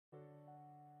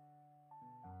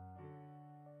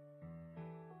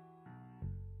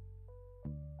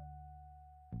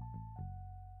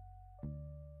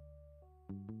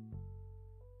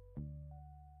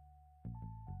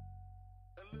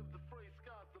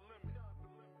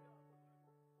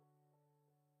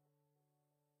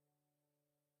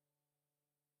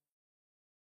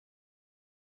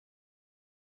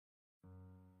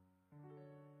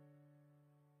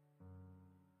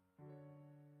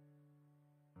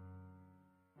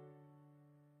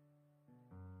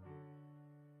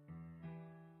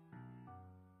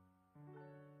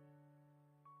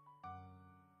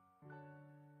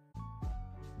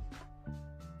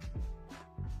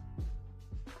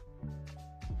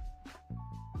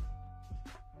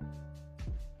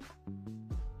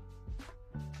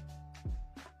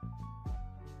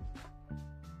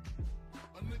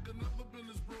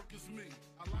me.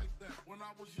 I like that. When I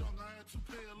was young, I had 2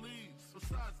 pair of leaves.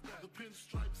 Besides that, the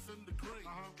pinstripes and the gray.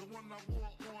 The one I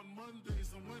wore on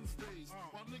Mondays and Wednesdays.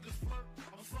 While niggas flirt,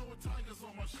 I'm sewing tigers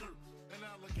on my shirt and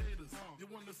alligators. You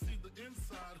wanna see the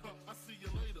inside? I see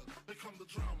you later. Here come the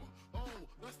drama. Oh,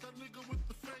 that's that nigga with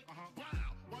the fake.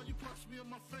 Wow, why you punch me in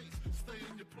my face? Stay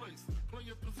in your place, play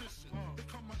your position. Here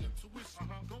come my intuition.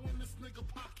 Go in this nigga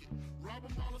pocket, rob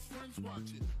him while his friends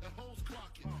watch it, and hoes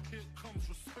clock it. Here comes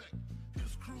respect.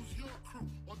 His crew's your crew,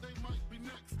 or they might be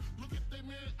next. Look at they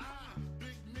man,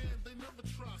 big man, they never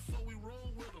try, so we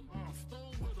roll with them.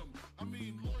 Stole with them, I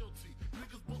mean loyalty.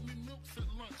 Niggas bought me milks at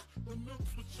lunch. The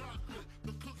milks with chocolate,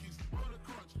 the cookies, butter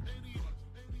crunch, 80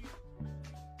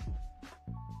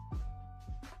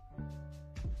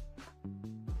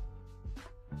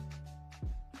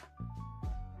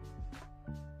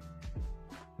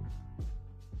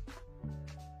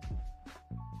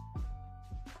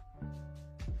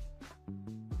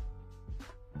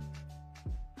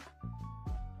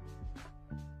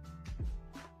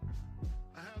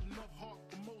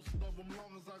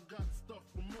 long as I got stuff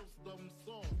for most of them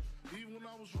soft. Even when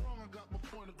I was wrong, I got my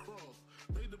point across.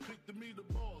 They depicted me the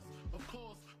boss. Of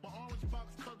course, my orange box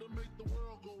cutter make the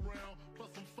world go round.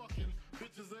 Plus I'm fucking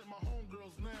bitches ain't my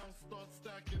homegirls now. Start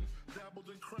stacking, dabbled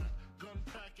in crack, gun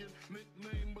packing.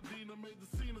 Nickname Medina, made the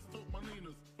scenes, took my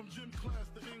Ninas. From gym class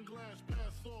to in-glass,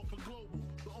 pass off for global.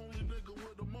 The only nigga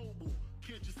with a mobile.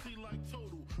 Can't you see like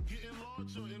total? Getting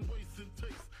larger in waist and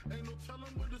taste. Ain't no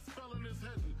telling where this felon is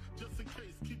heading. Just in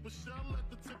case, keep a shell at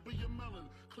the tip of your melon.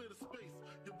 Clear the space.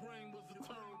 Your brain was a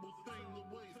terrible thing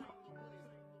to waste.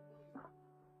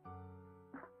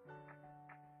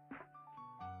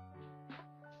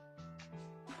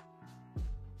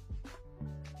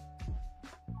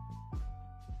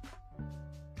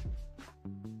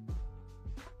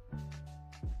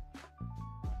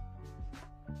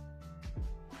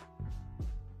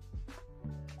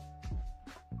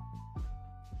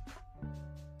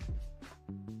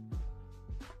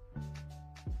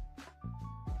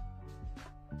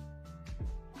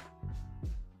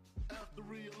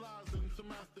 Realizing to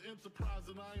master enterprise,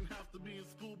 and I ain't have to be in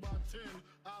school by 10.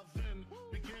 I then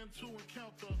began to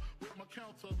encounter with my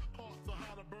counterparts of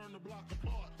how to burn the block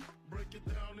apart. Break it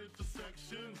down into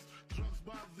sections, drugs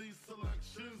by these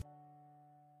selections.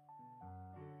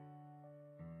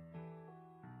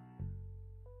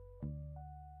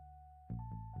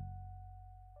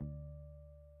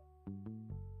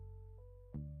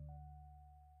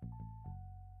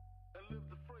 And live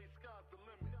the phrase, sky's the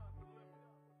limit.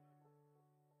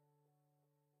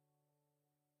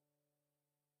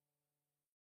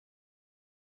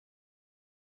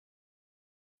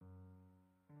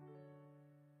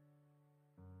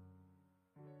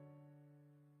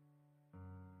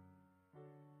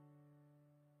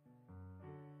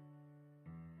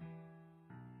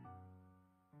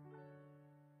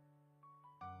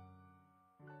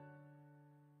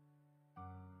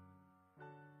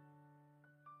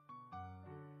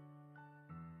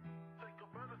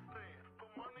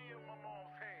 Put money in my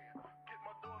mom's hand. Get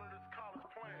my daughter this college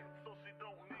plan, so she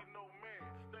don't need no man.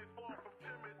 Stay far from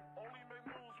timid. Only make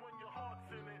moves when your heart's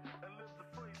in it. And live the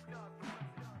free sky.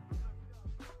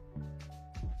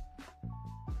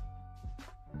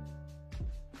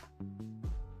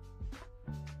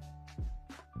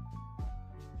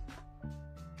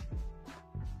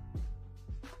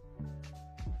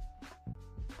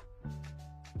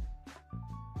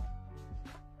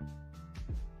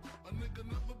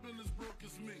 Never been as broke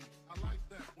as me. I like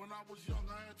that. When I was young,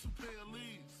 I had 2 pair of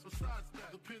leaves. Besides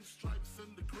that, the pinstripes and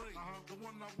the gray. The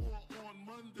one I wore on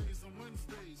Mondays and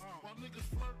Wednesdays. While niggas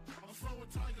flirt, I'm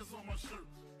sewing tigers on my shirt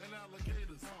and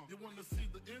alligators. You wanna see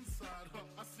the inside?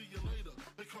 I see you later.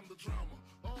 Here come the drama.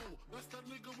 Oh, that's that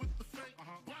nigga with the fake.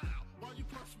 Wow, why you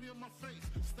punch me in my face?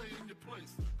 Stay in your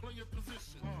place, play your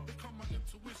position. Here come my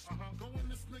intuition. Go in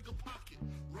this nigga pocket,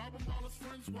 rob him while his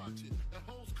friends watch it, and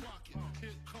hoes clock it.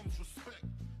 Here comes respect.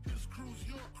 His crew's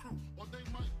your crew, or they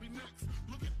might be next.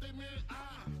 Look at they man,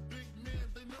 big man,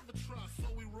 they never try, so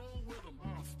we roll with them.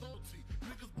 Stolty,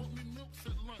 niggas bought me milks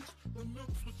at lunch. The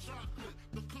milks with chocolate,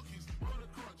 the cookies, butter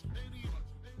crunch, 80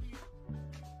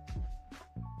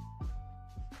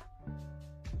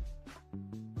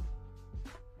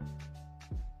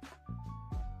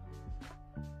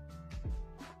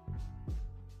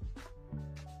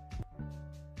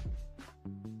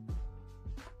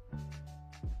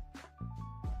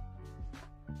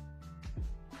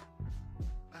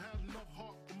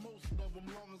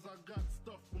 long as I got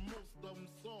stuff for most of them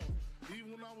soft.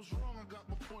 Even when I was wrong, I got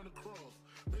my point across.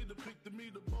 They depicted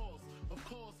me the boss. Of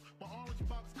course, my orange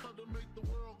box cutter make the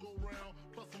world go round.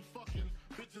 Plus I'm fucking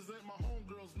bitches Bitches ain't my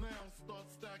homegirls now. Start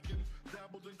stacking,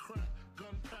 dabbled in crack,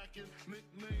 gun packing.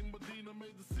 Nickname Medina,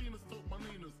 made the scenes, took my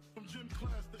Ninas. From gym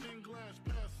class to English,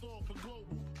 pass off for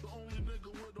global. The only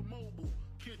nigga with a mobile.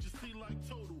 Can't you see like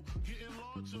total? Getting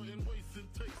larger in waist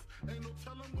and taste. Ain't no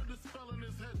telling where this felon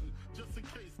is heading. Just in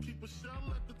case, keep a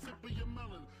shell at the tip of your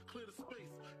melon. Clear the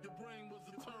space. Your brain was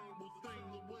a terrible thing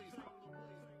to waste.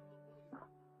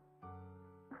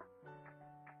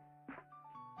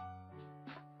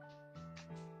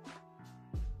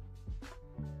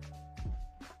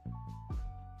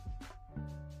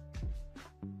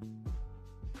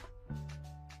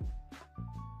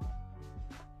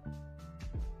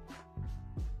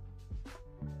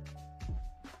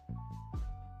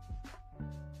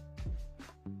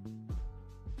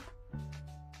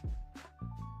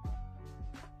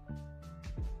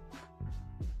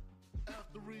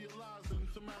 Realizing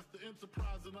to master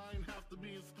enterprise and I ain't have to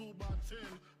be in school by 10.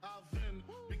 I then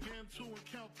began to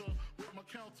encounter with my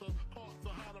counterparts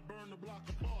on how to burn the block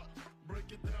apart.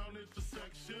 Break it down into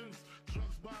sections.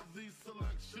 Drugs by these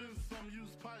selections. Some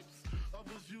use pipes,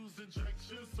 others use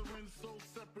injections. Syringe sold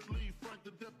separately. Frank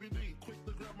the deputy, quick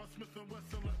to grab my Smith &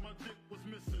 Wesson like my dick was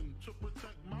missing. To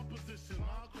protect my position,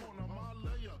 my corner, my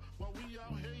layer. While we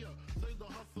out here, say the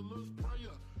hustler's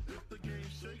prayer. If the game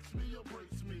shakes me or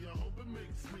breaks me, I hope it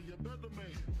makes me a better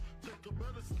man. Take a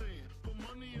better stand, put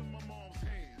money in my mom's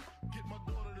hand. Get my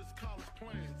daughter this college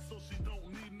plan, so she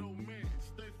don't need no man.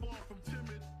 Stay far from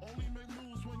timid, only make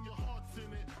moves when your heart's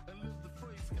in it. And live the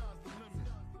phrase, sky's the limit.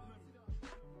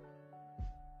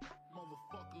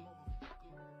 Motherfucker.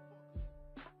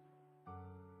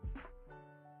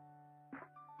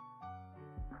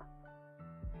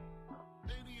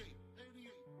 88.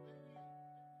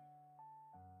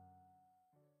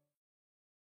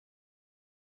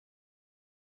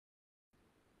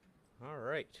 All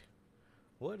right.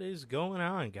 What is going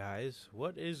on, guys?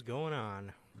 What is going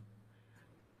on?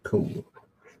 Cool.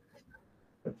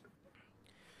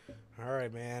 All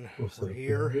right, man. What's We're up,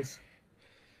 here. guys?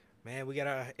 Man, we got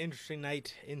an interesting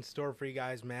night in store for you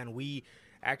guys, man. We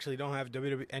actually don't have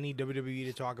any WWE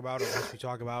to talk about unless we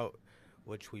talk about,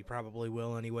 which we probably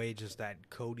will anyway, just that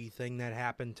Cody thing that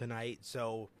happened tonight.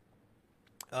 So,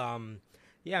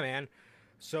 yeah, man.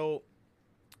 So,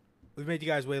 we've made you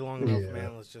guys wait long enough,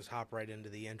 man. Let's just hop right into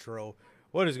the intro.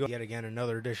 What is going on? Yet again,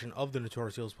 another edition of the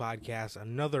Notorious podcast,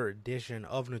 another edition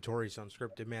of Notorious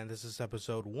Unscripted, man. This is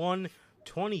episode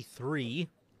 123,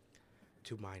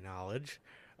 to my knowledge.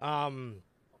 And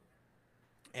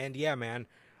yeah, man,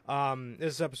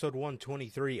 this is episode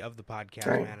 123 of the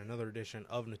podcast, man. Another edition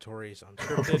of Notorious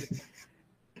Unscripted.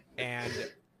 And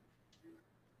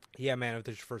yeah, man, if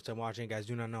this is your first time watching, guys,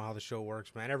 do not know how the show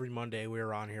works, man. Every Monday, we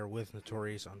are on here with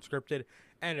Notorious Unscripted,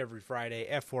 and every Friday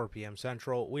at 4 p.m.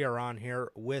 Central, we are on here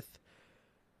with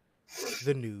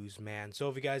the news, man. So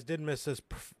if you guys did miss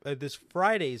this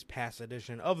Friday's past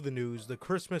edition of the news, the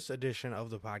Christmas edition of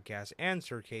the podcast, and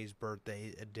Sir K's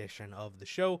birthday edition of the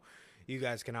show, you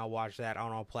guys can now watch that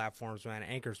on all platforms, man.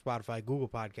 Anchor, Spotify, Google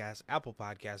Podcasts, Apple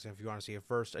Podcasts, and if you want to see it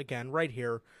first, again, right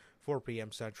here, 4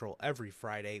 p.m. Central, every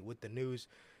Friday with the news.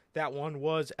 That one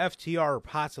was FTR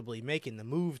possibly making the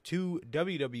move to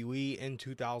WWE in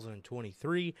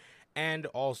 2023, and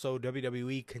also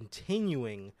WWE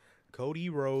continuing Cody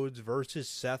Rhodes versus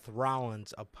Seth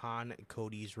Rollins upon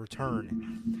Cody's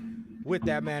return. With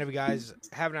that, man, if you guys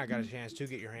have not got a chance to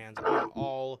get your hands on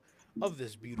all of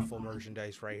this beautiful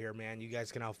merchandise right here, man, you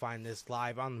guys can now find this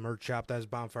live on the merch shop. That's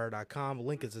bonfire.com.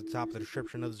 Link is at the top of the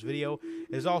description of this video.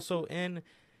 It is also in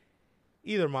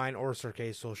either mine or Sir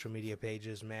K's social media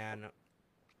pages, man.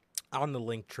 On the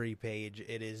Linktree page,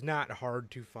 it is not hard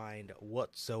to find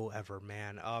whatsoever,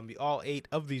 man. All 8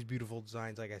 of these beautiful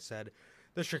designs, like I said,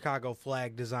 the Chicago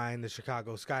flag design, the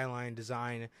Chicago skyline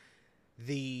design,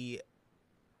 the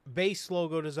base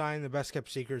logo design, the best kept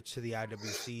secrets to the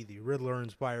IWC, the Riddler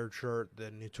inspired shirt,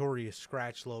 the Notorious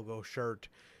scratch logo shirt,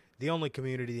 the only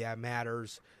community that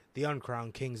matters, the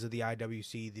uncrowned kings of the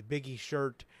IWC, the Biggie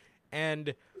shirt,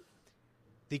 and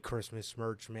the Christmas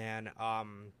merch, man.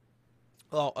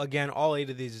 Well, again, all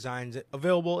 8 of these designs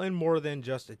available in more than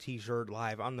just a t-shirt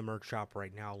live on the merch shop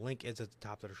right now. Link is at the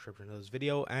top of the description of this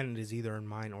video, and it is either in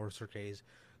mine or Sir K's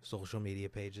social media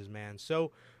pages, man.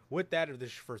 So, with that, if this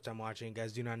is your first time watching, you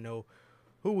guys do not know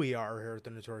who we are here at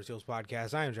the Notorious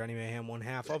podcast. I am Johnny Mayhem, one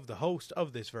half of the host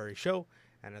of this very show,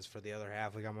 and as for the other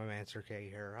half, we got my man Sir K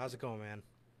here. How's it going, man?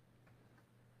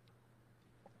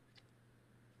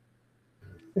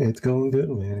 It's going good,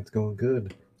 man. It's going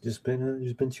good. Just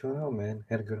been chilling out, man.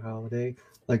 Had a good holiday.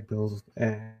 Like Bill's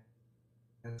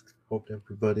asked. Hope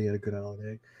everybody had a good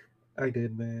holiday. I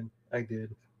did, man. I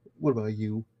did. What about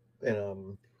you?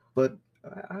 And but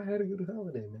I had a good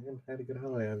holiday, man. I had a good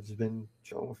holiday. I've just been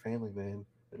chilling with family, man.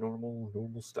 The normal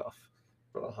stuff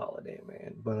for the holiday,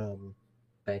 man. But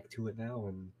back to it now,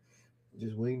 and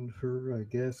just waiting for, I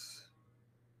guess,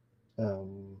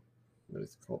 um, what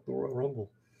is it called, the Royal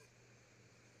Rumble.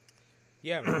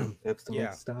 Yeah, man. That's the Yeah.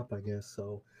 next stop, I guess.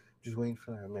 So just waiting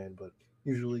for that, man. But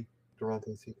usually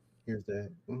Durante's here's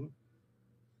that.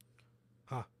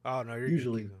 Huh. Oh no, you're good. Keep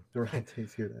Usually going.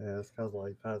 Durante's here to ask, how's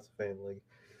life? How's the family?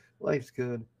 Life's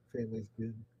good. Family's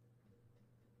good.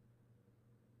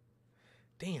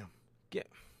 Damn. Get.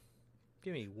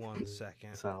 Give me 1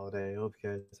 second. This holiday. I hope you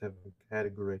guys have had a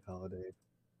great holiday.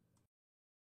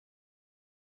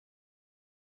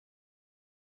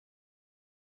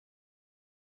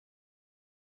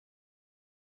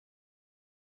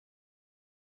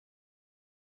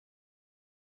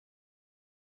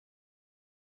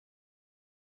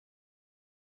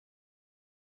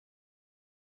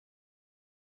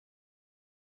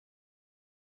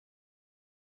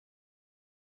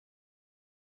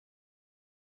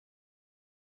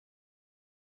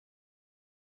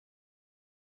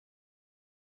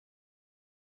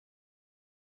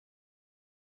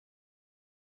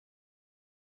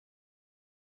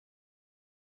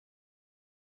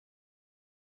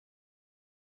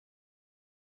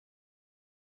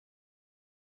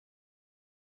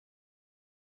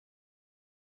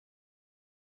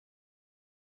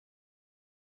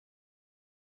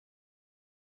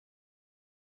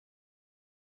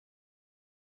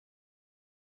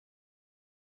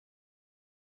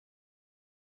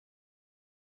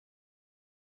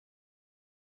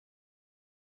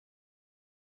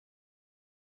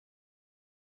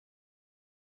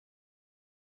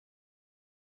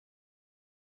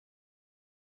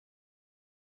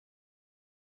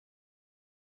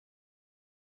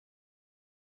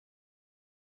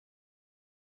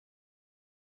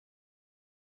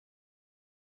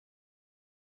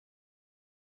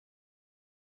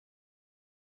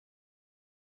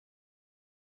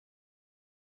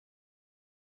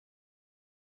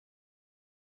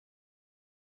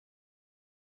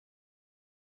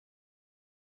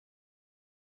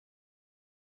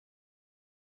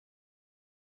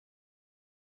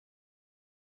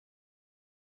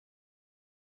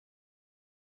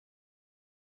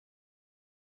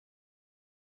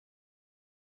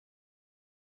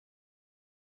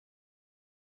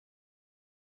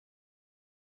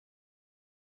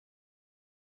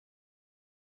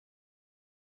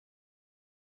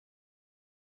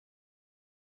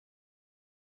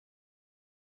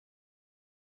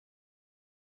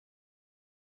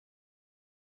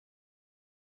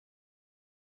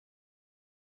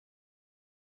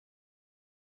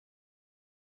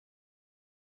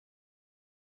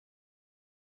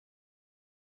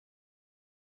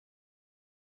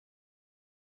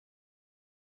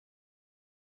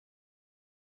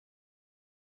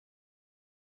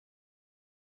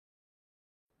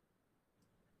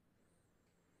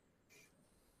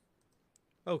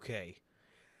 Okay.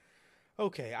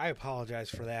 Okay, I apologize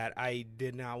for that. I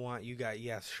did not want you guys.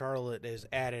 Yes, Charlotte is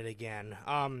at it again.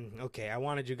 Okay, I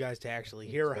wanted you guys to actually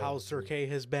hear how Sir K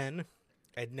has been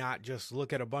and not just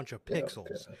look at a bunch of Yeah,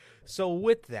 pixels. So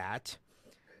with that,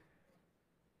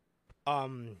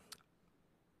 um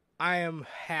I am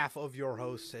half of your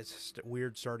host. It's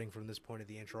weird starting from this point of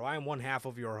the intro. I am one half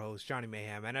of your host, Johnny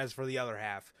Mayhem, and as for the other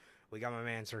half, we got my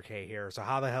man Sir K here. So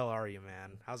how the hell are you,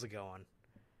 man? How's it going?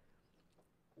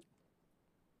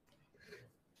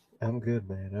 I'm good,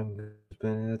 man. I'm good. Just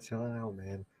been chilling out,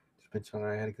 man. Just been chilling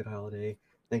out. I had a good holiday.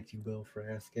 Thank you, Bill, for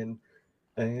asking.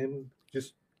 And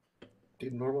just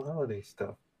did normal holiday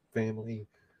stuff. Family,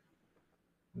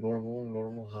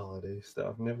 normal holiday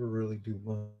stuff. Never really do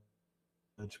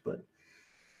much, but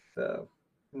uh,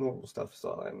 normal stuff is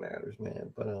all that matters,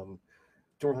 man. But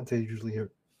Dorante usually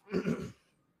here,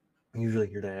 usually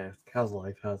here to ask, how's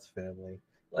life? How's family?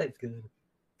 Life's good.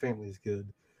 Family's good.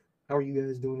 How are you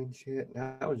guys doing in chat?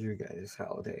 How was your guys'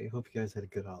 holiday? Hope you guys had a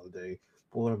good holiday.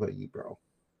 But what about you, bro?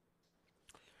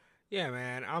 Yeah,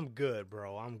 man, I'm good,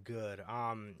 bro. I'm good.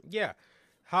 Yeah,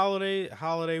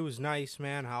 holiday was nice,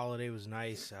 man. Holiday was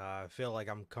nice. I feel like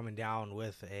I'm coming down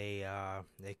with a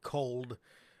cold,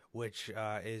 which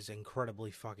is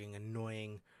incredibly fucking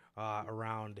annoying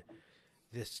around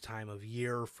this time of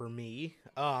year for me.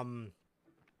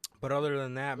 But other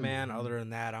than that, man, Mm-hmm. other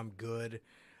than that, I'm good.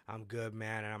 I'm good,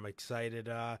 man, and I'm excited.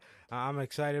 I'm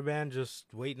excited, man. Just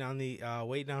waiting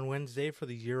on Wednesday for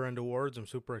the year-end awards. I'm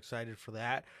super excited for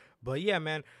that. But yeah,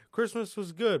 man, Christmas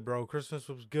was good, bro. Christmas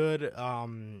was good.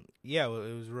 Yeah,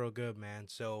 it was real good, man.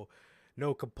 So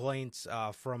no complaints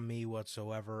from me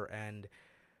whatsoever. And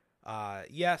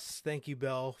Yes, thank you,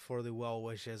 Bill, for the well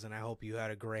wishes, and I hope you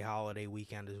had a great holiday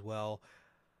weekend as well.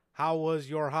 How was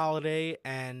your holiday,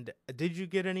 and did you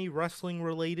get any wrestling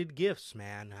related gifts,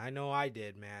 man? I know I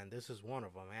did, man. This is one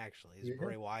of them, actually. It's a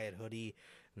Bray Wyatt hoodie,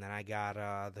 and then I got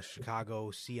the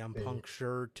Chicago CM Punk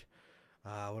shirt.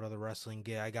 What other wrestling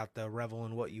gift? I got the Revel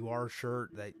in What You Are shirt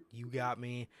that you got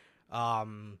me.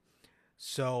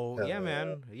 So yeah,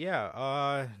 man, yeah.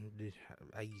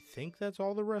 I think that's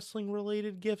all the wrestling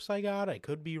related gifts I got. I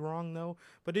could be wrong though.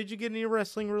 But did you get any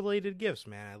wrestling related gifts,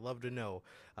 man? I'd love to know.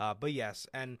 But yes,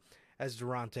 and as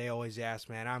Durante always asks,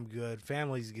 man, I'm good.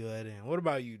 Family's good. And what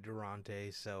about you, Durante?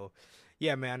 So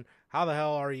yeah, man, how the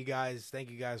hell are you guys?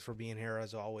 Thank you guys for being here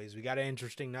as always. We got an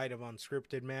interesting night of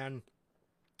Unscripted, man.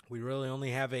 We really only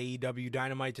have AEW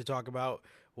Dynamite to talk about.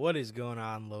 What is going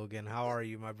on, Logan? How are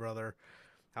you, my brother?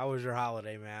 How was your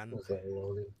holiday, man? What's up,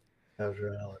 Logan? How's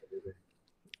your holiday?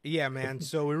 Yeah, man.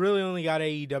 So we really only got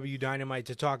AEW Dynamite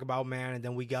to talk about, man. And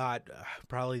then we got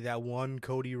probably that one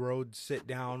Cody Rhodes sit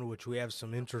down, which we have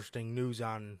some interesting news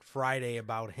on Friday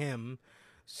about him.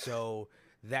 So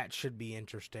that should be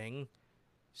interesting.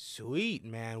 Sweet,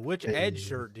 man. Which Edge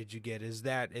shirt did you get? Is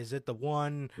it the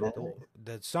one,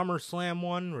 the SummerSlam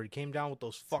one where he came down with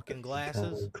those fucking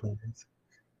glasses?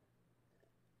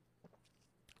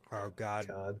 Oh, God.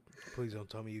 Please don't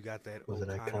tell me you got that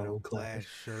Iconoclast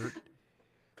shirt.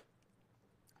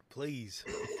 Please.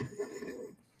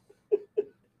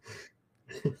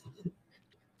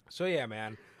 So, yeah,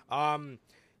 man.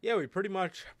 Yeah, we pretty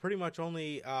much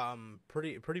only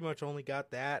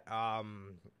got that.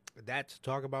 That to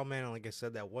talk about, man. And like I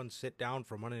said, that one sit down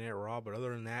from Monday Night Raw. But other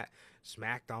than that,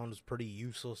 SmackDown is pretty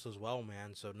useless as well,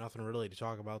 man. So nothing really to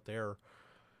talk about there.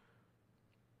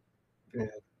 Yeah.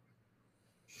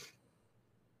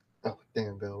 Oh,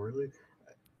 damn, Bill, really?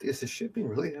 Is the shipping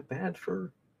really that bad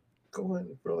for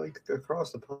going for like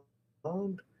across the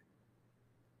pond?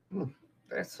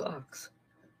 That sucks.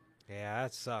 Yeah,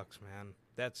 that sucks, man.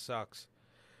 That sucks.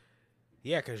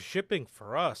 Yeah, because shipping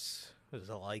for us is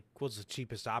like, what's the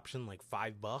cheapest option? Like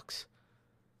 $5?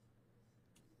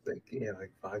 Like, yeah,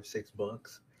 like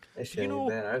 $5-6. That shit ain't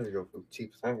bad. I just go for the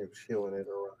cheapest. I can go chill when it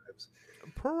arrives.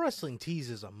 Pro Wrestling Tees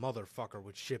is a motherfucker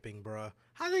with shipping, bruh.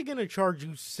 How they gonna charge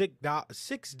you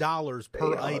 $6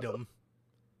 per item?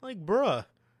 Like, bruh,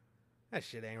 that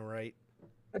shit ain't right.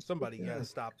 Somebody gotta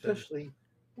stop them. Especially,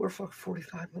 we're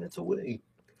 45 minutes away.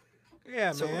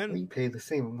 Yeah, so man. We pay the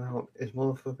same amount as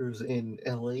motherfuckers in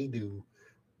LA do.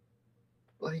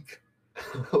 Like,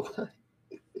 what?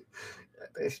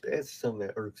 That's something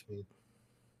that irks me.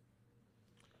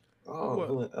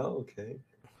 Oh, okay.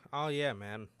 Oh, yeah,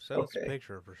 man. Send us a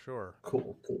picture for sure.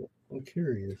 Cool. I'm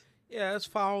curious. Yeah, that's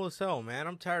foul as hell, man.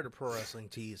 I'm tired of Pro Wrestling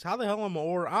Tees. How the hell am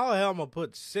I gonna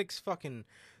put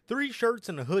 3 shirts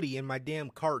and a hoodie in my damn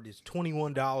cart is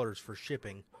 $21 for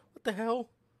shipping? What the hell?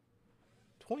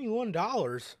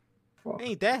 $21?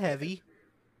 Ain't that heavy.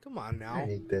 Come on now. I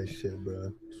hate that shit,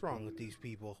 bro. What's wrong with these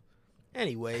people?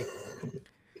 Anyway.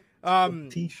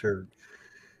 T-shirt.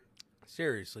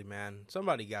 Seriously, man.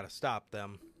 Somebody gotta stop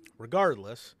them.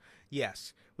 Regardless,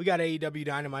 yes, we got AEW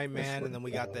Dynamite, man, and then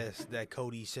we got that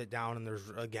Cody sit down, and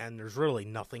there's really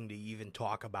nothing to even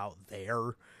talk about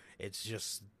there. It's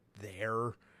just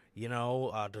there,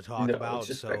 to talk about. It's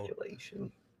just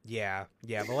speculation. Yeah,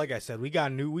 but like I said, we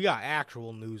got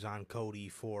actual news on Cody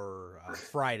for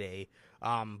Friday,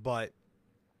 but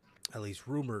at least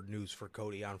rumored news for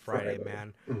Cody on Friday,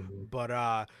 man. Mm-hmm.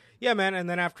 But yeah, man, and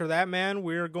then after that, man,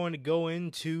 we're going to go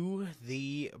into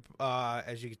the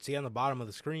as you can see on the bottom of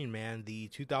the screen, man, the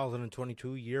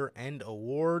 2022 year-end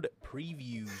award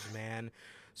previews, man.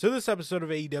 So this episode of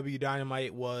AEW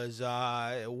Dynamite was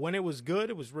when it was good,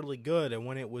 it was really good, and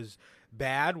when it was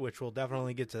bad, which we'll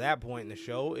definitely get to that point in the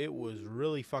show, it was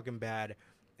really fucking bad.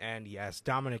 And yes,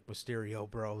 Dominic Mysterio,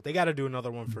 bro, they got to do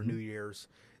another one for New Year's.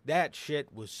 That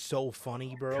shit was so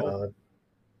funny, bro. God.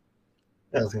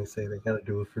 I was gonna say they gotta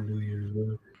do it for New Year's,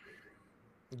 bro.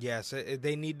 Yes,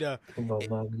 they need to. Talking about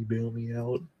mommy bail me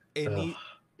out.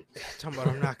 Talking about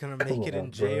I'm not gonna make it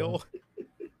in jail,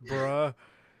 bruh.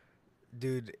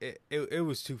 Dude, it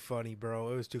was too funny,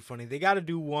 bro. It was too funny. They got to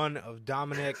do one of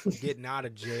Dominic getting out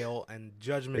of jail and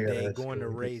Judgment Day going to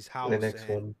Ray's house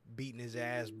and beating his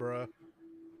ass, bruh.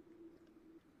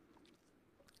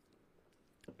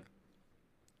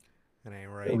 That ain't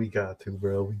right. We got to,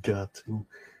 bro. We got to.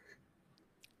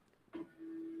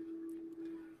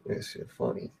 That shit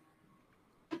funny.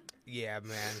 Yeah,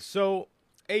 man. So,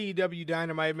 AEW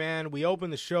Dynamite, man. We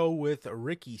opened the show with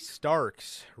Ricky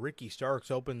Starks. Ricky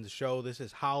Starks opened the show. This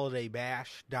is Holiday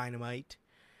Bash Dynamite.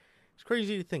 It's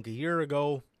crazy to think a year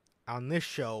ago on this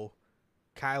show,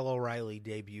 Kyle O'Reilly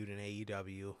debuted in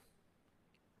AEW.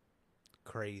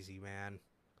 Crazy, man.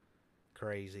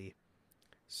 Crazy.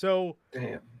 So,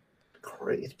 Damn.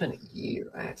 Crazy. It's been a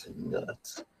year. That's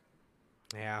nuts.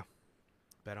 yeah.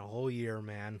 Been a whole year,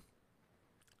 man.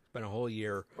 Been a whole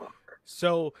year. Fuck.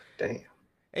 So, Damn.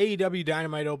 AEW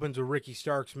Dynamite opens with Ricky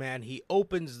Starks, man. He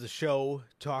opens the show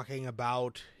talking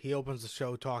about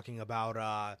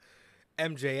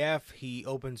MJF. He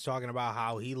opens talking about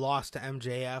how he lost to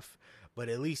MJF, but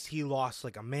at least he lost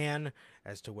like a man,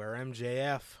 as to where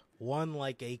MJF won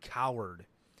like a coward.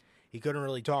 He couldn't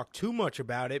really talk too much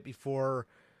about it before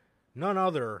none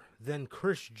other than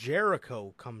Chris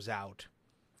Jericho comes out.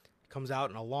 Comes out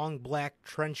in a long black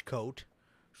trench coat,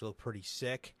 which looked pretty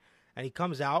sick, and he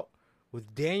comes out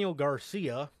with Daniel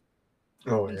Garcia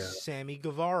and Sammy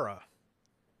Guevara.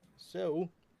 So,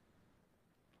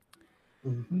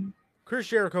 Chris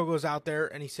Jericho goes out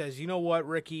there and he says, "You know what,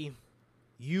 Ricky?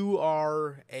 You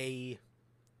are a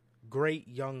great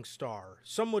young star.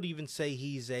 Some would even say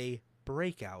he's a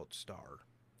breakout star."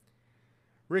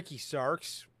 He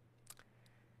says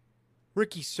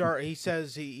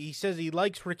he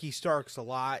likes Ricky Starks a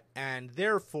lot, and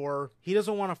therefore he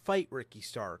doesn't want to fight Ricky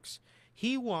Starks.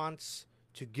 He wants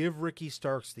to give Ricky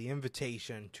Starks the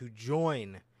invitation to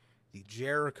join the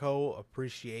Jericho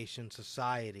Appreciation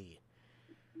Society.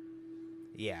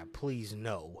 Yeah, please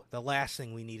no. The last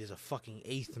thing we need is a fucking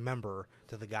 8th member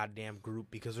to the goddamn group,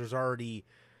 because there's already...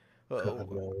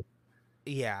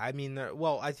 Yeah, I mean,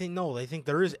 I think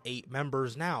there is 8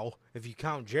 members now, if you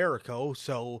count Jericho,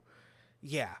 so...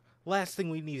 Yeah, last thing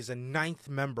we need is a 9th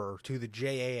member to the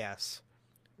JAS.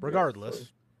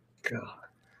 Regardless. God.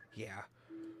 Yeah.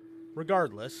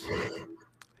 Regardless.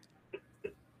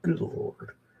 Good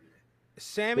Lord.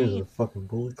 Sammy... Is a fucking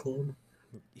Bullet Club?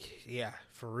 Yeah,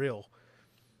 for real.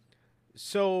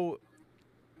 So,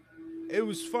 it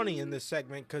was funny in this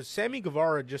segment, because Sammy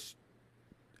Guevara the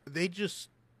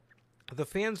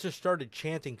fans just started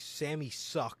chanting "Sammy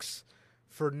sucks"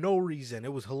 for no reason.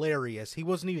 It was hilarious. He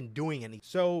wasn't even doing any.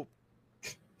 So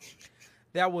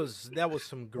that was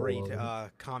some great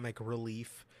comic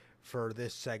relief for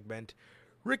this segment.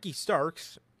 Ricky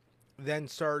Starks then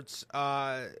starts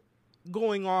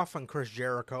going off on Chris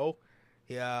Jericho.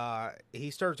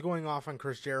 He starts going off on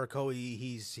Chris Jericho.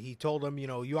 He told him,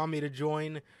 you want me to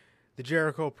join the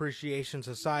Jericho Appreciation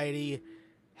Society?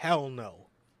 Hell no.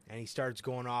 And he starts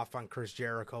going off on Chris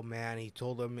Jericho, man. He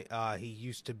told him he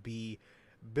used to be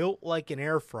built like an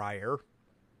air fryer.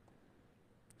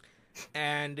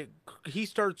 And he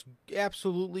starts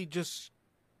absolutely just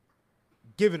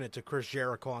giving it to Chris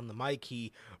Jericho on the mic.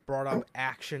 He brought up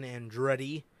Action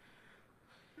Andretti.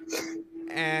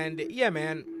 And, yeah,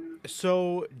 man.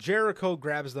 So Jericho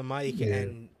grabs the mic,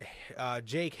 and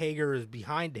Jake Hager is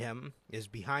behind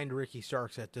Ricky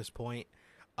Starks at this point.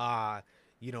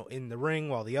 In the ring,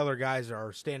 while the other guys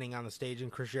are standing on the stage,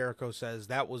 and Chris Jericho says,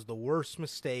 "That was the worst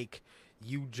mistake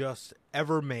you just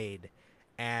ever made."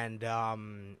 And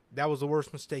that was the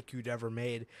worst mistake you'd ever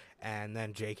made. And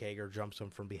then Jake Hager jumps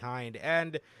him from behind,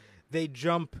 and they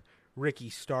jump Ricky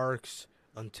Starks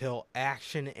until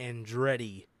Action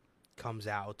Andretti comes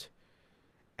out,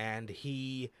 and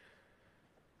he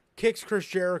kicks Chris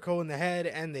Jericho in the head,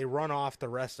 and they run off the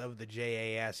rest of the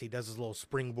JAS. He does his little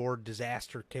springboard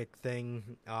disaster kick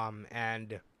thing,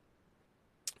 and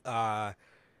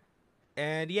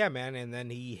yeah, man, and then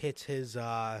he hits his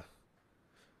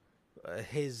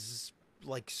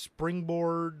like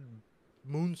springboard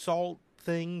moonsault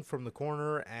thing from the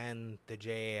corner, and the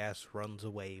JAS runs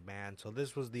away, man. So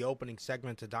this was the opening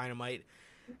segment to Dynamite,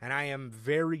 and I am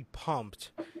very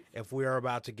pumped if we are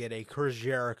about to get a Chris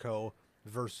Jericho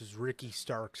versus Ricky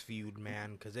Starks feud,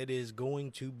 man, because it is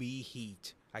going to be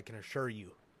heat, I can assure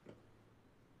you.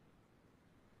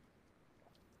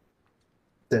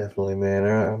 Definitely, man.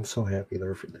 I'm so happy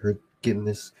they're getting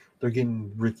this. They're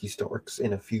getting Ricky Starks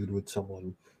in a feud with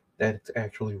someone that's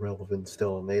actually relevant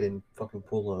still, and they didn't fucking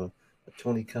pull a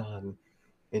Tony Khan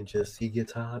and just he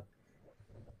gets hot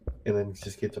and then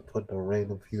just gets to put in a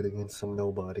random feud against some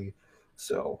nobody.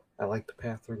 So I like the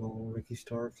path they're going with Ricky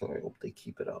Starks, and I hope they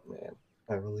keep it up, man.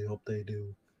 I really hope they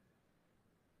do.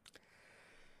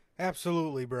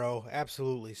 Absolutely, bro.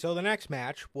 Absolutely. So the next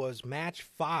match was match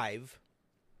 5.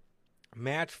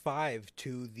 Match 5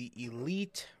 to the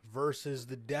Elite versus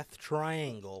the Death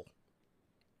Triangle.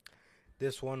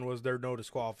 This one was their no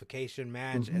disqualification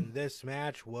match, and this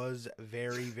match was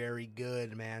very, very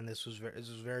good, man. This was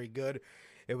very good.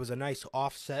 It was a nice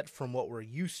offset from what we're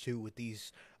used to with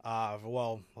these,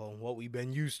 what we've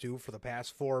been used to for the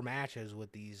past 4 matches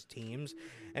with these teams,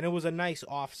 and it was a nice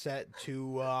offset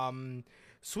to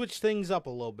switch things up a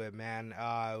little bit, man.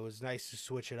 It was nice to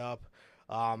switch it up.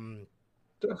 Um,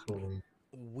 Definitely.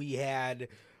 we had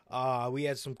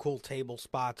some cool table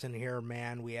spots in here,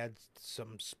 man. We had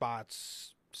some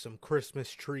spots, some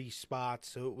Christmas tree spots.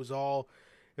 So it was all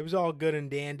good and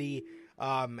dandy.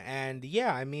 And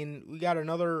yeah, I mean, we got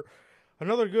another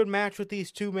good match with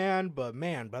these two, man. But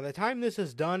man, by the time this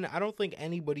is done, I don't think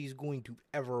anybody's going to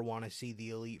ever want to see the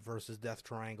Elite versus Death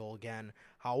Triangle again.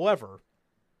 However,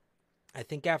 I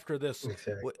think after this,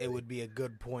 Exactly. it would be a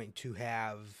good point to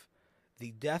have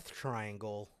the Death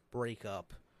Triangle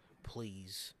breakup,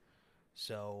 please.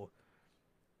 So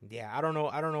yeah, I don't know.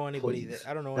 I don't know anybody Please. that.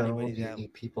 I don't know Not anybody only do you that.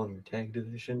 need people in your tag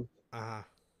division. Uh.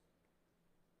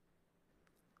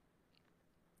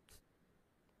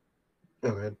 Go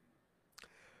ahead.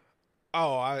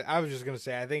 Oh, I was just gonna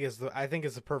say. I think it's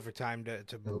the perfect time to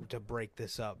Nope. to break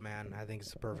this up, man. I think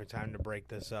it's the perfect time to break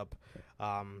this up.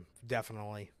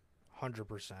 Definitely,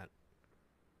 100%.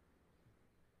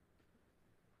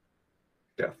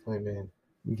 Definitely, man.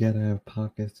 You gotta have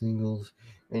pocket singles,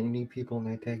 and you need people in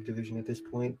that tag division at this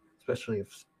point, especially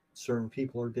if certain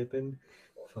people are dipping.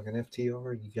 Fucking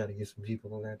FTR, you gotta get some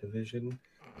people in that division,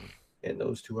 and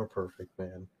those two are perfect,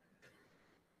 man.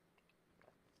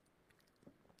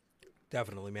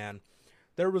 Definitely, man.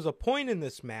 There was a point in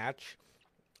this match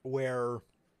where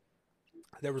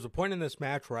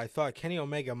I thought Kenny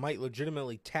Omega might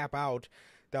legitimately tap out.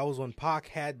 That was when Pac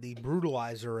had the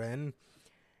brutalizer in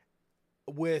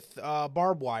with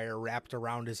barbed wire wrapped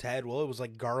around his head. Well, it was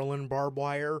like garland barbed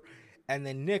wire. And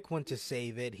then Nick went to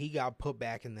save it. He got put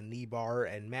back in the knee bar,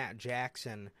 and Matt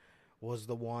Jackson was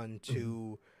the one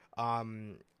to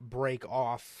break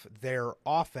off their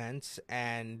offense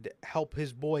and help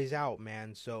his boys out,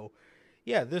 man. So,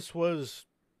 yeah, this was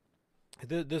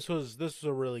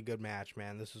a really good match,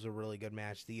 man. This was a really good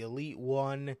match. The Elite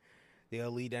won. The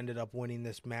Elite ended up winning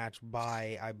this match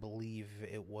by, I believe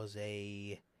it was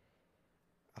a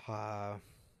uh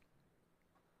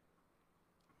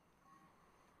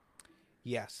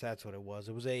yes, that's what it was.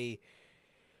 It was a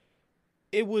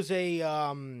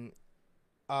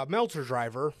Meltzer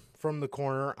driver from the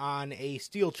corner on a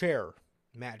steel chair.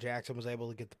 Matt Jackson was able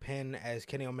to get the pin as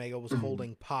Kenny Omega was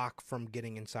holding Pac from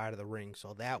getting inside of the ring.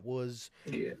 So that was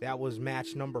Yeah.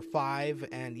 match number 5,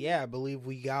 and yeah, I believe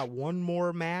we got one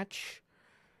more match.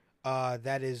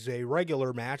 That is a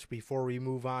regular match before we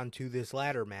move on to this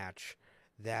ladder match.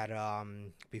 That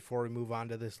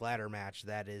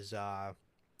is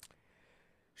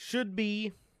should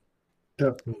be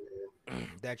Definitely.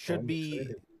 that should I'm be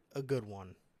excited. a good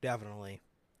one, definitely.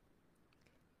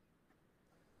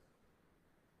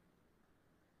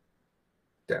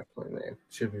 Definitely, man.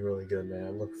 Should be really good, man. I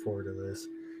look forward to this.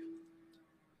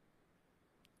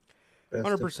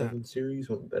 Best of 100%. 7 series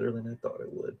went better than I thought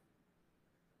it would.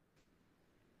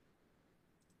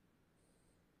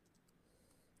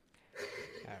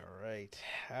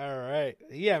 All right.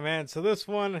 Yeah, man. So this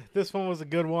one was a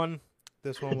good one.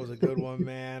 This one was a good one,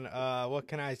 man. What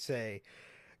can I say?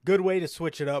 Good way to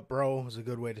switch it up, bro. It was a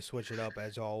good way to switch it up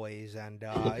as always. And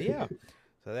yeah,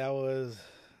 so that was.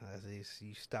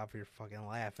 You stop your fucking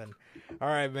laughing. All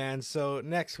right, man. So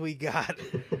next we got.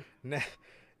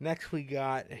 Next we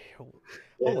got. Don't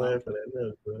Hold on. laugh at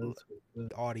that, bro.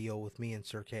 Audio with me and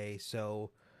Sir K. So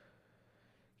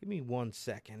give me 1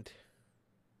 second.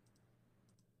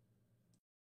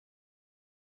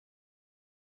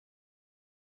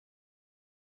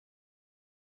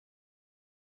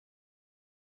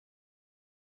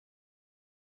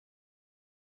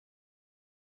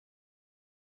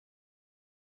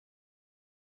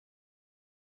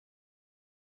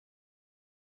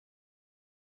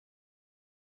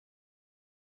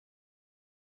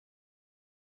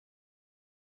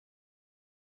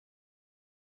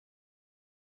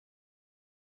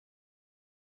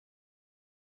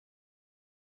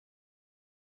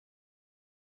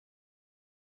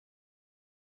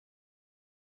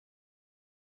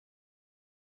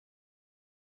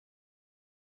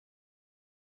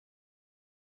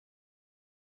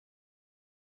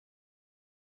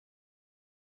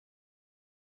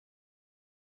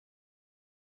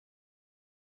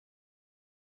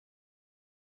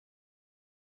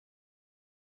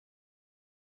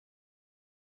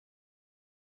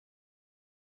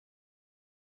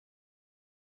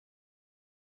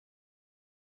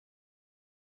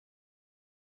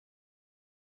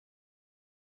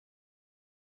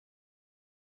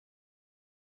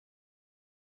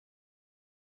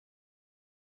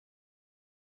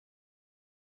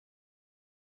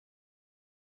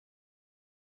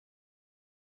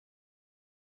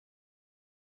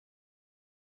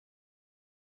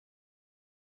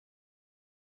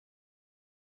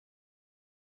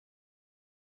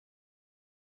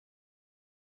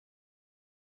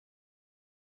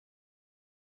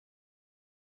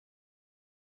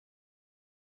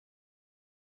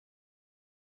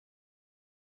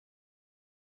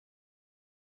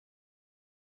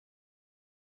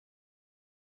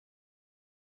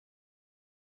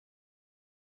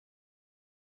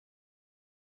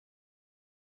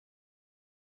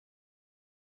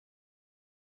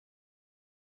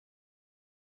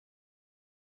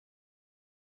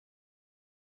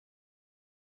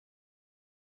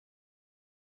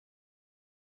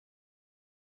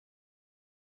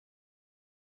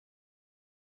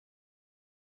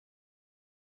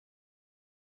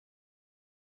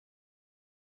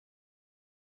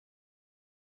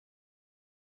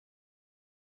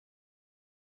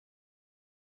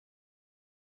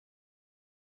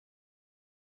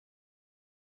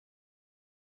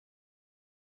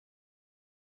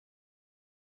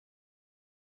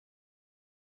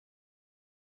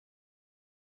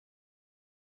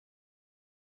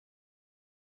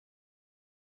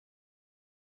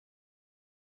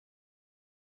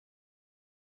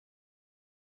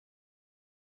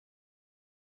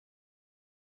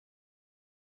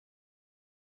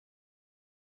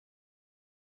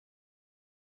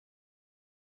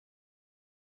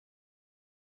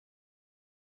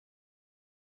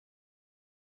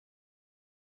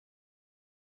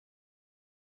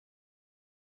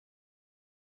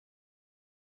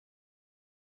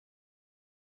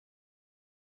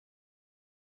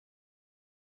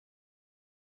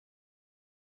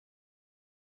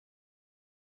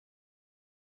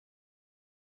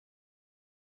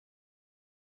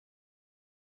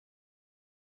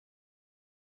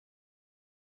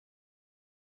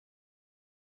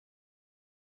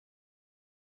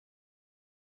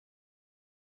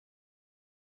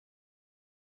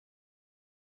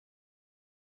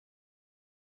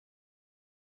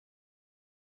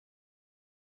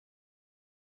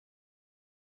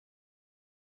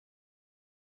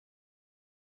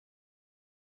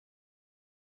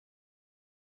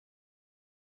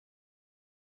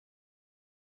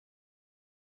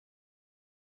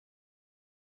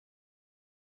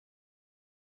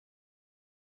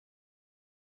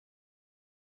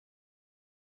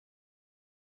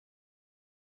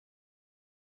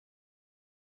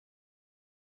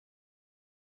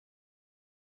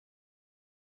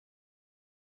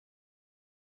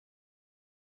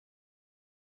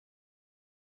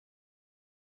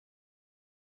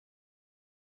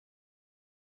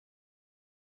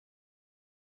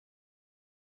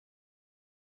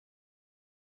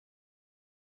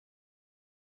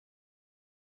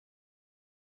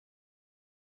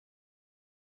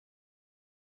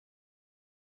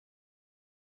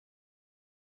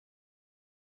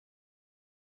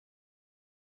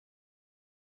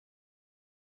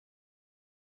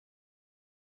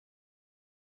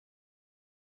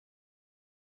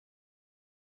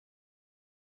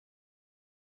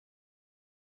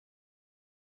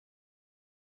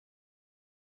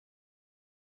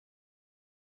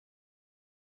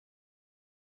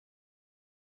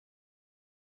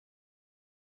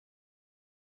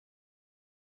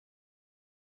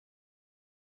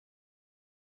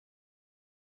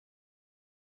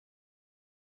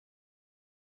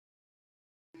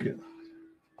 God.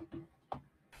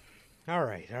 All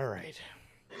right.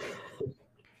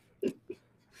 I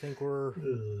think we're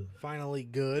finally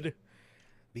good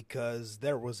because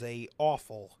there was a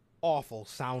awful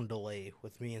sound delay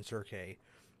with me and Sir K.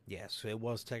 Yes, it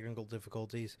was technical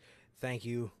difficulties. Thank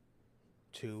you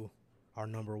to our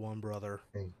number one brother,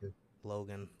 Thank you.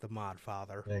 Logan, the mod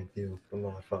father. Thank you for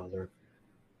my father.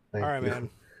 Thank All right, you. man.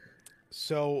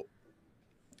 So,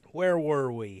 where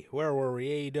were we?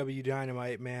 AEW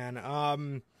Dynamite,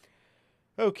 man.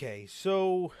 Okay,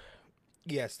 so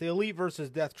yes, the Elite versus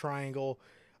Death Triangle.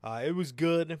 It was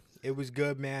good. It was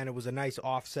good, man. It was a nice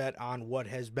offset on what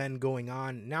has been going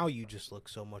on. Now you just look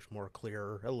so much more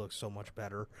clearer. It looks so much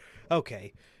better.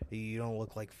 Okay, you don't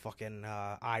look like fucking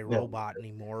iRobot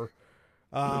anymore.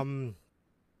 Oh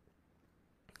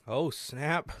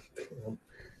snap.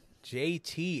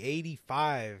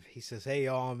 JT85. He says, "Hey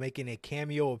y'all, I'm making a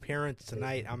cameo appearance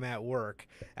tonight. I'm at work."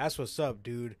 That's what's up,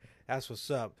 dude. That's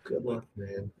what's up. Good luck,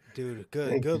 man. Dude,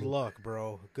 Thank good you. luck,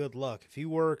 bro. Good luck. If you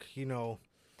work,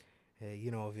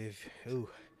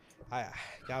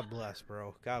 God bless,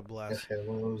 bro. God bless. I had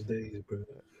one of those days, bro.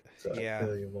 So Yeah. I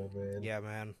feel you, my man. Yeah,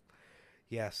 man.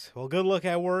 Yes. Well, good luck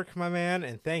at work, my man,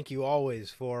 and thank you always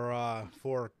for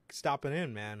stopping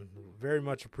in, man. Very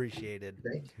much appreciated.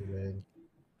 Thank you, man.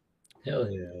 Hell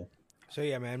yeah. So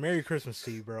yeah, man. Merry Christmas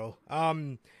to you, bro.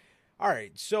 All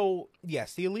right. So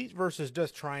yes, the Elite versus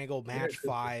Death Triangle match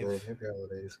 5. Man. Happy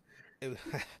holidays.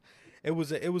 It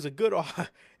was a good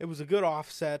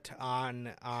offset on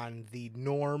the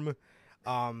norm,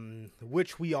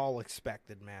 which we all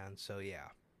expected, man. So yeah.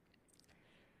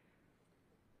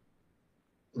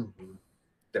 Mm-hmm.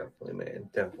 Definitely, man.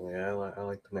 Definitely. I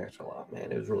like the match a lot,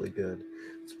 man. It was really good.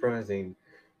 Surprising.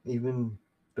 Even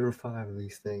there were 5 of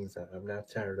these things that I'm not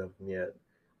tired of them yet.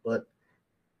 But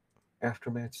after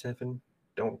match 7,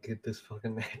 don't get this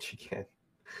fucking match again.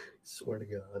 Swear to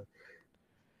God.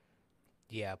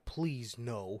 Yeah, please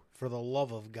no, for the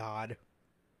love of God.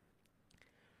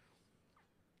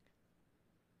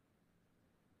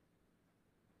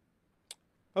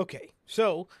 Okay,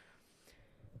 so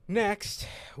next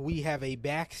we have a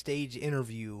backstage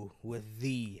interview with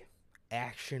the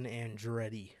Action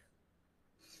Andretti.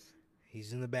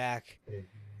 He's in the back.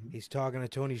 He's talking to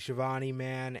Tony Schiavone,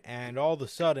 man, and all of a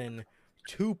sudden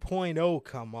 2.0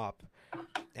 come up.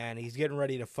 And he's getting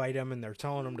ready to fight him, and they're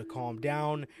telling him to calm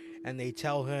down. And they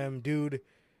tell him, dude,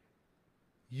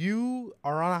 you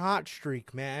are on a hot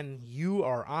streak, man. You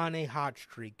are on a hot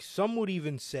streak. Some would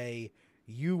even say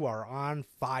you are on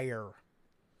fire.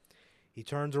 He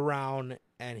turns around,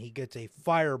 and he gets a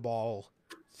fireball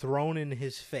thrown in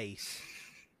his face.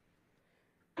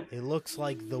 It looks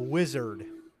like the Wizard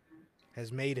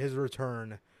has made his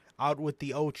return. Out with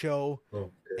the Ocho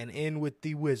and in with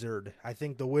the Wizard. I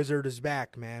think the Wizard is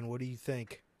back, man. What do you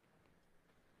think?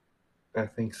 I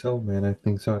think so, man. I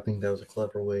think so. I think that was a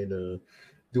clever way to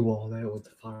do all that with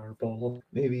the fireball.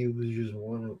 Maybe it was just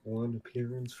one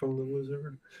appearance from the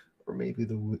Wizard, or maybe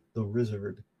the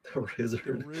Wizard. The Wizard.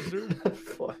 The Wizard?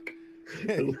 Fuck.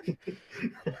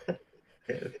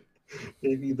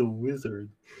 Maybe the Wizard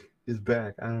is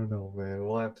back. I don't know, man.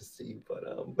 We'll have to see, but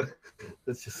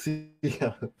let's just see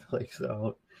how it plays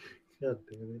out. God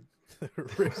damn it. The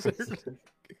Wizard.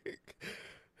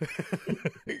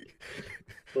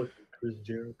 Fuck Chris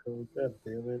Jericho. God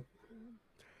damn it.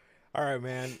 All right,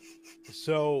 man.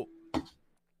 So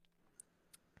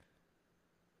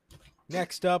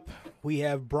next up, we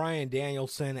have Bryan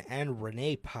Danielson and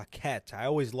Renee Paquette. I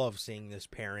always love seeing this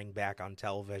pairing back on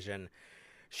television.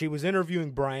 She was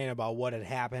interviewing Bryan about what had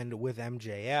happened with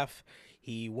MJF.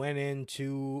 He went in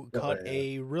to cut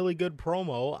a really good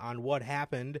promo on what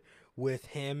happened with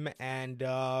him and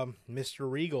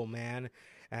Mr. Regal, man.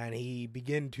 And he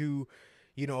began to,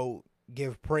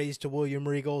 give praise to William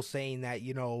Regal, saying that,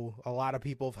 a lot of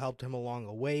people have helped him along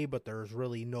the way, but there's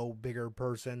really no bigger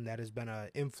person that has been an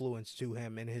influence to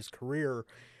him in his career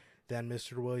than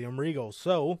Mr. William Regal.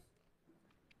 So,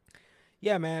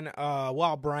 yeah, man,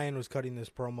 while Bryan was cutting this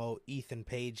promo, Ethan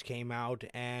Page came out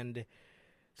and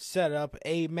set up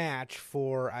a match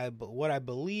for what I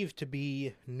believe to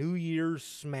be New Year's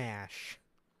Smash.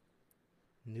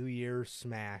 New Year's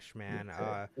Smash, man.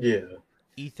 Yeah.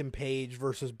 Ethan Page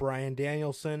versus Bryan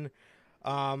Danielson.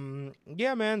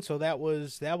 Yeah, man. So that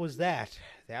was that.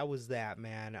 That was that,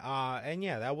 man. And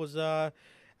yeah, that was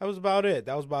about it.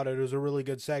 It was a really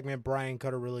good segment. Bryan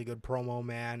cut a really good promo,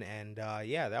 man. And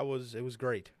yeah, it was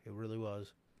great. It really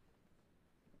was.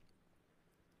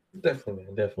 Definitely,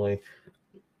 man. Definitely.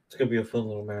 It's gonna be a fun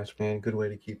little match, man. Good way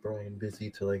to keep Bryan busy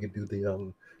till they can do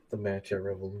the match at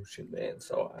Revolution, man.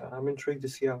 So I'm intrigued to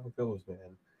see how it goes,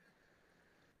 man.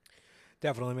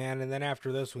 Definitely, man. And then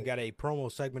after this, we got a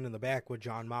promo segment in the back with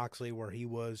Jon Moxley where he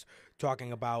was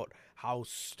talking about how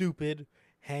stupid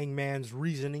Hangman's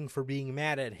reasoning for being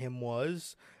mad at him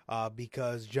was,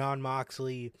 because Jon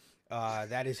Moxley,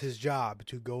 that is his job,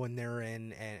 to go in there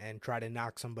and try to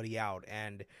knock somebody out.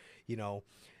 And, you know,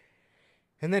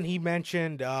 and then he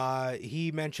mentioned,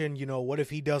 what if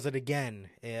he does it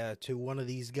again to one of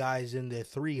these guys in the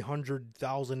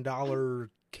 $300,000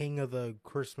 King of the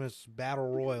Christmas Battle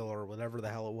Royal or whatever the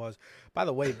hell it was. By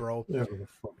the way, bro, Whatever the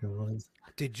fuck it was.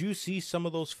 did you see some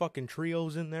of those fucking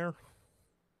trios in there?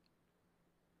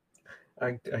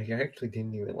 I actually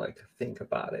didn't even like to think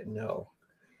about it. No.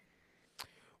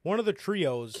 One of the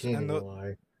trios, Can't and even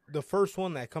lie. the first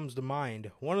one that comes to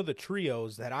mind, one of the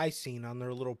trios that I seen on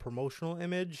their little promotional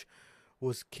image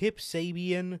was Kip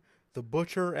Sabian, the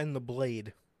Butcher, and the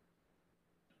Blade.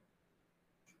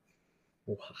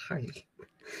 Why?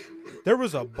 There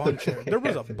was a bunch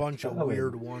of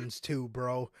weird ones too,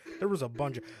 bro. There was a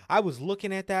bunch of. I was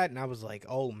looking at that and I was like,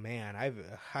 "Oh man, I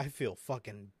feel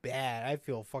fucking bad. I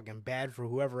feel fucking bad for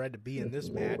whoever had to be in this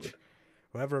match,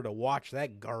 whoever had to watch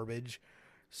that garbage."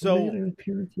 So they had an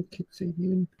appearance with Kip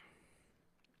Sabian.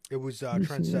 It was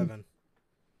Trent Seven.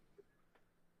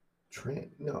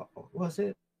 Trent? No, was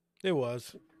it? It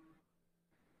was.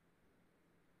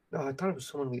 No, I thought it was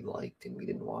someone we liked and we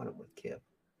didn't want him with Kip.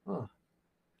 Huh.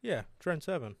 Yeah, Trent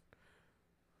Seven.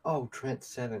 Oh, Trent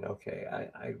 7. Okay,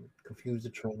 I confused the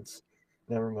Trents.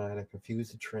 Never mind, I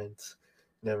confused the Trents.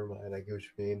 Never mind, I get what you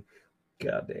mean.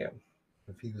 Goddamn.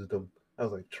 Confused them. I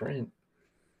was like, Trent?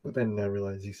 But then I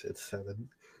realized you said 7.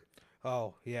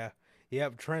 Oh, yeah.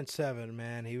 Yep, Trent Seven,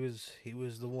 man. He was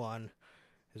the one.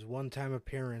 His one-time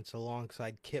appearance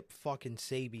alongside Kip fucking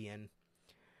Sabian.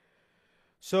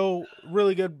 So,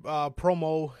 really good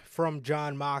promo from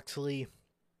Jon Moxley.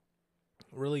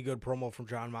 Really good promo from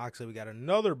Jon Moxley. We got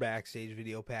another backstage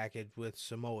video package with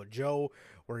Samoa Joe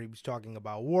where he was talking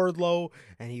about Wardlow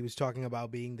and he was talking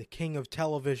about being the king of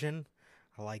television.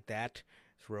 I like that.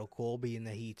 It's real cool being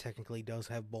that he technically does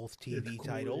have both TV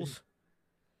titles.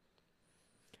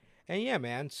 And yeah,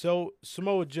 man. So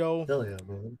Samoa Joe. Hell yeah,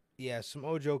 man. Yeah,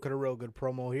 Samoa Joe cut a real good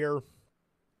promo here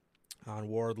on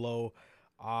Wardlow.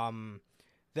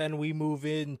 Then we move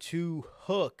into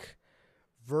Hook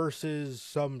versus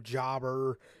some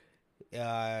jobber.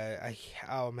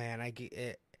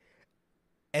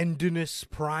 Endinus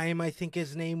Prime, I think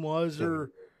his name was,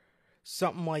 or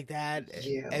something like that.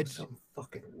 Yeah, it was something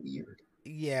fucking weird.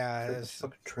 Yeah, like a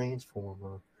fucking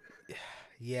transformer.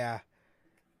 Yeah,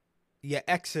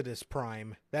 Exodus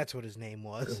Prime. That's what his name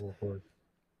was. Good Lord.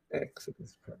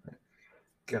 Exodus Prime.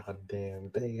 God damn,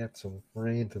 they had some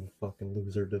random fucking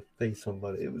loser to face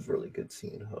somebody. It was really good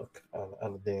seeing Hook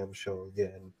on the damn show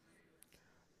again.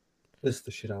 This is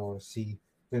the shit I want to see.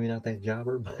 Maybe not that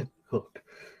jobber, but Hook.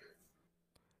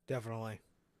 Definitely.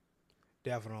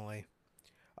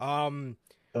 Oh yeah,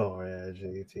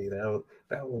 JT.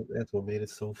 That's what made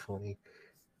it so funny.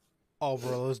 Oh,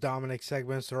 bro, those Dominic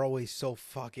segments are always so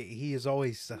fucking. He is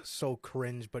always so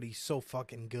cringe, but he's so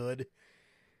fucking good.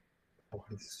 Oh,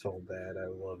 he's so bad. I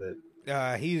love it.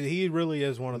 He really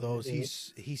is one of those.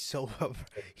 He's so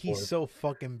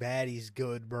fucking bad. He's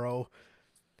good, bro.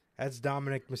 That's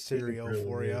Dominic Mysterio really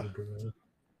for you.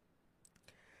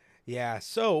 Yeah.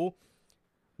 So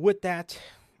with that,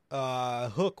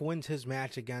 Hook wins his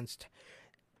match against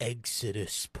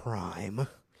Exodus Prime,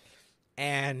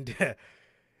 and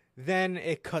then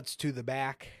it cuts to the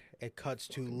back. It cuts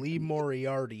to Lee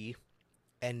Moriarty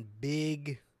and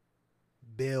Big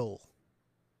Bill.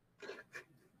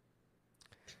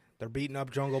 They're beating up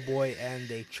Jungle Boy, and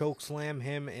they chokeslam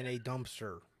him in a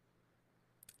dumpster.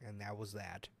 And that was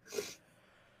that.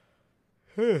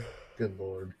 Good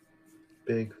Lord.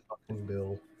 Big fucking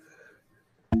Bill.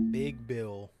 Big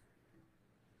Bill.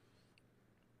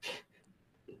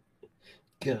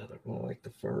 God, I don't like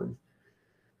the firm.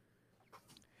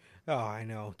 Oh, I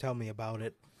know. Tell me about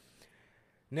it.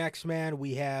 Next, man,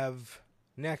 we have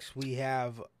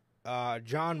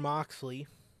Jon Moxley.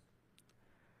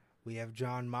 We have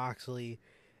Jon Moxley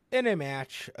in a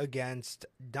match against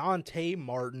Dante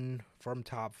Martin from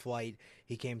Top Flight.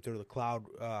 He came through the crowd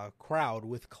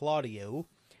with Claudio.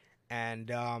 And,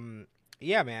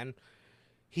 yeah, man.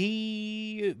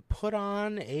 He put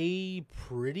on a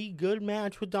pretty good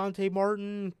match with Dante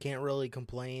Martin. Can't really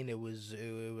complain. It was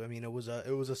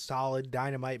a solid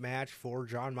Dynamite match for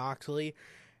Jon Moxley.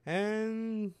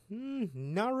 And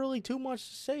not really too much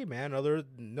to say, man.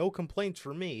 No complaints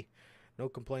for me. No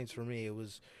complaints for me. It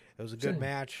was a good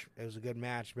match. It was a good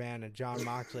match, man. And Jon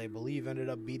Moxley, I believe, ended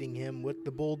up beating him with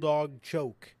the Bulldog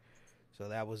choke. So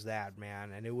that was that,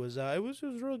 man. And it was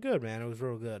real good, man. It was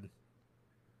real good.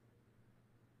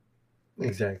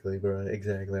 Exactly, bro.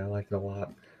 Exactly. I like it a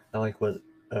lot. I like what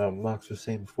Mox was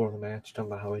saying before the match,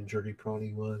 talking about how injury prone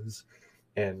he was,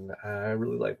 and I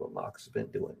really like what Mox has been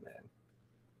doing, man.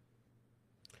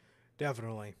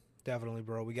 Definitely. Definitely,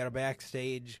 bro. We got a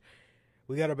backstage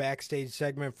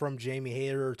segment from Jamie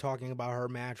Hayter talking about her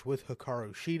match with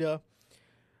Hikaru Shida,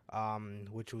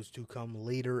 which was to come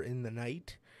later in the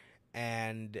night.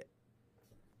 And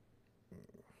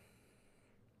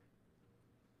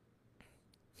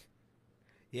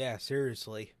yeah,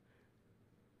 seriously.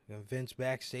 Vince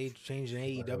backstage changing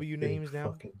AEW Big names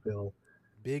now. fucking Bill.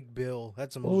 Big Bill.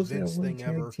 That's the What most was that Vince one thing tag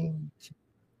ever. team?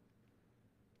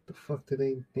 The fuck did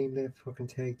they name that fucking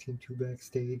tag team to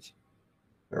backstage?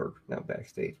 Or not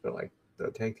backstage, but like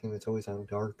the tag team that's always on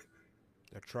Dark.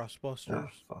 The Ah, Trustbusters.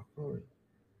 fuck.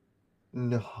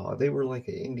 No, they were like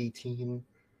an indie team.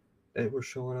 They were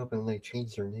showing up and they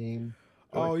changed their name.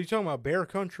 They're Oh, like you talking about Bear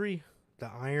Country? The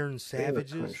Iron Bear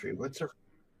Savages? Country. What's their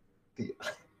the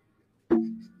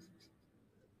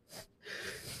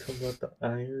talking about the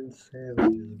Iron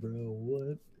Savages, bro?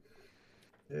 What?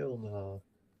 Hell no.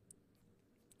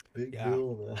 Big Yeah.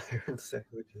 Bill and the Iron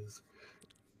Savages.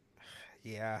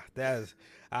 Yeah, that is.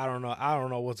 I don't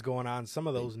know what's going on. Some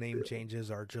of Big those name Bill. changes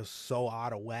are just so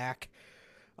out of whack.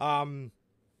 Um,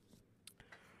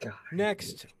 God, I hate name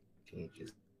next,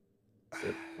 changes.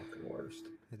 They're the fucking worst.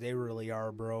 they really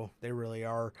are, bro. They really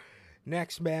are.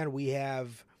 Next, man, we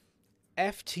have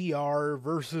FTR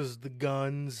versus the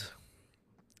Guns,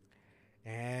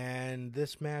 and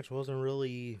this match wasn't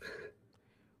really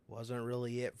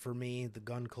it for me. The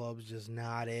Gun Club's just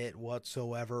not it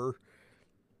whatsoever,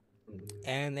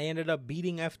 and they ended up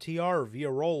beating FTR via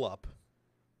roll up.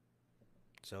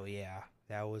 So yeah,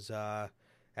 that was So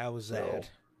that.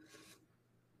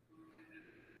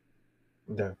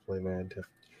 definitely, man.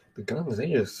 The Guns,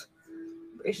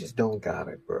 they just don't got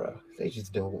it, bro. They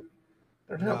just don't.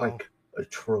 They're not No, like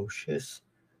atrocious,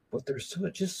 but they're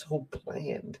just so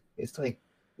bland. It's like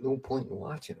no point in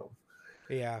watching them.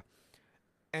 yeah,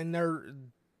 and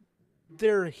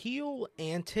their heel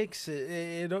antics,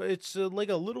 it's like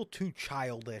a little too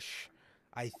childish,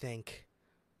 I think.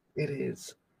 It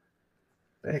is.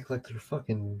 They act like they're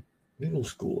fucking middle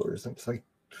schoolers. It's like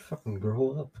fucking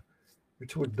grow up. You're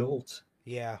two adults.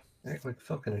 Yeah, Act like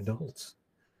fucking adults.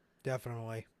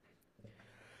 definitely,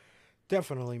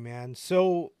 definitely, man.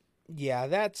 So yeah,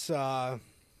 that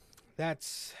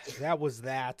was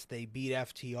that. They beat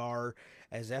FTR,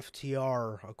 as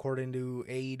FTR, according to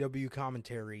AEW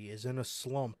commentary, is in a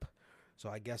slump. So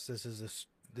I guess this is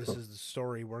the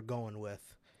story we're going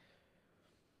with.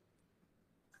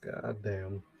 God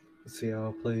damn. Let's see how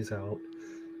it plays out.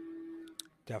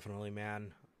 Definitely,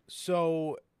 man.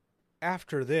 So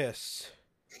after this,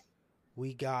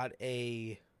 we got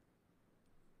a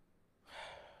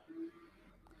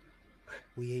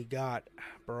we got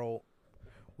bro,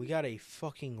 we got a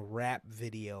fucking rap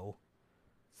video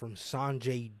from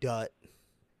Sanjay Dutt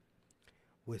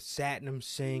with Satnam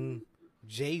Singh,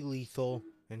 Jay Lethal,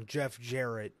 and Jeff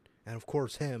Jarrett, and of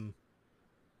course him,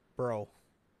 bro.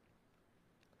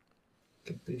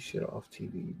 Get this shit off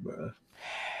TV, bruh.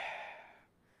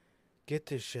 Get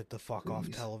this shit the fuck off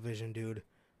Please. television, dude.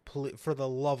 For the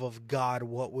love of God,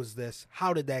 what was this?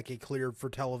 How did that get cleared for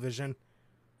television?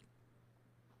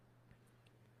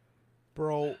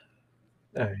 Bro,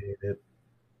 I hate it.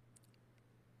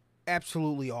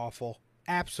 absolutely awful.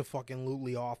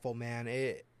 Absolutely awful, man.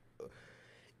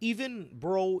 Even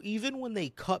when they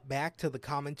cut back to the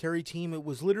commentary team, it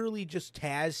was literally just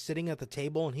Taz sitting at the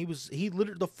table, and he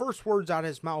literally, the first words out of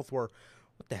his mouth were,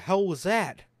 "What the hell was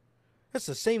that?" That's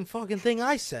the same fucking thing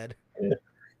I said. Yeah.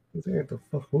 What the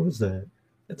fuck was that?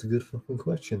 That's a good fucking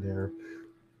question there.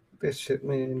 That shit,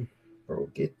 man. Bro,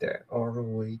 get that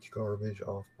ROH garbage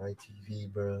off my TV,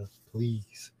 bruh.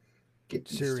 Please. Get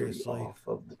these three Seriously. off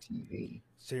of the TV.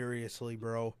 Seriously,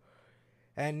 bro.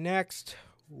 And next,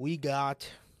 we got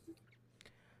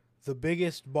the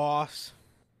biggest boss,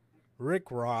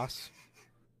 Rick Ross,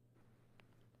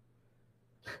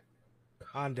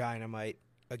 on Dynamite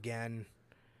again.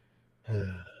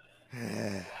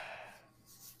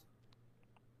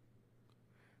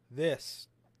 This,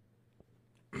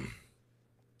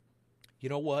 you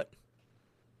know what?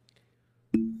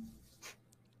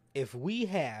 If we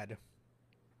had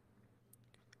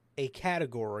a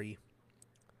category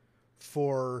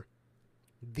for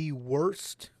the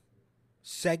worst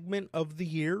segment of the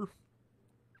year,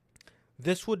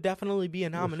 this would definitely be a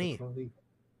nominee.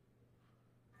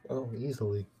 Oh,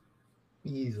 easily.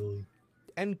 Easily.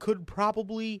 And could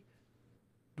probably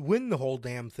win the whole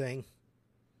damn thing.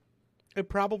 It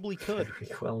probably could.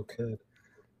 Very well could.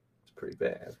 It's pretty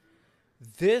bad.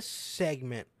 This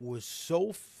segment was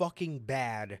so fucking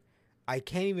bad. I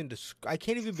can't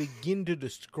even begin to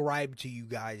describe to you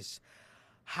guys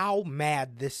how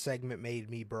mad this segment made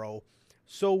me, bro.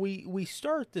 So we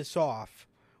start this off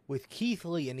with Keith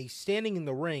Lee, and he's standing in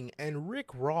the ring, and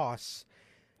Rick Ross,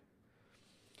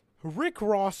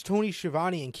 Tony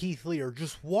Schiavone, and Keith Lee are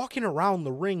just walking around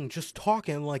the ring, just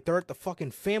talking like they're at the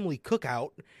fucking family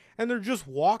cookout, and they're just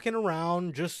walking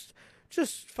around, just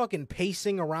fucking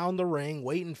pacing around the ring,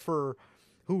 waiting for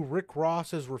who Rick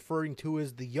Ross is referring to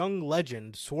as the young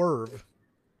legend, Swerve.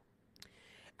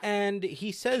 And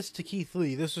he says to Keith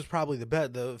Lee, this is probably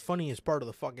the funniest part of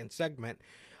the fucking segment,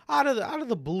 out of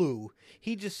the blue,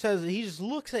 he just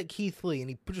looks at Keith Lee and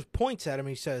he just points at him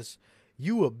and he says,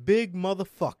 "You a big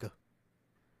motherfucker."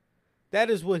 That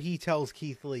is what he tells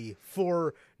Keith Lee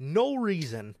for no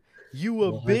reason. You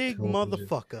a big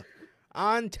motherfucker.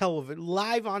 On television,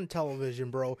 live on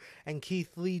television, bro. And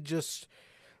Keith Lee just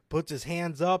puts his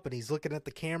hands up and he's looking at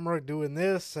the camera doing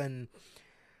this, and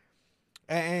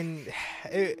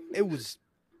it was,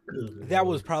 that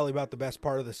was probably about the best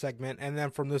part of the segment. And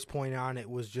then from this point on, it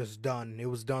was just done. It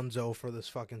was donezo for this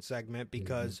fucking segment,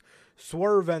 because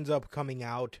Swerve ends up coming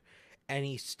out and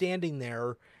he's standing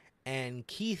there, and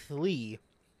Keith Lee,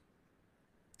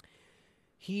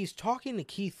 he's talking to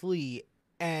Keith Lee,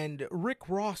 and Rick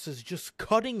Ross is just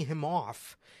cutting him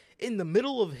off in the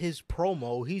middle of his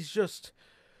promo. He's just,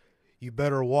 "You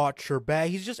better watch your back."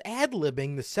 He's just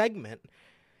ad-libbing the segment.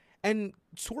 And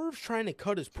Swerve's trying to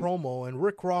cut his promo, and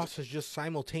Rick Ross is just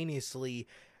simultaneously,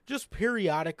 just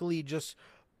periodically, just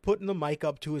putting the mic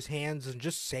up to his hands and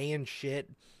just saying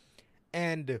shit.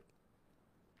 And,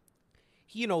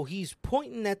 you know, he's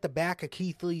pointing at the back of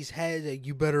Keith Lee's head.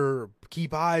 "You better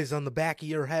keep eyes on the back of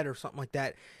your head," or something like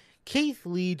that. Keith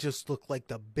Lee just looked like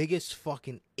the biggest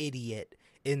fucking idiot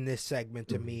in this segment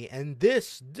to me. And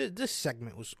this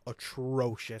segment was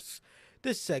atrocious.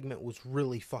 This segment was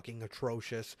really fucking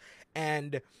atrocious.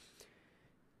 And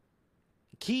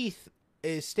Keith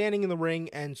is standing in the ring,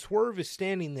 and Swerve is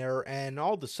standing there, and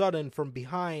all of a sudden, from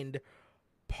behind,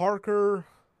 Parker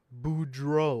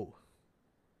Boudreaux.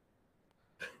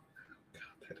 God,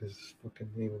 that is the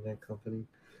fucking name of that company.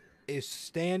 Is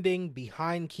standing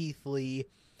behind Keith Lee,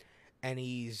 and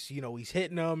he's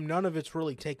hitting him. None of it's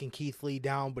really taking Keith Lee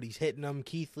down, but he's hitting him.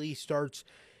 Keith Lee starts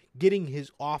getting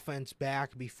his offense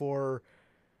back before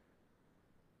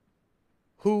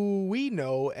who we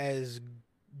know as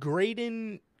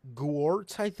Graydon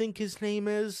Gwartz, I think his name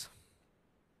is.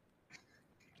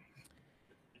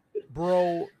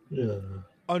 Bro,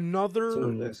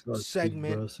 another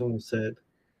segment. Someone said,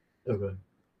 okay.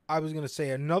 I was going to say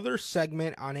another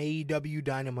segment on AEW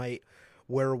Dynamite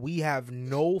where we have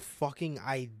no fucking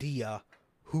idea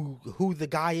who the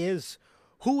guy is.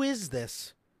 Who is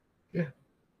this? Yeah.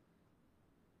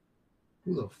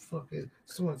 Who the fuck is...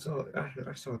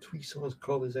 I saw a tweet, someone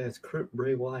called his ass Crip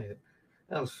Bray Wyatt.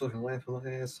 I was fucking laughing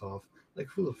my ass off. Like,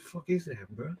 who the fuck is that,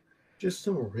 bro? Just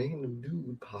some random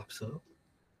dude pops up.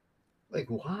 Like,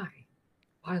 why?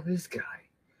 Why this guy?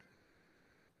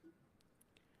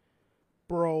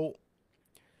 Bro,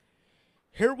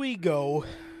 here we go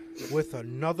with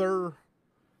another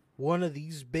one of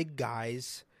these big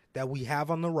guys that we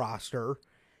have on the roster,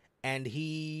 and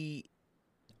he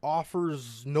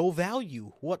offers no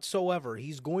value whatsoever.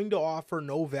 He's going to offer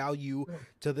no value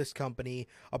to this company.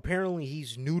 Apparently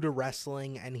he's new to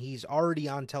wrestling and he's already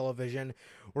on television.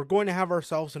 We're going to have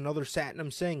ourselves another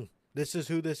Satnam Singh. This is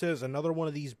who this is. Another one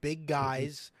of these big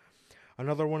guys.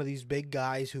 Another one of these big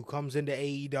guys who comes into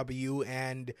AEW,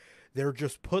 and they're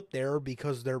just put there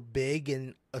because they're big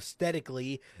and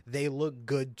aesthetically they look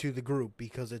good to the group,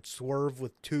 because it's Swerve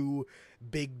with two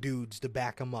big dudes to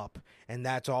back them up, and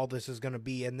that's all this is going to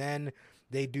be. And then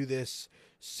they do this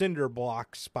cinder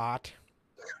block spot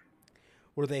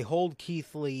where they hold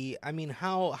Keith Lee. I mean,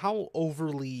 how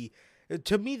overly,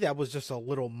 to me that was just a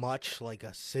little much, like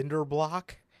a cinder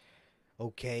block.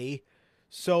 Okay,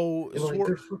 so like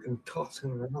they're fucking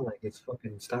tossing around like it's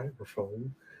fucking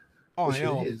styrofoam. Oh, which I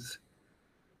know. It is.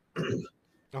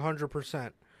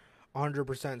 100%.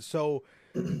 100%. So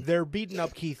they're beating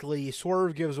up Keith Lee.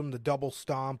 Swerve gives him the double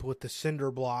stomp with the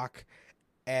cinder block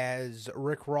as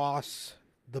Rick Ross,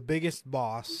 the biggest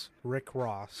boss, Rick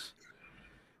Ross,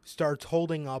 starts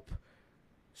holding up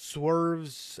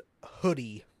Swerve's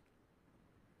hoodie.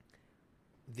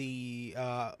 The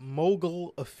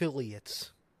Mogul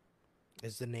Affiliates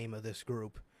is the name of this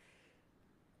group.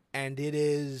 And it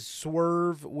is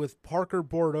Swerve with Parker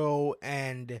Bordeaux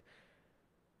and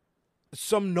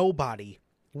some nobody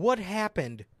What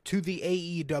happened to the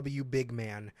AEW big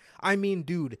man? I mean,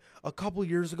 dude, a couple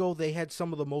years ago they had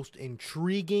some of the most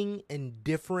intriguing and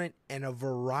different and a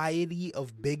variety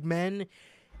of big men,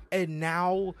 and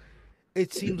now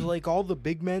it seems like all the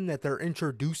big men that they're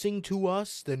introducing to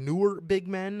us, the newer big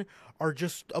men, are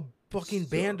just a fucking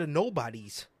band of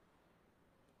nobodies.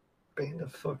 Band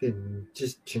of fucking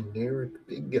just generic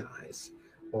big guys.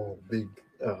 Oh, big,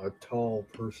 tall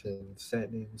person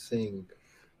sitting and sing.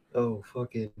 Oh,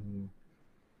 fucking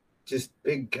just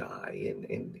big guy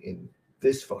and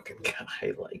this fucking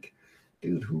guy. Like,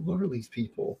 dude, who are these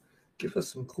people? Give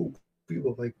us some cool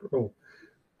people. Like, bro,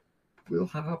 Will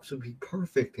Hobbs would be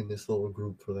perfect in this little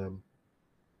group for them.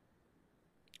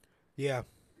 Yeah,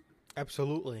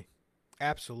 absolutely.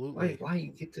 Absolutely. Why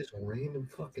you get this random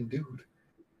fucking dude?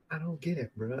 I don't get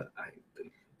it, bro.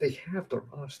 They have the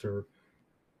roster,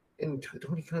 and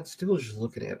Tony Khan's still just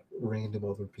looking at random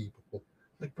other people.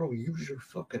 Like, bro, use your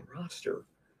fucking roster.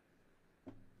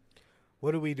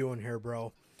 What are we doing here,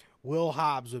 bro? Will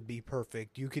Hobbs would be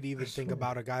perfect. You could even think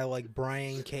about a guy like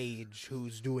Brian Cage,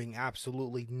 who's doing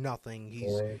absolutely nothing.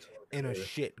 He's in a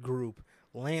shit group.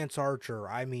 Lance Archer,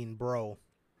 I mean, bro.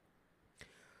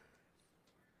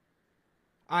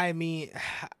 I mean,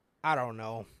 I don't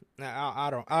know. I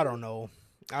don't know.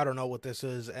 I don't know what this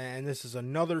is, and this is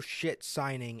another shit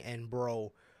signing. And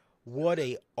bro, what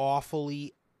a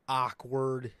awfully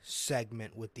awkward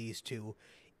segment with these two.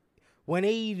 When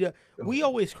we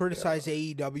always criticize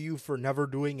AEW for never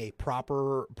doing a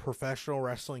proper professional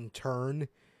wrestling turn,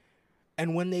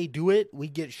 and when they do it, we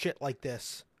get shit like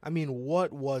this. I mean,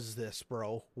 what was this,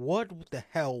 bro? What the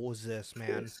hell was this,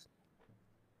 man? This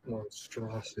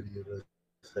monstrosity of a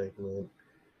segment.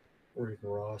 Rick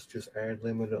Ross just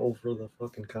ad-libbing over the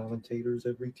fucking commentators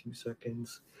every 2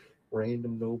 seconds.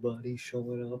 Random nobody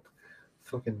showing up.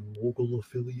 Fucking mogul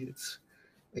affiliates.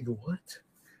 Like, what?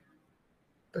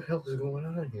 The hell is going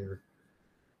on here?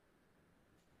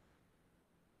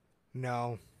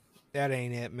 No, that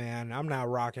ain't it, man. I'm not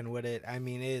rocking with it. I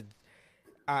mean,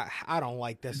 I don't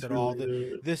like this at all.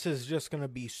 This is just going to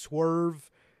be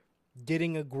Swerve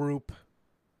getting a group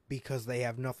because they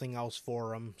have nothing else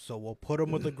for him. So we'll put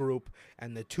him with a group,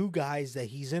 and the two guys that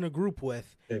he's in a group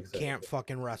with can't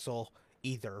fucking wrestle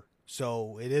either.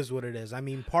 So it is what it is. I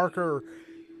mean, Parker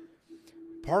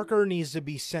needs to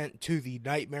be sent to the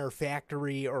Nightmare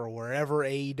Factory or wherever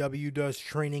AEW does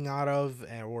training out of,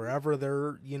 and wherever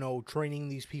they're, training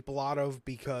these people out of,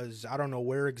 because I don't know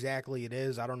where exactly it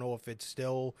is. I don't know if it's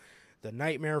still the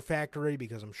Nightmare Factory,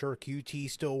 because I'm sure QT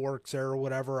still works there or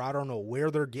whatever. I don't know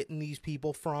where they're getting these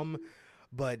people from,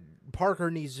 but Parker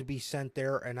needs to be sent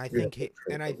there, and I think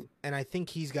I think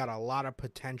he's got a lot of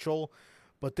potential.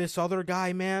 But this other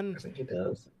guy, man, I think he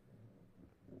does.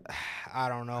 I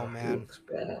don't know, man. He looks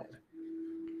bad.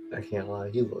 I can't lie.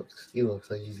 He looks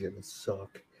like he's gonna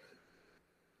suck.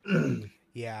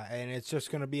 Yeah, and it's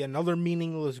just gonna be another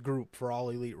meaningless group for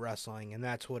All Elite Wrestling, and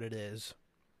that's what it is.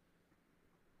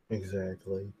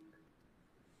 Exactly.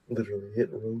 Literally hit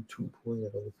road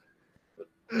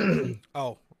 2.0.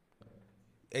 Oh,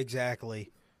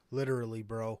 exactly. Literally,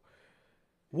 bro.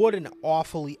 What an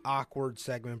awfully awkward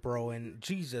segment, bro. And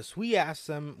Jesus, we asked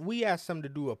them to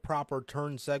do a proper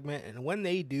turn segment, and when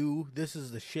they do, this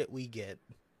is the shit we get.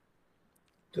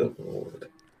 Good Lord.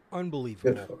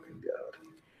 Unbelievable. Good fucking God.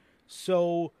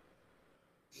 So,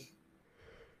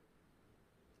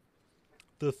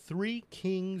 the Three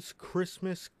Kings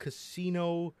Christmas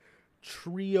Casino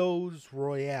Trios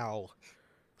Royale.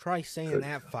 Try saying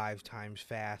that 5 times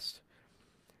fast.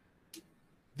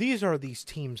 These are these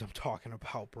teams I'm talking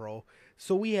about, bro.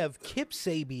 So we have Kip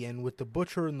Sabian with the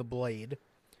Butcher and the Blade.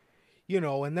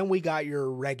 And then we got your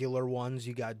regular ones.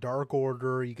 You got Dark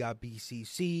Order, you got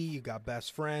BCC, you got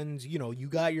Best Friends. You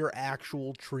got your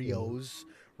actual trios,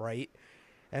 right?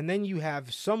 And then you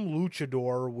have some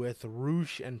luchador with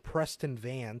Roosh and Preston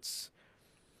Vance.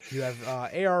 You have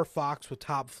AR Fox with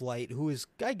Top Flight, who is,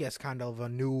 I guess, kind of a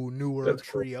newer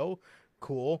trio.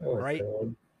 Cool, right?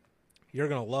 God. You're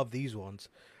going to love these ones.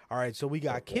 All right, so we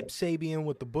got Kip Sabian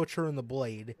with the Butcher and the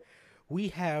Blade. We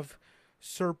have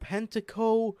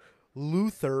Serpentico,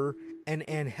 Luther, and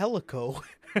Angelico.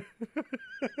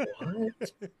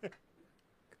 What?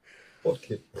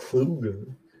 Fucking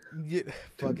Luger. Yeah,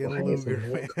 fucking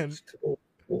Luger, man.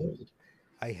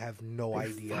 I have no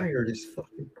idea. Fired his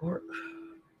fucking part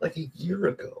like a year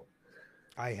ago.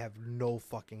 I have no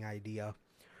fucking idea.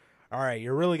 All right,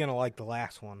 you're really going to like the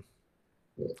last one.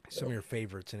 Some of your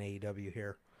favorites in AEW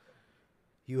here.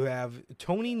 You have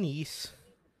Tony Nese,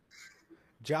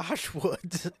 Josh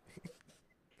Woods.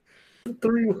 The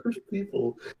 3 worst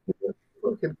people in the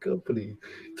fucking company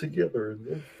together in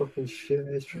one fucking shit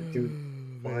ass dude.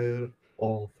 Fire Man.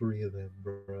 all three of them,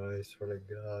 bro. I swear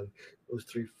to God, those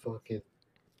three fucking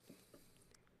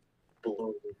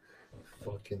blow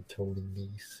fucking Tony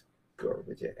Nese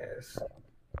garbage ass.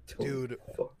 Tony Dude.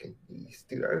 fucking Nese,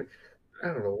 dude. I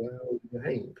don't know why I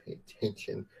didn't even pay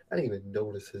attention. I didn't even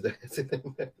notice his ass in that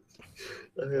match.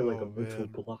 I had like a Oh, mental man.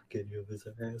 blockage of his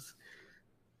ass.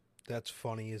 That's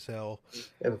funny as hell.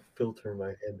 I have a filter in my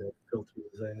head that filters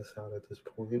his ass out at this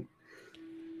point.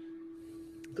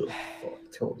 The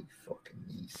fuck, Tony fucking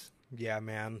Nese. Yeah,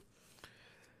 man.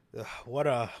 What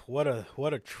a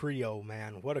trio,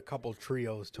 man. What a couple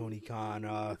trios Tony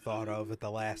Khan thought of at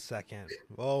the last second.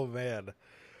 Oh, man.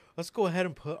 Let's go ahead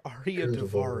and put Arya Good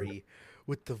Daivari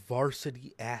with the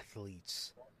varsity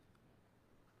athletes.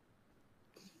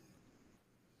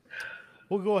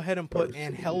 We'll go ahead and put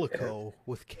Angelico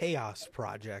with Chaos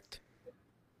Project.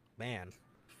 Man.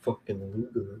 Fucking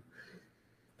Luger.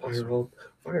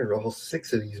 Fire all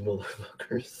six of these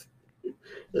motherfuckers.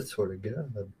 That's sort of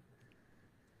God.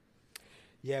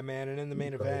 Yeah, man, and in the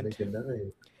main Probably event, make it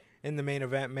 9. in the main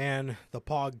event, man, the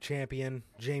POG champion,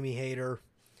 Jamie Hayter,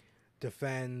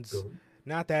 defends Go.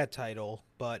 not that title,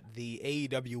 but the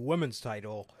AEW Women's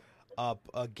title up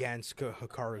against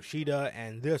Hikaru Shida,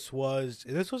 and this was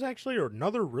actually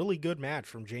another really good match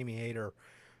from Jamie Hayter.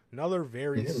 Another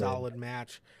very solid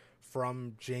match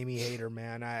from Jamie Hayter,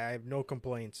 man. I have no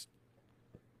complaints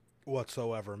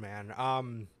whatsoever, man.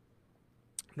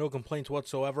 No complaints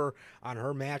whatsoever on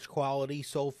her match quality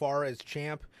so far as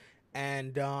champ,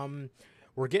 and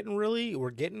we're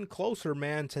getting closer,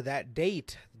 man, to that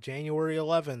date, January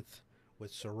 11th,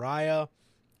 with Saraya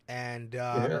and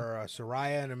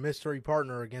Saraya and a mystery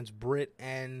partner against Britt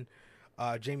and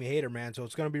Jamie Hayter, man. So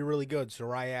it's going to be really good.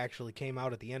 Saraya actually came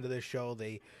out at the end of this show.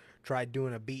 They tried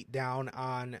doing a beat down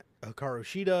on Hikaru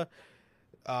Shida.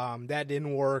 That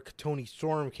didn't work. Toni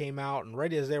Storm came out, and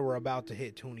right as they were about to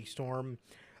hit Toni Storm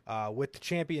with the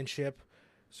championship,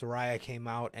 Saraya came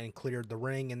out and cleared the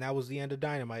ring, and that was the end of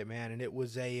Dynamite, man. And it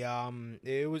was a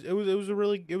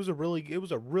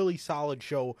really solid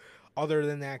show. Other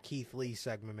than that Keith Lee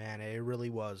segment, man, it really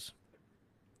was.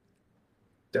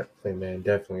 Definitely, man.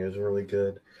 Definitely, it was really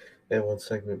good. And one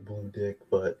segment blew dick,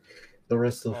 but the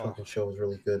rest of the fucking show was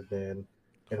really good, man.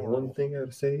 And Horrible. one thing I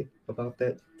would say about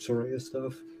that Saraya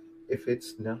stuff, if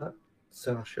it's not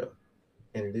Sasha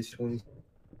and it is Toni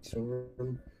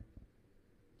Storm,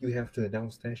 you have to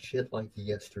announce that shit like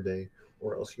yesterday,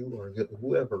 or else you are good.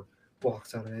 Whoever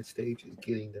walks out of that stage is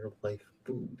getting their life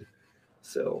food.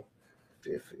 So,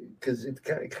 because it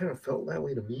kind of felt that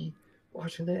way to me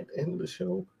watching that end of the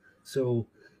show. So,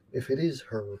 if it is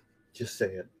her, just say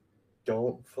it.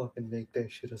 Don't fucking make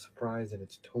that shit a surprise, and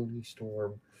it's Toni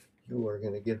Storm. You are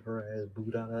gonna get her ass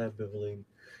booed out of that building.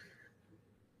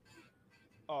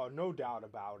 Oh, no doubt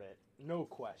about it. No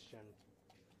question.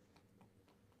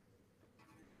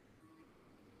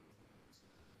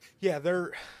 Yeah,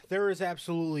 there is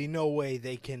absolutely no way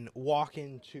they can walk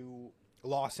into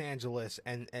Los Angeles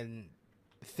and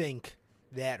think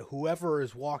that whoever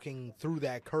is walking through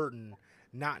that curtain,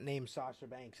 not named Sasha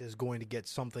Banks, is going to get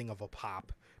something of a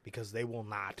pop, because they will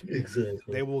not. Exactly.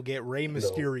 They will get Rey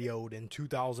Mysterio'd in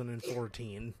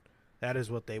 2014. That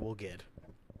is what they will get.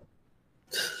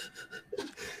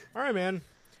 All right, man.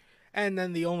 And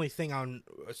then the only thing on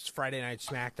Friday Night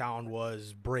SmackDown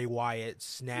was Bray Wyatt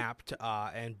snapped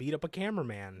and beat up a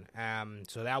cameraman.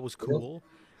 So that was cool.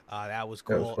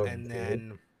 And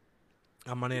then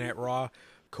on Monday Night Raw,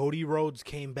 Cody Rhodes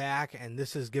came back, and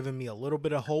this has given me a little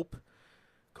bit of hope.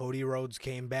 Cody Rhodes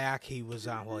came back. He was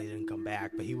on, well, he didn't come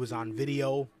back, but he was on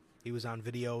video. He was on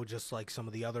video just like some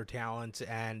of the other talents,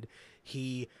 and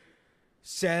he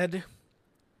said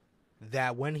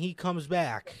that when he comes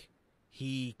back,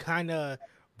 he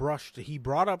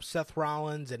brought up Seth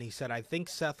Rollins, and he said, I think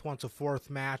Seth wants a fourth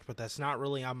match, but that's not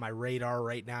really on my radar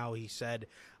right now. He said,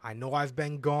 I know I've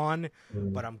been gone,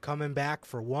 but I'm coming back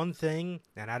for one thing,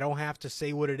 and I don't have to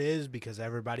say what it is because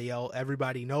everybody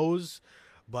knows,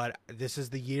 but this is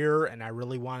the year, and I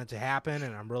really want it to happen,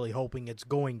 and I'm really hoping it's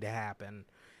going to happen.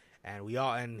 And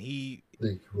he...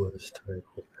 The U.S.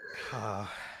 title.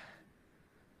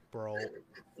 Bro.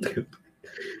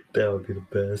 That would be the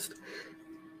best.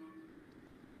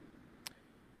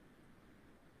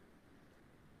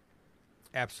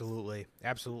 Absolutely.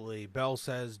 Bell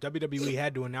says WWE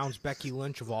had to announce Becky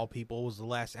Lynch, of all people, was the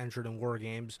last entrant in War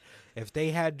Games. If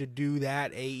they had to do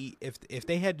that,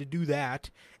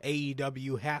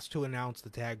 AEW has to announce the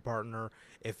tag partner.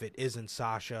 If it isn't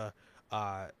Sasha,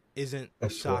 if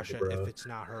it's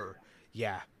not her.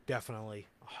 Yeah, definitely,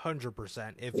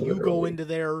 100%. If you go into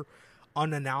there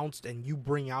unannounced and you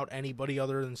bring out anybody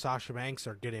other than Sasha Banks,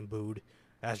 they're getting booed.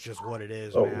 That's just what it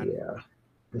is, Oh man.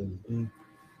 yeah. Mm-hmm.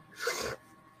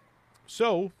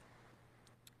 So,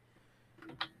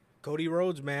 Cody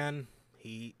Rhodes, man,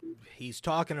 he's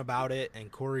talking about it,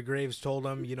 and Corey Graves told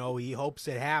him, you know, he hopes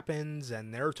it happens,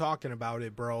 and they're talking about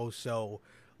it, bro. So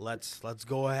let's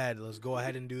go ahead. Let's go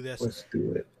ahead and do this. Let's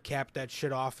do it. Cap that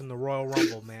shit off in the Royal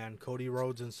Rumble, man. Cody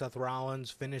Rhodes and Seth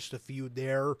Rollins finish the feud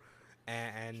there,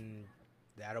 and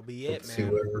that'll be it, Let's man.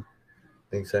 see where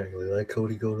exactly. Let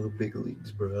Cody go to the big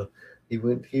leagues, bro. He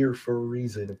went here for a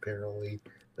reason, apparently.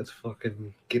 Let's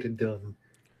fucking get it done.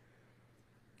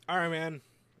 All right, man.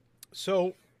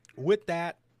 So, with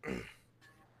that,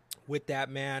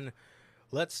 man,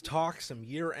 let's talk some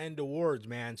year-end awards,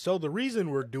 man. So, the reason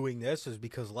we're doing this is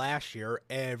because last year,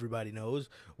 everybody knows,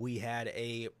 we had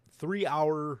a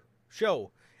 3-hour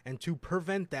show. And to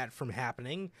prevent that from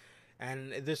happening,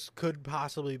 and this could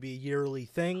possibly be a yearly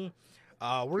thing,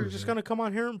 we're just going to come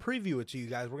on here and preview it to you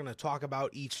guys. We're going to talk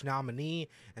about each nominee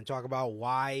and talk about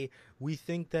why we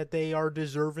think that they are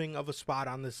deserving of a spot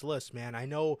on this list, man. I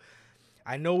know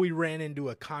we ran into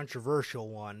a controversial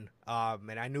one,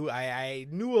 and I knew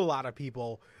a lot of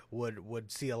people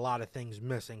would see a lot of things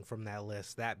missing from that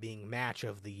list, that being match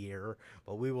of the year,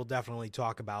 but we will definitely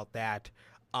talk about that.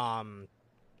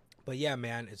 But yeah,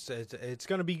 man, it's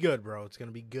going to be good, bro. It's going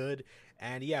to be good.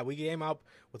 And yeah, we came up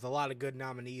with a lot of good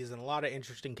nominees and a lot of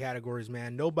interesting categories,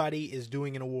 man. Nobody is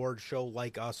doing an award show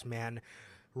like us, man.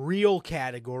 Real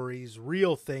categories,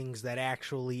 real things that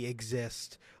actually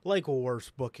exist, like a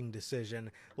worst booking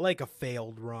decision, like a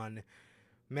failed run.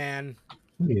 Man,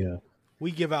 yeah,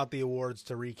 we give out the awards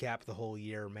to recap the whole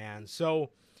year, man. So,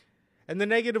 and the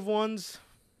negative ones,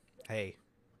 hey,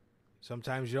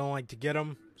 sometimes you don't like to get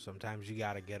them, sometimes you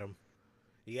got to get them.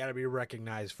 You got to be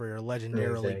recognized for your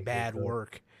legendarily bad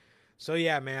work. So,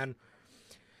 yeah, man.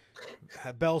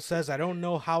 Bell says, I don't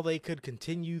know how they could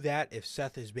continue that if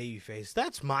Seth is babyface.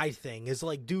 That's my thing. Is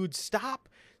like, dude, stop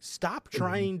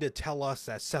trying to tell us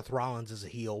that Seth Rollins is a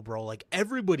heel, bro. Like,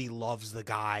 everybody loves the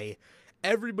guy.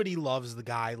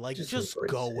 Like, just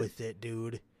go with it,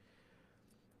 dude.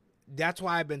 That's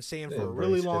why I've been saying for a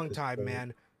really long time,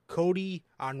 man. Cody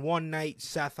on one night,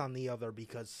 Seth on the other,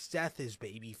 because Seth is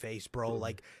babyface, bro.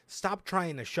 Like, stop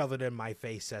trying to shove it in my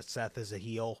face that Seth is a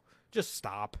heel. Just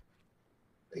stop.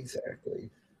 Exactly.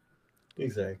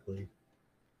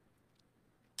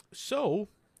 So,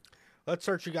 let's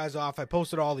start you guys off. I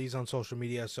posted all these on social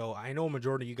media, so I know a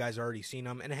majority of you guys already seen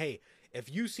them. And hey, if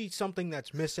you see something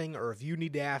that's missing, or if you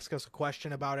need to ask us a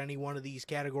question about any one of these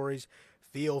categories,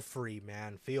 feel free,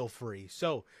 man. Feel free.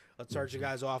 So, let's start you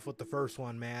guys off with the first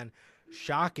one, man.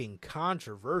 Shocking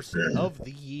controversy of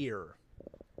the year.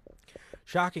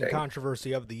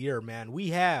 Controversy of the year, man. We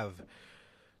have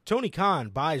Tony Khan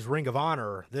buys Ring of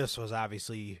Honor. This was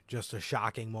obviously just a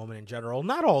shocking moment in general.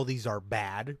 Not all these are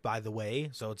bad, by the way,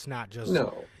 so it's not just,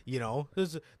 you know,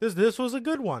 this was a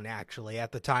good one, actually.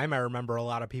 At the time, I remember a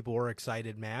lot of people were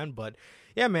excited, man. But,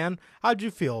 yeah, man, how'd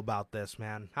you feel about this,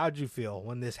 man? How'd you feel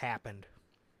when this happened?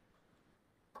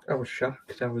 I was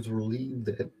shocked. I was relieved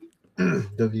that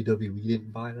WWE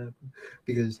didn't buy them,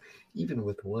 because even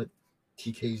with what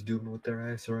TK's doing with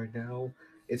their ass right now,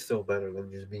 it's still better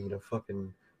than just being a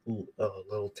fucking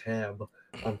little tab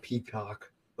on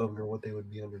Peacock under what they would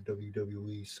be under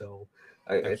WWE. So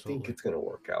I think it's going to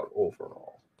work out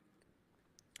overall.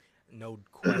 No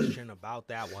question about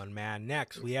that one, man.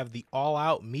 Next, we have the All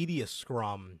Out Media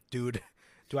Scrum. Dude,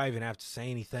 do I even have to say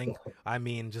anything? I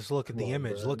mean, just look at the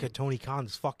image. Man. Look at Tony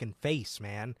Khan's fucking face,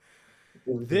 man.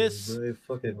 This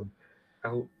fucking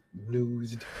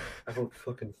out-newsed,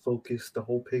 out-fucking focused the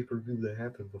whole pay-per-view that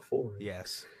happened before.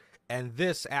 Yes. And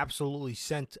this absolutely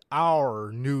sent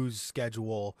our news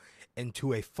schedule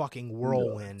into a fucking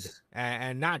whirlwind.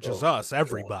 And not just us,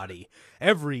 everybody.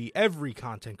 God. Every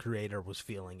content creator was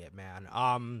feeling it, man.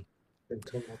 Been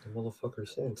talking about the motherfucker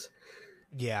since.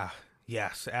 Yeah.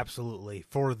 Yes, absolutely.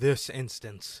 For this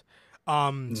instance.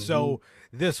 So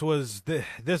this was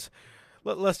this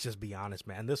let's just be honest,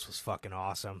 man. This was fucking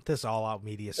awesome. This All Out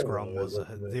Media Scrum was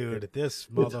dude, this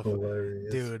motherfucker,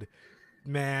 dude.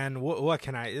 Man, what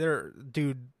can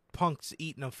dude, Punk's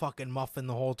eating a fucking muffin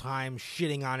the whole time,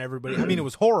 shitting on everybody. I mean, it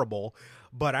was horrible,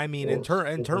 but I mean, in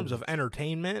terms of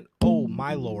entertainment, oh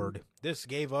my lord, this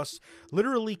gave us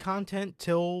literally content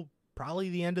till probably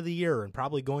the end of the year and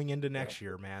probably going into next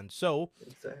year, man. So,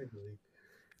 exactly.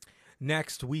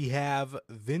 Next, we have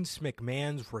Vince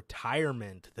McMahon's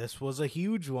retirement. This was a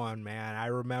huge one, man. I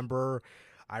remember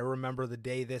the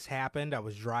day this happened. I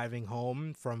was driving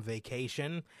home from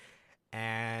vacation,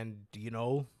 and, you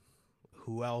know,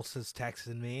 who else is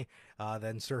texting me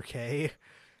than Sir K?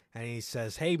 And he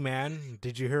says, "Hey, man,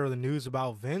 did you hear the news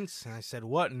about Vince?" And I said,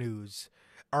 "What news?"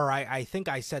 Or I think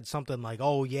I said something like,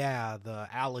 "Oh, yeah, the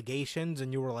allegations."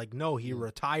 And you were like, "No, he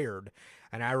retired."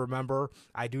 And I remember,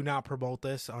 I do not promote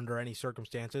this under any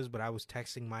circumstances, but I was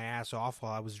texting my ass off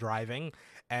while I was driving.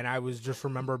 And I was just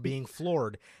remember being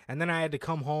floored. And then I had to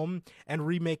come home and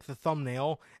remake the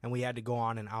thumbnail. And we had to go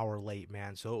on an hour late,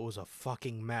 man. So it was a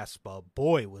fucking mess. But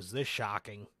boy, was this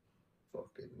shocking.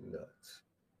 Fucking nuts.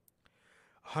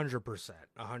 100%,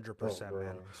 100%,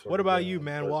 man. Sorry, What about you,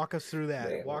 man? Walk us through that.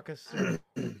 Man, Walk us through.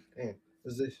 Man,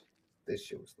 this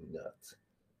shit was nuts.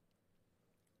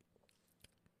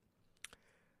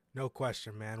 No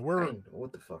question, man. I don't know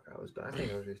what the fuck I was doing. I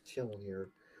think I was just chilling here,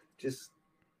 just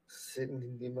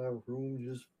sitting in my room,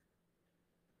 just.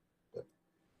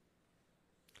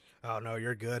 Oh no,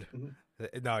 you're good.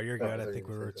 Mm-hmm. No, you're good. I think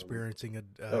we were experiencing a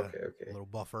little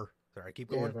buffer. Sorry, keep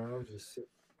going. Yeah, I was just sitting.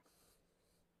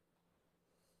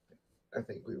 I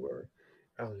think we were.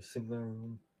 I was just in my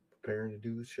room preparing to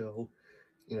do the show,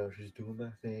 just doing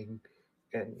my thing,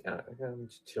 and I'm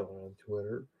just chilling on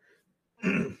Twitter.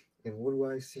 And what do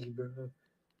I see, bro?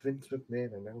 Vince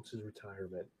McMahon announces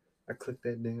retirement. I click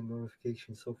that damn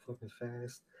notification so fucking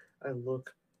fast. I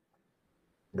look,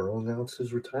 bro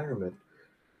announces retirement.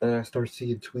 And I start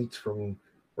seeing tweets from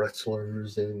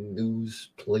wrestlers and news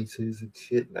places and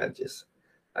shit, and I just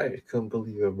couldn't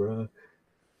believe it, bro.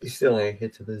 He still ain't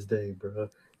hit to this day, bro.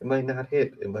 It might not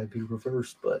hit. It might be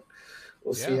reversed, but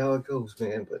we'll see how it goes,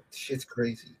 man. But shit's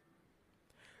crazy.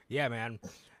 Yeah, man.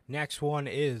 Next one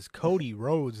is Cody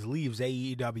Rhodes leaves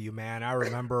AEW, man. I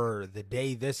remember the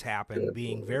day this happened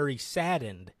being very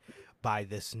saddened by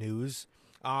this news.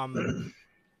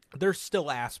 There's still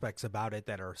aspects about it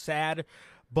that are sad,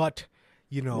 but,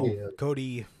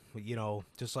 Cody,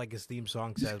 just like his theme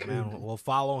song says, man, we'll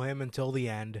follow him until the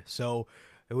end. So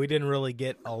we didn't really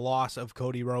get a loss of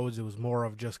Cody Rhodes. It was more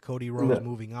of just Cody Rhodes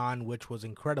moving on, which was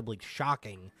incredibly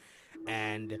shocking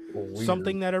and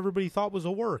something that everybody thought was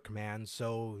a work, man.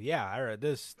 So yeah,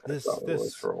 this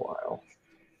was for a while.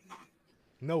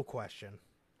 No question.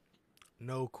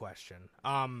 No question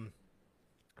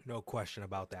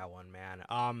about that one,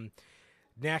 man.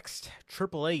 Next,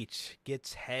 Triple H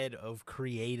gets head of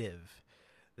creative.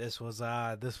 This was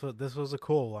a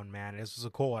cool one, man. This was a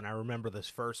cool one. I remember this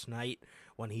first night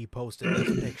when he posted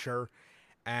this picture,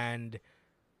 and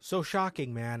so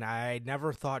shocking, man. I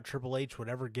never thought Triple H would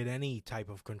ever get any type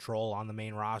of control on the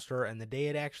main roster, and the day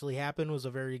it actually happened was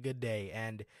a very good day.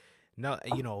 And not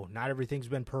everything's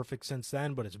been perfect since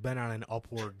then, but it's been on an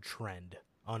upward trend,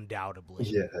 undoubtedly.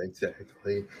 Yeah,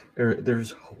 exactly. There's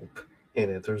hope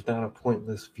in it. There's not a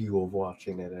pointless view of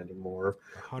watching it anymore,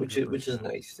 100%. which is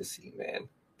nice to see, man.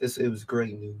 It was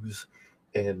great news,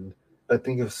 and I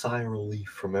think of sigh of relief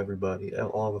from everybody,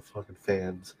 all the fucking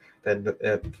fans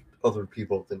that other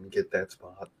people didn't get that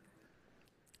spot.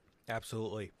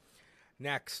 Absolutely.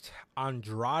 Next,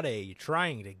 Andrade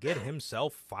trying to get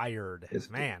himself fired.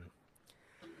 Man.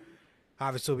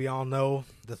 Obviously, we all know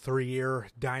the 3-year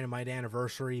Dynamite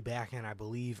anniversary back in, I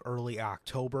believe, early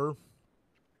October.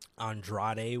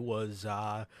 Andrade was,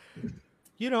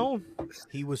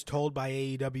 he was told by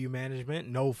AEW management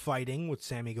no fighting with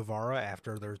Sammy Guevara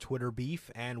after their Twitter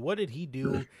beef. And what did he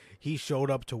do? He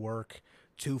showed up to work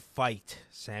to fight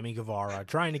Sammy Guevara,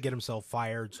 trying to get himself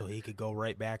fired so he could go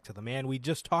right back to the man we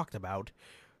just talked about,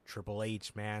 Triple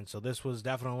H, man. So this was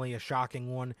definitely a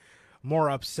shocking one, more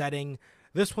upsetting.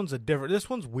 This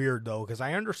one's weird though, because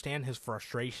I understand his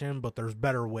frustration, but there's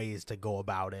better ways to go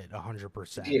about it.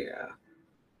 100%. Yeah,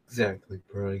 exactly,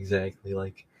 bro. Exactly.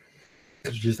 Like,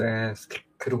 could you just ask?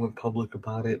 Could have went public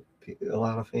about it. A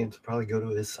lot of fans would probably go to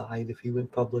his side if he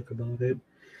went public about it.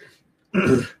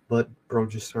 But bro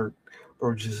just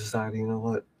decided, you know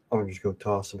what? I'm gonna just go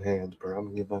toss some hands, bro. I'm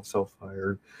gonna get myself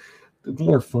fired. It's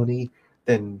more funny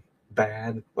than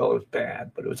bad. Well, it was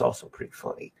bad, but it was also pretty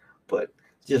funny. But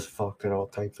just fucked in all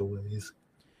types of ways.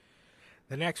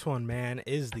 The next one, man,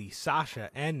 is the Sasha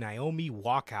and Naomi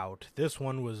walkout. This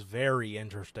one was very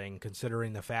interesting,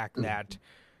 considering the fact that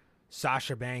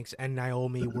Sasha Banks and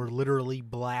Naomi were literally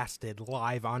blasted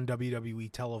live on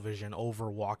WWE television over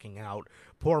walking out.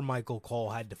 Poor Michael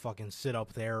Cole had to fucking sit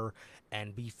up there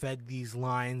and be fed these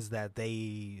lines that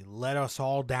they let us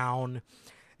all down,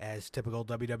 as typical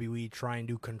WWE trying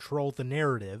to control the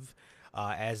narrative,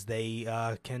 as they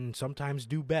can sometimes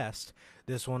do best.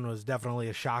 This one was definitely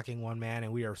a shocking one, man,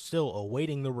 and we are still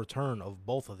awaiting the return of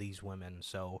both of these women.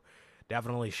 So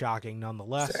definitely shocking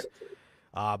nonetheless. Exactly.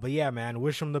 But yeah, man,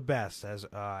 wish them the best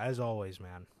as always,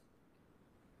 man.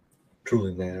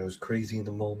 Truly, man, it was crazy in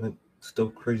the moment.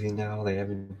 Still crazy now. They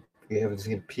haven't, We haven't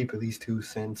seen a peep of these two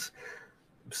since.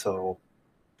 So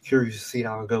curious to see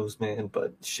how it goes, man.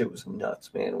 But shit was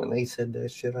nuts, man. When they said that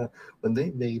shit, when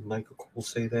they made Michael Cole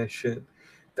say that shit,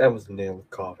 that was the nail in the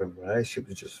coffin, bro. That shit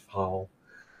was just foul.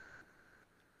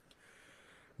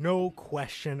 No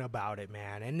question about it,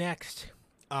 man. And next,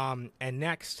 Vince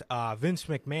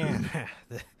McMahon.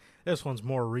 This one's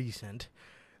more recent.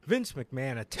 Vince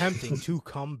McMahon attempting to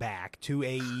come back to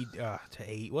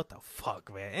what the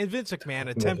fuck, man? And Vince McMahon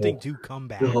attempting to come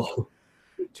back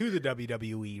to the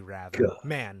WWE, rather. God.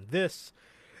 Man, this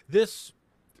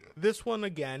one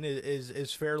again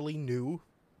is fairly new,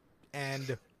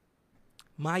 and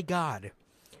my God,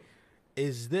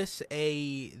 is this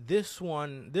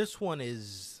one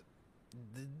is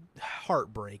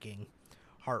heartbreaking.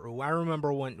 I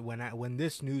remember when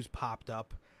this news popped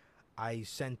up, I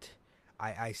sent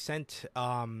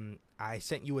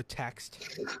you a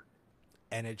text,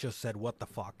 and it just said, "What the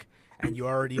fuck?" And you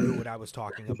already knew what I was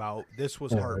talking about. This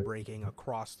was heartbreaking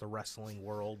across the wrestling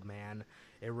world, man.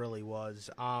 It really was.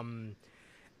 And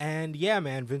yeah,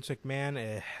 man, Vince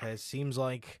McMahon, it seems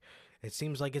like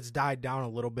it's died down a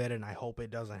little bit, and I hope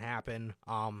it doesn't happen.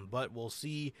 But we'll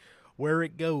see where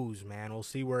it goes, man. We'll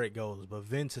see where it goes. But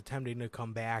Vince attempting to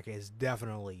come back is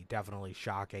definitely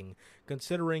shocking,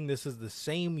 considering this is the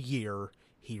same year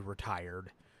he retired.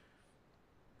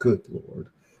 Good Lord.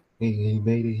 He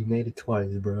made it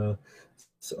twice, bro.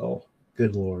 So,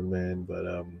 good Lord, man.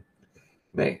 But,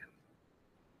 man,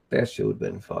 that shit would have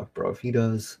been fucked, bro. If he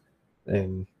does,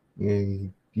 then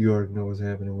you already know what's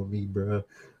happening with me, bro.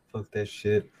 Fuck that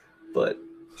shit. But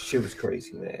shit was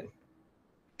crazy, man.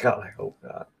 God, I hope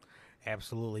not.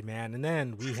 Absolutely, man. And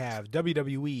then we have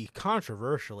WWE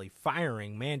controversially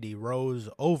firing Mandy Rose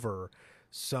over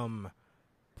some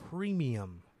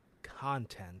premium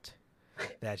content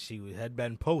that she had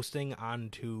been posting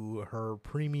onto her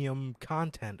premium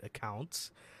content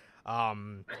accounts.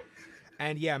 And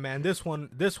yeah, man, this one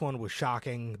was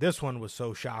shocking. This one was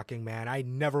so shocking, man. I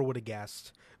never would have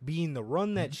guessed, being the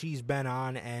run that she's been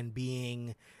on and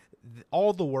being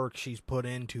all the work she's put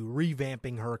into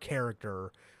revamping her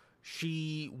character,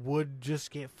 she would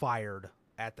just get fired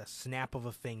at the snap of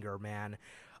a finger, man.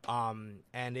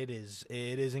 And it is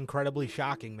incredibly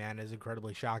shocking, man. It is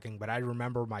incredibly shocking. But I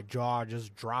remember my jaw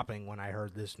just dropping when I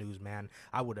heard this news, man.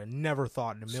 I would have never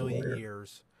thought in a million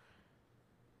years.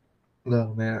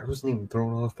 No, man, I wasn't even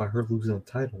thrown off by her losing the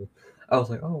title. I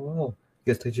was like, oh, well,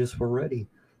 guess they just were ready.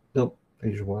 Nope, they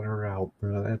just want her out,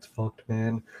 bro. That's fucked,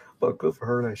 man. But good for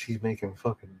her that she's making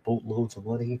fucking boatloads of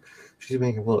money. She's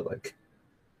making, what, like,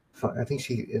 I think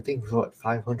it was, what,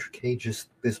 500K just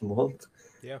this month?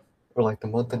 Yeah. Or like the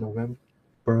month of November.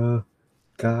 Bruh,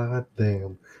 god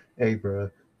damn. Hey, bruh,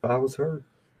 if I was her,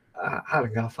 I'd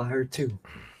have got fired too.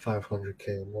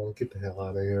 500K a month, get the hell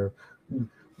out of here.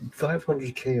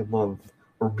 500K a month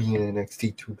or being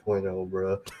NXT 2.0,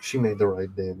 bruh. She made the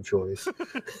right damn choice.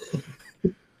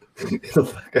 Get the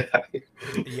fuck out of here.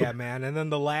 Yeah, man. And then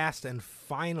the last and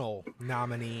final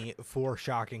nominee for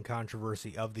shocking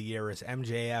controversy of the year is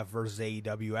MJF versus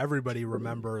AEW. Everybody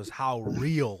remembers how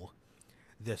real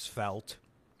this felt,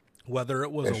 whether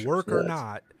it was a work or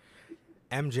not.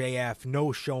 MJF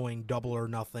no showing Double or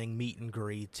Nothing meet and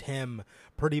greets, him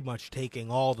pretty much taking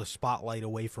all the spotlight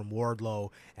away from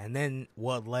Wardlow, and then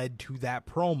what led to that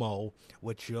promo,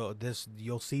 which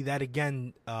you'll see that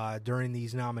again during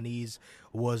these nominees,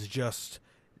 was just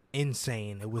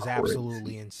insane. It was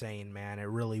absolutely insane, man. It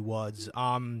really was.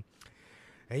 And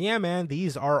yeah, man,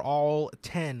 these are all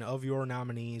 10 of your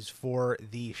nominees for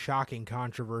the shocking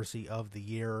controversy of the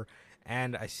year.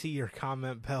 And I see your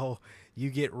comment, Bell.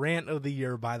 You get rant of the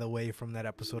year, by the way, from that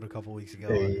episode a couple weeks ago.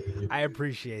 Hey. I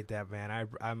appreciate that, man.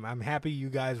 I'm happy you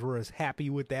guys were as happy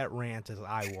with that rant as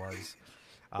I was.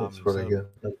 That's pretty good.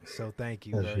 So thank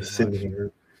you I was very just much. sitting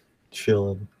here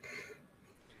chilling.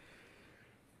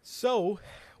 So,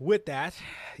 with that,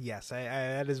 yes,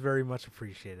 that is very much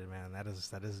appreciated, man. That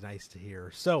is nice to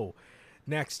hear. So,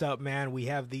 next up, man, we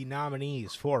have the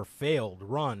nominees for Failed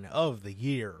Run of the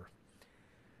Year.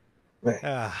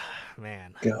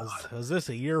 Man, was this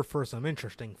a year for some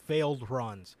interesting failed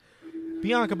runs?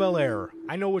 Bianca Belair,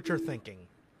 I know what you're thinking.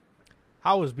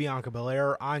 How is Bianca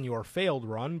Belair on your failed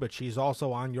run, but she's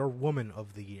also on your Woman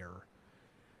of the Year?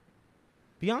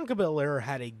 Bianca Belair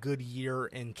had a good year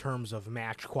in terms of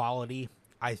match quality.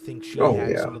 I think she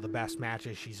had some of the best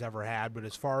matches she's ever had, but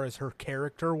as far as her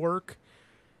character work,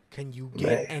 can you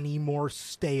get any more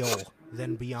stale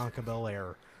than Bianca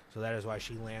Belair? So that is why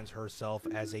she lands herself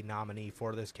as a nominee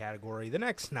for this category. The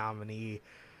next nominee,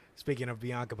 speaking of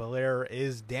Bianca Belair,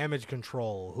 is Damage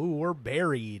Control, who were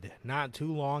buried not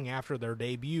too long after their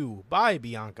debut by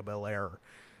Bianca Belair.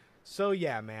 So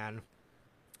yeah, man,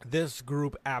 this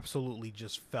group absolutely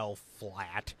just fell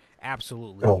flat.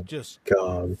 Absolutely, Oh just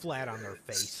God, flat on their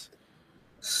face.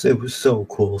 it was so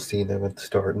cool seeing them at the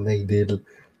start, and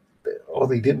all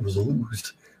they did was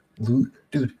lose.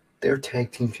 Dude, they're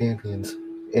tag team champions,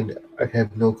 and I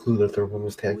have no clue that they're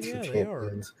women's Oh tag team yeah, they are.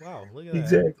 champions. Wow, look at that. I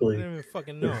Exactly, didn't even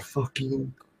fucking they're know.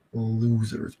 fucking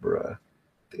losers, bruh.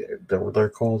 They're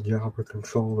called Jobber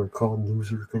Control. They're called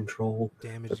Loser Control.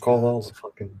 They're Damaged called all the goods.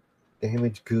 fucking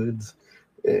damaged goods.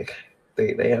 Eh,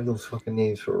 they have those fucking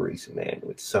names for a reason, man,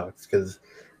 which sucks because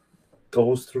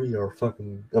those three are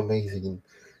fucking amazing.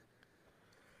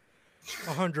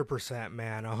 100%,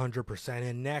 man, 100%.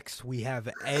 And next we have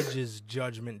Edge's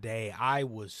Judgment Day. I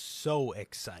was so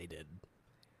excited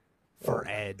Oh for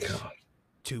my Edge God.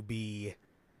 to be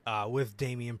with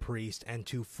Damian Priest and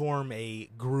to form a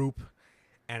group.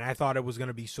 And I thought it was going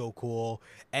to be so cool.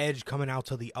 Edge coming out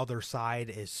to the other side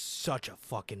is such a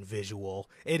fucking visual.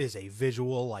 It is a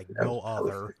visual like That was no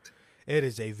other. perfect. It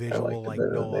is a I visual liked it like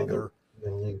better no than other.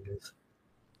 Lingus.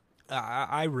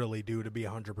 I really do, to be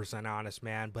 100% honest,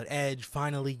 man. But Edge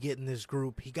finally getting this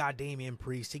group. He got Damian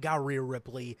Priest. He got Rhea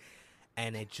Ripley.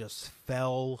 And it just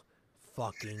fell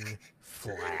fucking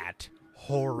flat. They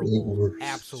Horrible. were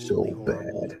Absolutely so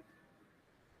horrible. bad.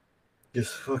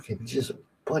 Just a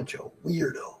bunch of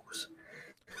weirdos.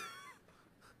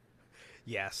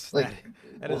 Yes, Like,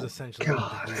 that is oh essentially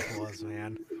God. what the group was,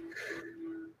 man.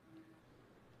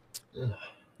 Ugh.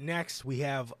 Next, we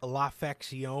have La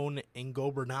Facción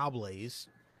Ingobernables.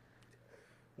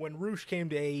 When Roosh came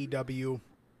to AEW,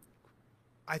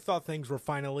 I thought things were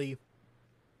finally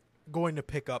going to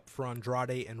pick up for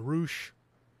Andrade and Roosh,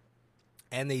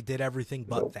 and they did everything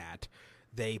but Nope. that.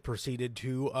 They proceeded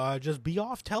to just be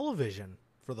off television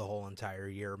for the whole entire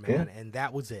year, man, Yeah. and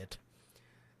that was it.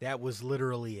 That was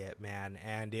literally it, man,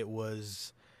 and it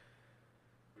was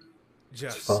It's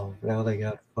just... fun. Now they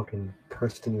got fucking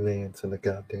Preston Vance in the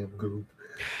goddamn group.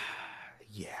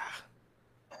 Yeah.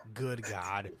 Good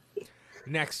God.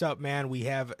 Next up, man, we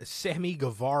have Sammy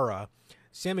Guevara.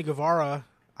 Sammy Guevara,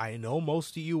 I know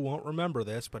most of you won't remember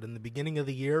this, but in the beginning of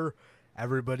the year,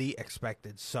 everybody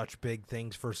expected such big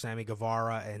things for Sammy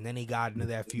Guevara, and then he got into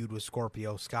that feud with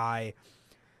Scorpio Sky.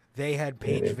 They had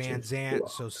Paige Van Zant,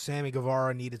 so Sammy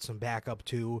Guevara needed some backup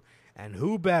too, and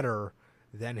who better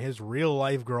than his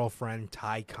real-life girlfriend,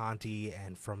 Ty Conti,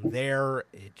 and from there,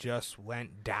 it just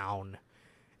went down.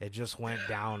 It just went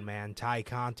down, man. Ty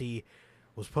Conti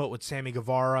was put with Sammy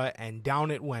Guevara, and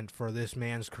down it went for this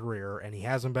man's career, and he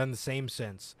hasn't been the same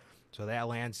since. So that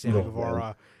lands Sammy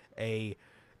Guevara a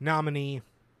nominee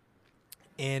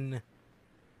in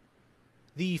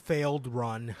the failed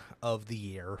run of the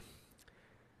year.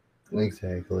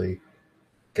 Exactly.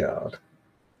 God.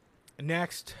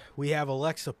 Next, we have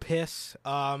Alexa Bliss.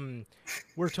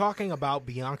 We're talking about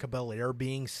Bianca Belair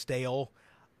being stale.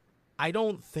 I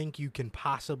don't think it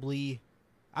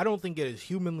is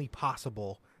humanly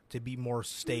possible to be more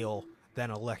stale than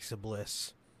Alexa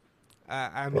Bliss.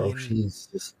 Bro, she's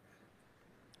just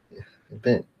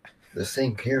been the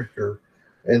same character,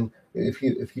 and if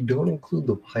you don't include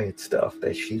the Wyatt stuff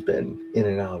that she's been in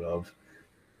and out of,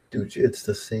 dude, it's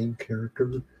the same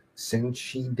character since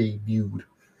she debuted.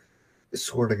 I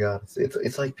swear to God,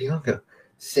 it's like Bianca,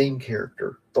 same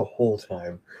character the whole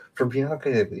time. For Bianca,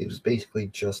 it was basically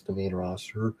just the main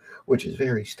roster, which is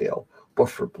very stale. But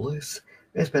for Bliss,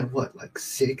 it's been what, like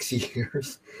 6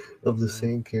 years of the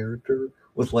same character,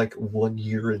 with like 1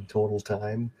 year in total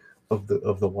time of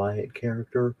the Wyatt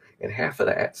character, and half of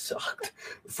that sucked.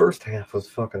 The first half was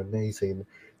fucking amazing,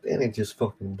 then it just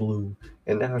fucking blew,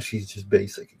 and now she's just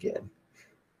basic again.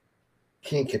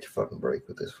 Can't catch a fucking break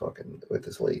with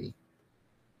this lady.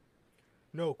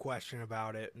 No question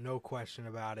about it. No question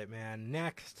about it, man.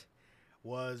 Next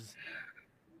was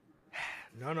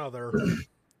none other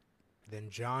than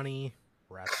Johnny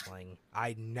Wrestling.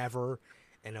 I never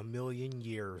in a million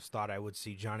years thought I would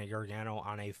see Johnny Gargano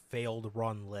on a failed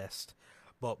run list.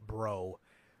 But, bro,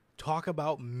 talk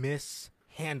about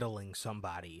mishandling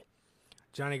somebody.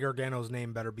 Johnny Gargano's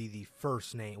name better be the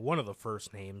first name, one of the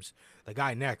first names. The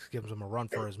guy next gives him a run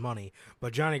for his money.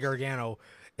 But Johnny Gargano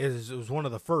is one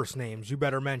of the first names you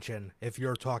better mention if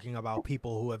you're talking about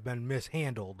people who have been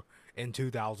mishandled in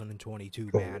 2022,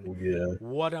 man. Oh, yeah.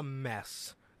 What a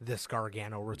mess this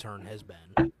Gargano return has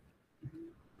been.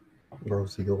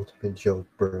 Bro's the ultimate joke,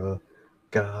 bro.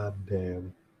 God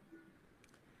damn.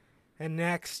 And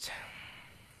next,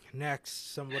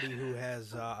 somebody who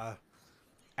has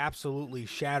absolutely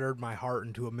shattered my heart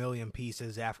into a million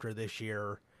pieces after this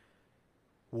year,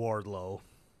 Wardlow.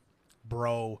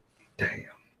 Bro. Damn.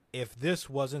 if this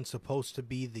wasn't supposed to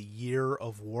be the year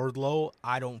of Wardlow,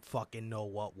 I don't fucking know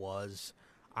what was.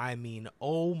 I mean,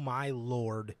 oh my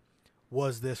lord,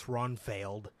 was this run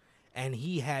failed. And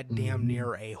he had damn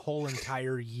near a whole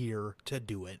entire year to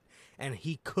do it. And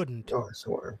he couldn't Oh, I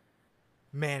swear.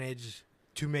 manage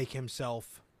to make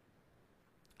himself...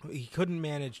 He couldn't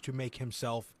manage to make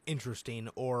himself interesting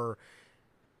or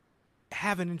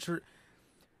have an interest.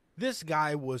 This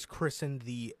guy was christened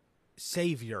the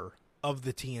savior of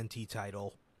the TNT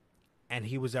title, and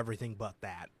he was everything but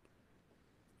that.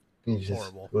 He just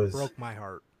Horrible. was. Broke my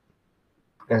heart.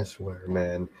 I swear,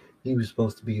 man. He was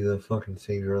supposed to be the fucking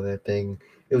savior of that thing.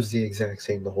 It was the exact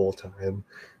same the whole time.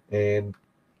 And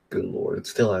good lord, it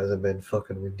still hasn't been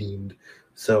fucking redeemed.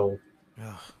 So,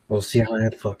 Ugh. we'll see how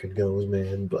that fucking goes,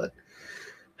 man. But,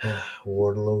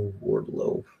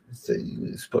 Wardlow.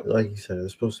 Like you said, it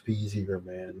was supposed to be easier,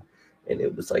 man. And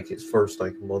it was like his first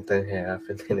like month and a half,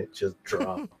 and then it just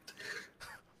dropped.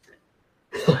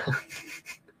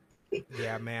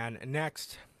 Yeah, man.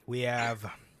 Next, we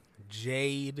have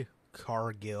Jade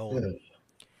Cargill.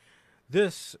 Yeah.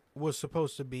 This was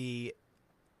supposed to be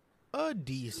a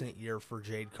decent year for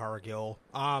Jade Cargill.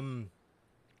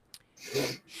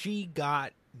 She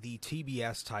got the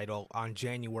TBS title on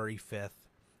January 5th.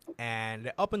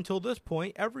 And up until this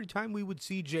point, every time we would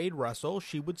see Jade wrestle,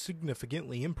 she would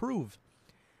significantly improve.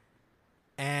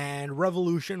 And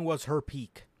Revolution was her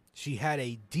peak. She had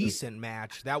a decent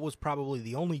match. That was probably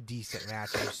the only decent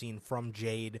match I've seen from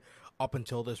Jade up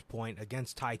until this point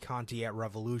against Ty Conti at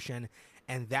Revolution.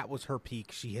 And that was her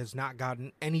peak. She has not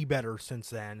gotten any better since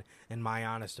then, in my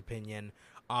honest opinion.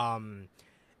 And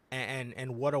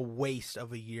what a waste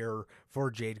of a year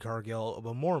for Jade Cargill.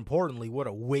 But more importantly, what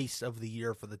a waste of the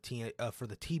year for the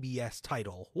TBS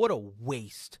title. What a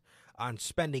waste on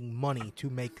spending money to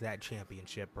make that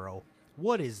championship, bro.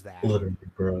 What is that? Literally,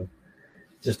 bro.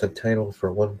 Just a title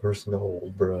for one person to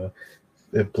hold, bro.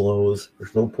 It blows.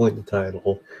 There's no point in the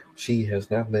title. She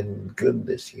has not been good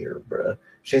this year, bro.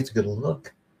 She has a good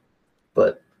look,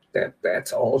 but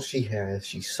that's all she has.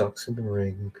 She sucks in the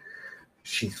ring.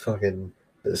 She's fucking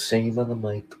the same on the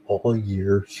mic all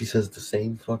year. She says the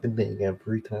same fucking thing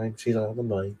every time she's on the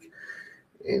mic,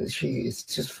 and it's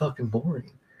just fucking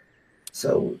boring.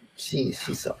 So she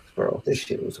sucks, bro. This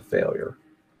shit was a failure.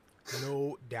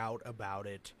 No doubt about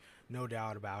it. No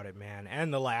doubt about it, man.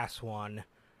 And the last one,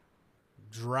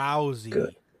 Drowsy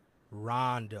Good.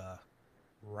 Ronda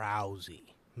Rousey.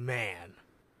 Man,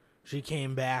 she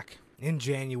came back in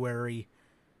January,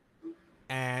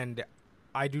 and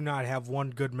I do not have one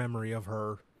good memory of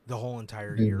her the whole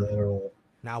entire year. Not at all.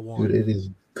 Not one. Dude, it is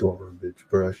garbage,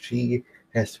 bro. She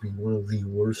has to be one of the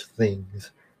worst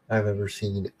things I've ever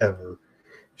seen ever.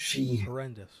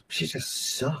 Horrendous. She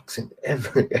just sucks in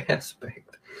every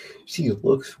aspect. She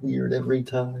looks weird every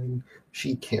time.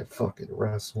 She can't fucking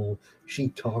wrestle. She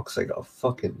talks like a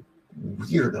fucking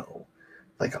weirdo.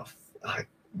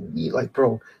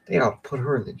 Bro, they ought to put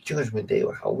her in the Judgment Day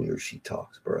with how weird she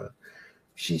talks, bro.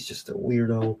 She's just a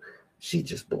weirdo. She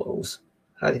just blows.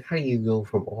 How do you go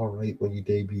from alright when you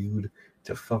debuted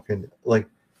to fucking, like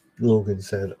Logan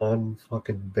said,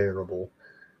 unfucking bearable?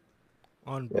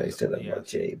 Yeah, he said that about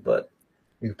Jay, but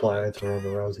you apply that to Ronda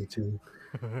Rousey too.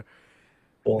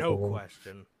 No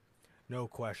question. No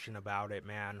question about it,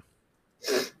 man.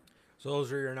 So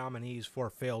those are your nominees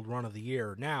for Failed Run of the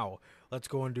Year. Now, let's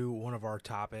go into one of our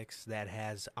topics that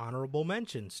has honorable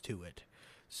mentions to it.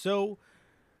 So,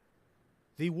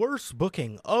 the worst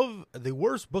booking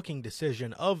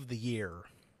decision of the year.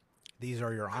 These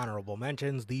are your honorable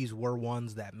mentions. These were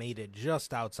ones that made it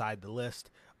just outside the list,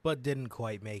 but didn't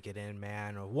quite make it in,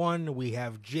 man. One, we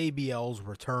have JBL's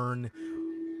return.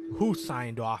 Who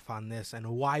signed off on this, and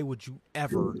why would you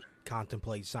ever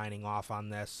contemplate signing off on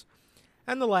this?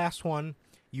 And the last one,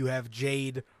 you have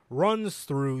Jade runs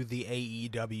through the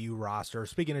AEW roster.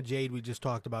 Speaking of Jade, we just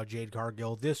talked about Jade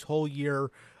Cargill. This whole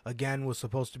year, again, was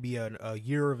supposed to be a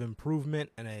year of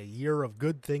improvement and a year of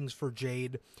good things for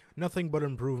Jade. Nothing but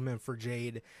improvement for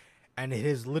Jade. And it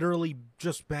has literally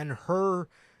just been her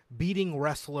beating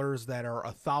wrestlers that are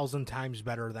 1,000 times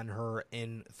better than her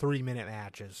in 3-minute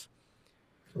matches.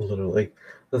 Literally.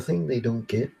 The thing they don't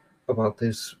get about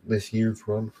this year's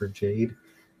run for Jade,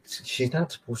 she's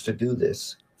not supposed to do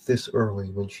this early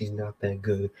when she's not that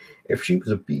good. If she was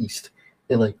a beast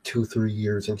in like 2-3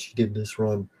 years and she did this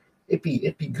run, it'd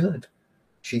be good.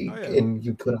 And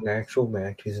you put on actual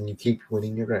matches and you keep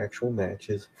winning your actual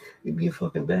matches, you'd be a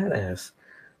fucking badass.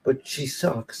 But she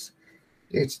sucks.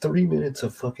 It's 3 minutes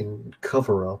of fucking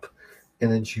cover up, and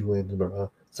then she wins,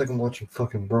 bro. It's like I'm watching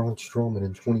fucking Braun Strowman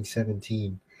in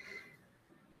 2017.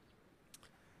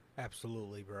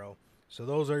 Absolutely, bro. So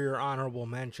those are your honorable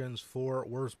mentions for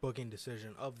worst booking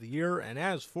decision of the year. And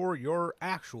as for your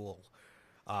actual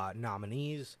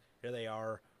nominees, here they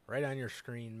are right on your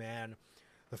screen, man.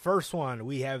 The first one,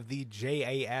 we have the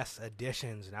JAS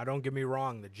editions. Now, don't get me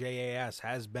wrong, the JAS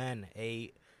has been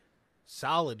a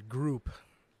solid group.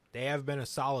 They have been a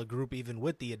solid group even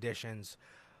with the additions.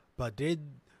 But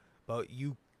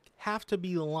you have to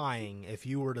be lying if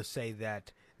you were to say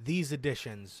that these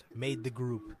additions made the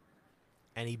group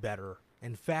any better.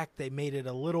 In fact, they made it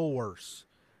a little worse.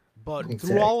 But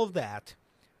through all of that,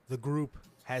 the group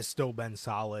has still been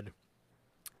solid,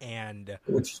 and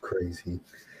which is crazy.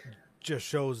 Just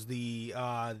shows the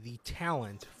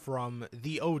talent from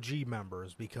the OG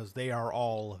members, because they are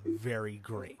all very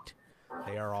great.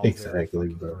 They are all very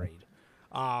fucking great.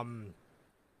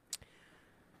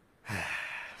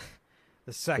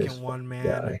 The second one,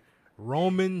 man,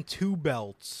 Roman 2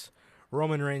 belts.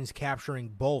 Roman Reigns capturing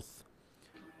both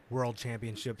world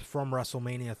championships from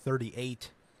WrestleMania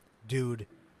 38. Dude,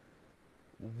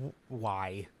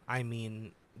 why? I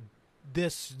mean,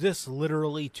 this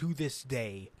literally to this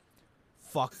day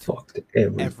fucked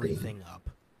everything up.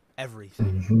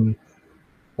 Everything. Mm-hmm.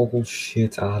 Whole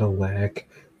shit out of whack.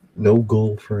 No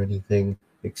goal for anything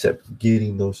except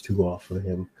getting those two off of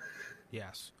him.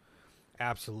 Yes,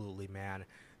 absolutely, man.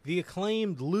 The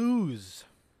Acclaimed lose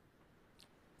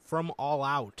from All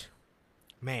Out.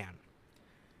 Man,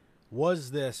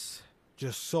 was this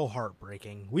just so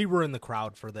heartbreaking. We were in the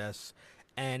crowd for this,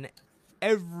 and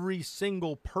every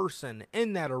single person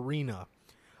in that arena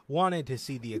wanted to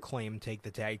see the Acclaim take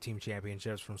the tag team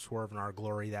championships from Swerve and Our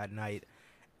Glory that night,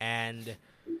 and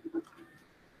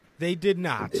they did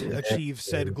not achieve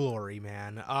said glory,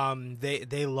 man.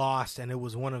 They lost, and it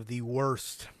was one of the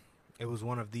worst. It was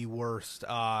one of the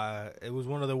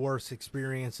worst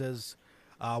experiences.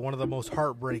 One of the most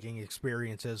heartbreaking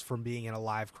experiences from being in a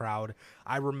live crowd.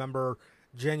 I remember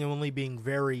genuinely being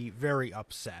very, very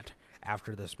upset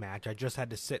after this match. I just had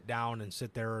to sit down and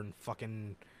sit there and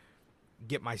fucking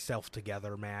get myself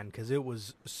together, man, because it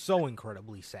was so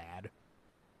incredibly sad.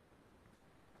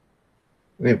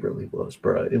 It really was,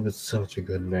 bro. It was such a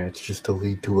good match just to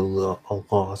lead to a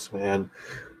loss, man.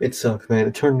 It sucked, man.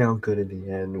 It turned out good in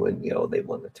the end when, they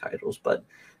won the titles, but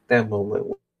that moment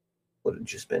would have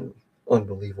just been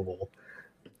unbelievable.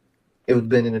 It would have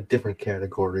been in a different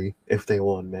category if they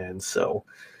won, man. So,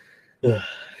 you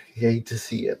hate to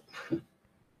see it.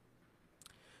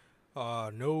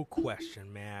 No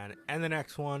question, man. And the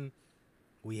next one,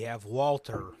 we have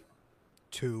Walter,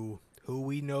 to who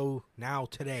we know now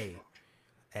today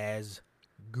as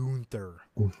Gunther.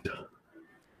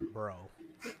 Bro.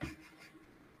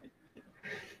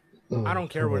 I don't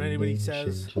care what anybody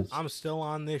says. I'm still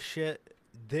on this shit.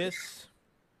 This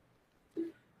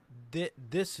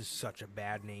is such a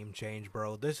bad name change,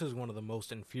 bro. This is one of the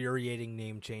most infuriating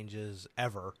name changes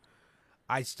ever.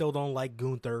 I still don't like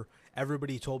Gunther.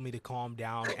 Everybody told me to calm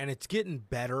down, and it's getting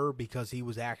better because he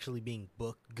was actually being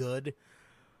booked good.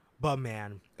 But,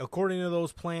 man, according to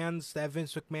those plans that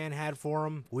Vince McMahon had for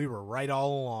him, we were right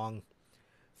all along.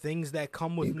 Things that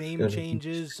come with name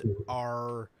changes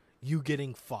are you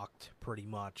getting fucked, pretty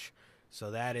much.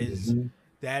 So that is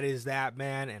that,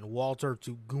 man. And Walter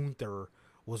to Gunther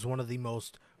was one of the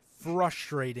most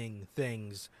frustrating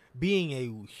things. Being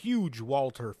a huge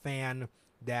Walter fan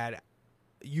that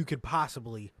you could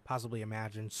possibly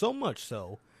imagine. So much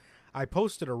so, I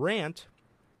posted a rant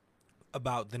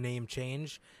about the name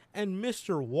change, and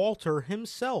Mr. Walter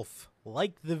himself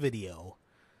liked the video.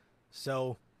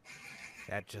 So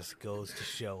that just goes to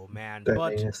show, man.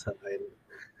 But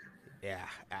yeah,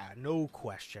 no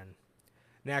question.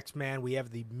 Next, man, we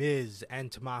have the Miz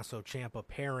and Tommaso Ciampa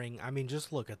pairing. I mean,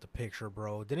 just look at the picture,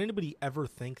 bro. Did anybody ever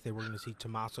think they were going to see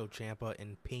Tommaso Ciampa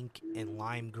in pink and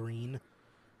lime green?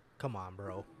 Come on,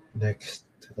 bro. Next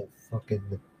to the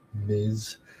fucking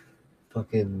Miz,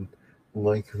 fucking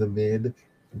like the Mid,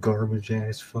 garbage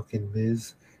ass fucking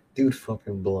Miz. Dude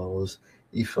fucking blows.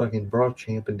 You fucking brought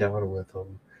Ciampa down with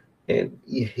him, and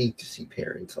you hate to see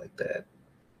pairings like that.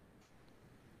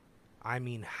 I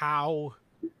mean, how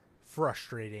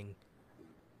frustrating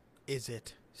is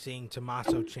it seeing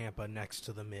Tommaso Ciampa next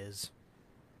to the Miz?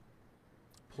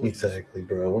 Please. Exactly,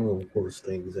 bro. One of the worst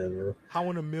things ever. How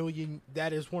in a million,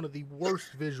 that is one of the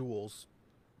worst visuals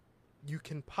you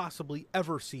can possibly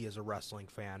ever see as a wrestling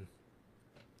fan.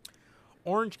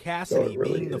 Orange Cassidy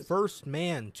being the first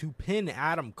man to pin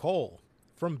Adam Cole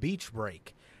from Beach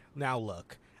Break. Now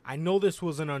look, I know this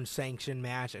was an unsanctioned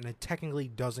match and it technically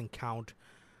doesn't count,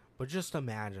 but just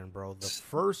imagine, bro, the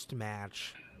first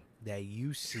match that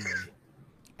you see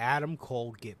Adam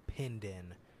Cole get pinned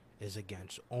in is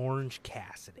against Orange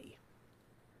Cassidy.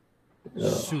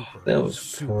 That was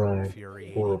super prime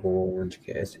infuriating. horrible Orange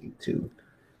Cassidy too.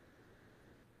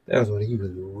 That was when he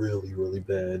was really, really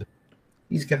bad.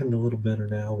 He's gotten a little better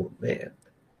now, but man,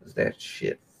 was that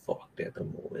shit fucked at the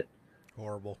moment.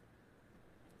 Horrible.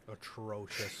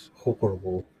 Atrocious.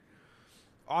 Horrible.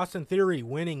 Austin Theory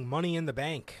winning Money in the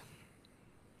Bank.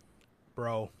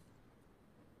 Bro.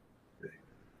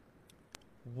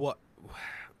 What?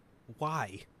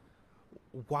 Why?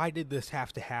 Why did this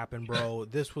have to happen, bro?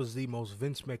 This was the most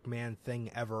Vince McMahon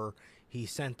thing ever. He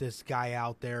sent this guy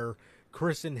out there,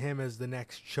 christened him as the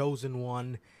next chosen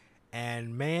one,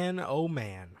 and man, oh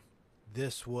man,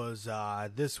 this was not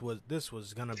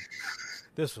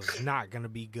gonna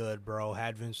be good, bro.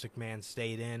 Had Vince McMahon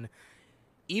stayed in,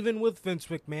 even with Vince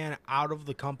McMahon out of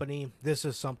the company, this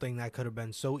is something that could have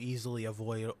been so easily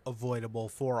avoidable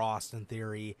for Austin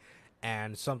Theory,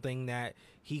 and something that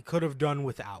he could have done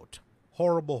without.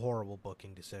 Horrible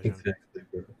booking decision. Exactly,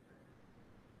 bro.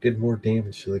 Did more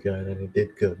damage to the guy than it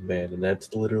did good, man, and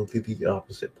that's literally the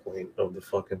opposite point of the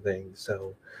fucking thing.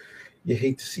 So you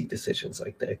hate to see decisions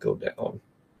like that go down.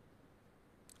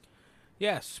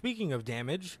 Yeah, speaking of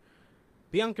damage,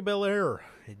 Bianca Belair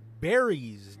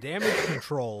buries Damage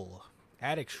Control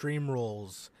at Extreme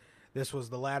Rules. This was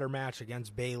the ladder match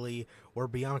against Bayley, where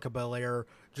Bianca Belair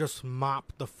just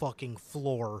mopped the fucking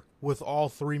floor with all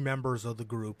three members of the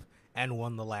group and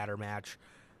won the ladder match.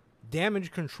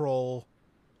 Damage Control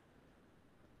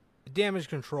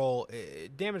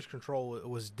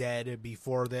was dead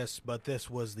before this, but this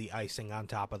was the icing on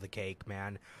top of the cake,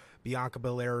 man. Bianca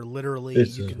Belair, literally,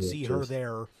 you can see her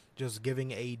there just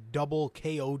giving a double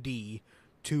KOD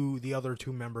to the other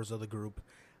two members of the group.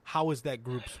 How is that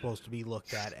group supposed to be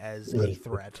looked at as a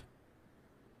threat?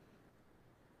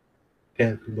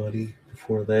 Everybody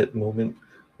before that moment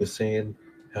was saying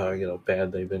how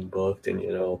bad they've been booked, and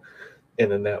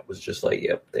then that was just like,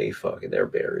 yep, they're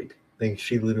buried.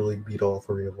 She literally beat all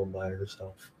three of them by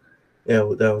herself.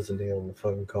 Yeah, that was a nail in the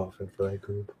fucking coffin for that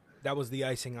group. That was the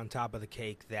icing on top of the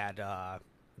cake that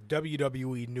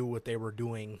WWE knew what they were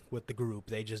doing with the group.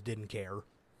 They just didn't care.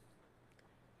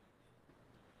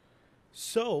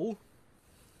 So,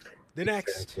 the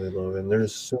next... Exactly, Logan.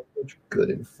 There's so much good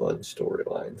and fun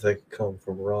storylines that could come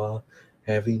from Raw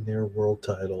having their world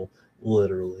title,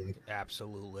 literally.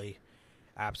 Absolutely.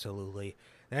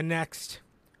 Then next,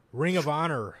 Ring of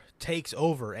Honor takes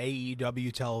over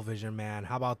AEW television, man.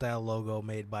 How about that logo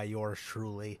made by yours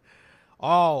truly?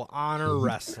 All Honor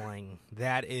Wrestling.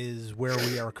 That is where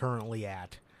we are currently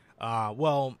at.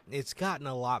 Well, it's gotten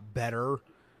a lot better,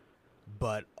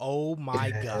 but oh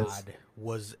my God,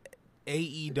 was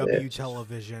AEW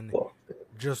television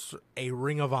just a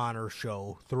Ring of Honor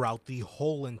show throughout the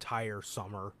whole entire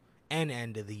summer and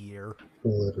end of the year.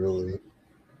 Literally.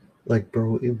 Like,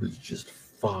 bro, it was just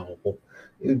foul.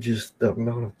 It was just the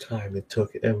amount of time it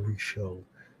took every show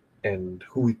and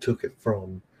who we took it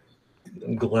from.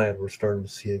 I'm glad we're starting to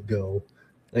see it go.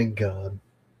 Thank God.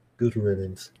 Good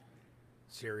riddance.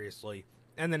 Seriously.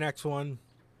 And the next one,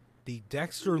 the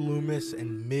Dexter Lumis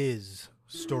and Miz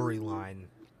storyline.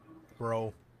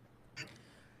 Bro.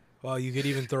 Well, you could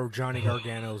even throw Johnny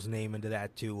Gargano's name into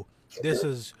that too. This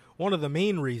is one of the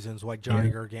main reasons why Johnny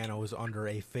Gargano is under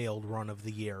a failed run of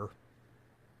the year.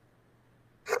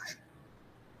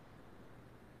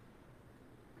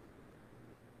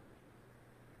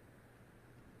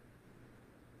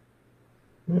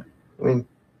 I mean,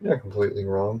 you're not completely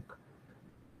wrong.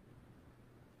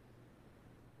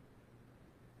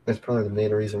 That's probably the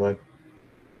main reason why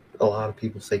a lot of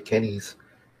people say Kenny's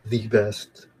the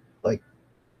best, like,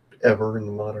 ever in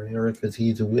the modern era, because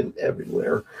he's a win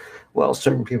everywhere, while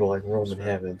certain people like Roman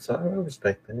haven't. So I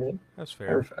respect that. That's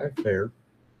fair. Fair,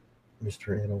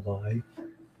 Mr. NOI.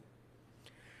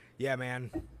 Yeah, man.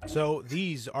 So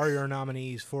these are your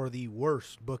nominees for the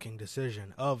worst booking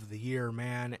decision of the year,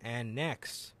 man. And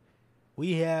next,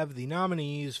 we have the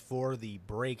nominees for the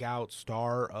breakout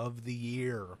star of the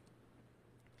year.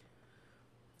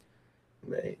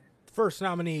 Right. First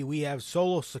nominee, we have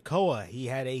Solo Sikoa. He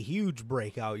had a huge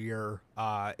breakout year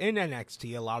in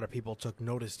NXT. A lot of people took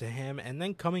notice to him. And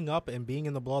then coming up and being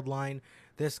in the Bloodline,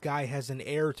 this guy has an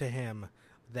air to him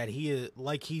that he is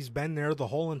like he's been there the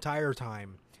whole entire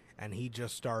time. And he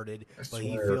just started, but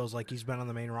he feels like he's been on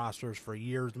the main rosters for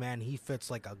years, man. He fits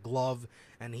like a glove,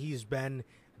 and he's been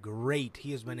great.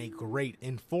 He has been a great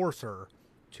enforcer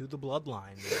to the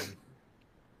Bloodline, man.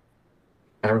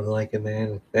 I really like it,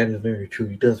 man. That is very true.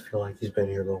 He does feel like he's been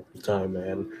here the whole time,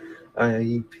 man.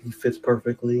 He fits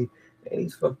perfectly, and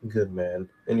he's fucking good, man.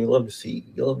 And you love to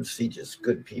see just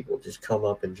good people just come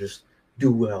up and just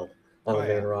do well on the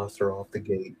main roster off the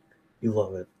gate. You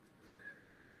love it.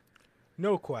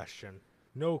 No question.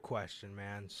 No question,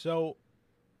 man. So,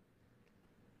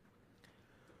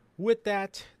 with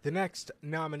that, the next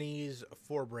nominees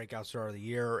for Breakout Star of the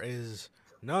Year is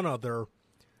none other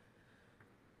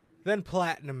than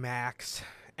Platinum Max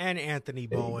and Anthony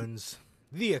Bowens,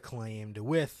 the Acclaimed,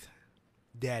 with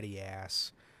Daddy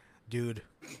Ass. Dude,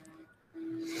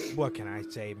 what can I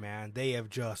say, man? They have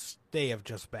just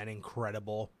been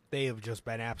incredible. They have just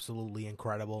been absolutely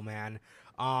incredible, man.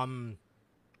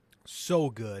 So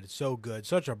good.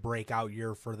 Such a breakout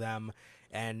year for them,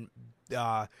 and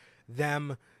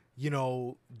them,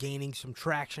 gaining some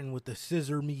traction with the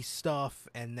Scissor Me stuff,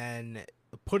 and then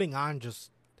putting on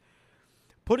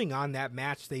that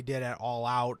match they did at All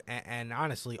Out, and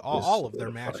honestly, all of their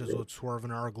matches with Swerve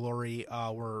and Our Glory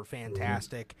were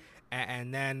fantastic.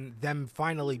 And then them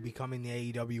finally becoming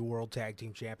the AEW World Tag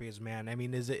Team Champions, man. I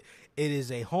mean, it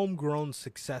is a homegrown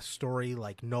success story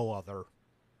like no other.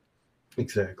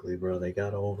 Exactly, bro. They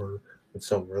got over with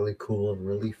something really cool and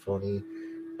really funny.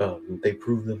 They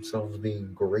proved themselves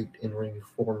being great in-ring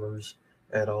performers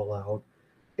at All Out,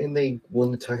 and they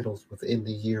won the titles within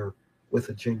the year with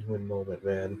a genuine moment,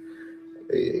 man.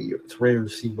 It's rare to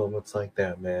see moments like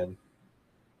that, man.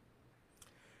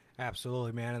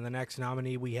 Absolutely, man. And the next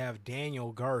nominee, we have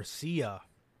Daniel Garcia.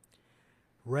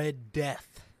 Red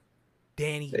Death.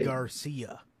 Danny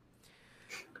Garcia.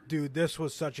 Dude, this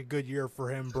was such a good year for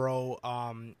him, bro.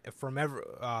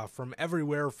 From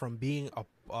everywhere, from being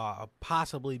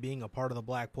possibly being a part of the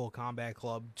Blackpool Combat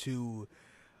Club to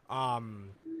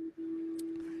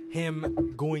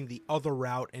him going the other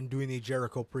route and doing the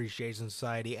Jericho Appreciation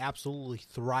Society, absolutely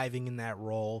thriving in that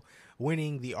role,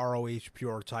 winning the ROH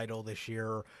Pure title this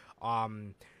year,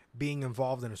 being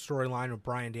involved in a storyline with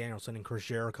Bryan Danielson and Chris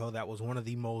Jericho that was one of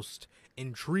the most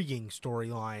intriguing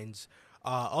storylines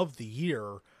of the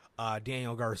year.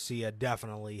 Daniel Garcia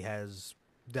definitely has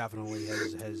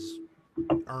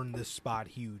earned this spot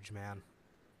huge, man.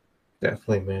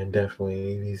 Definitely, man.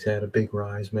 Definitely. He's had a big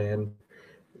rise, man.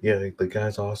 Yeah, the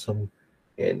guy's awesome.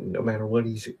 And no matter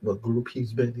what group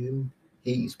he's been in,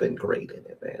 he's been great in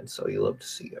it, man. So you love to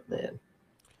see it, man.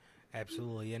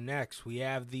 Absolutely. And next, we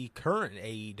have the current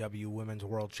AEW Women's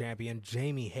World Champion,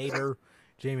 Jamie Hayter.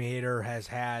 Jamie Hayter has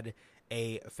had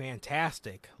a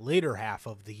fantastic later half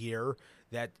of the year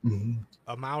that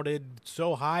amounted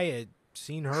so high it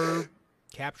seen her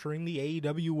capturing the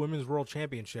AEW Women's World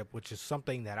Championship, which is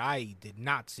something that I did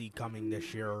not see coming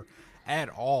this year at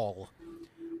all.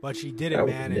 But she did it,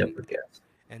 man.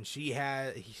 And she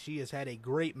has had a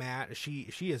great match.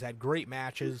 She has had great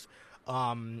matches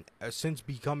since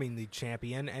becoming the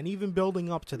champion, and even building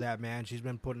up to that, man, she's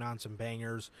been putting on some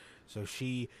bangers. So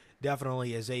she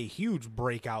definitely is a huge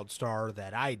breakout star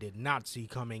that I did not see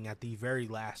coming at the very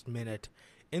last minute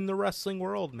in the wrestling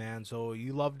world, man. So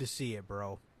you love to see it,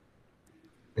 bro.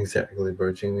 Exactly,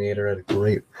 bro. Jamie Hayter had a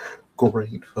great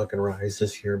fucking rise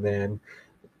this year, man.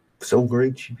 So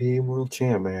great she became world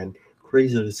champ, man.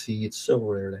 Crazy to see. It's so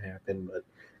rare to happen, but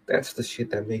that's the shit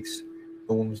that makes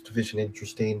the women's division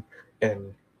interesting.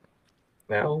 And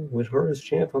now with her as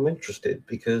champ, I'm interested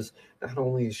because not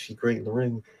only is she great in the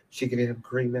ring, she can have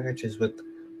great matches with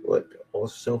what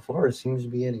so far it seems to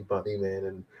be anybody, man.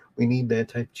 And we need that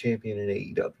type of champion in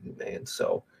AEW, man.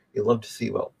 So you love to see,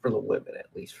 well, for the women, at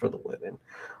least for the women.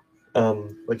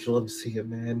 But you love to see it,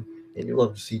 man, and you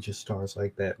love to see just stars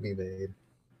like that be made.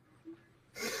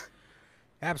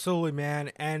 Absolutely,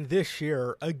 man. And this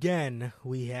year, again,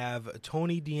 we have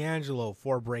Tony D'Angelo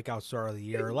for Breakout Star of the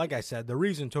Year. Like I said, the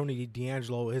reason Tony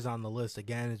D'Angelo is on the list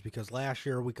again is because last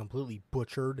year we completely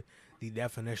butchered the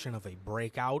definition of a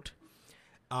breakout.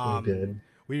 We did.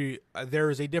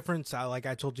 There is a difference, like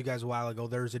I told you guys a while ago,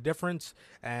 there's a difference,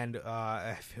 and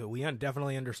we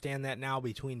definitely understand that now,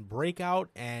 between breakout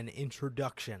and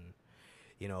introduction.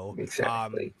 You know,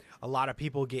 exactly. A lot of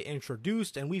people get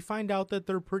introduced, and we find out that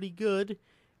they're pretty good,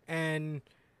 and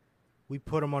we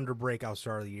put them under Breakout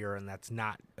Star of the Year, and that's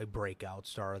not a Breakout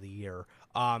Star of the Year.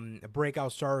 A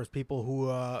Breakout Star is people who,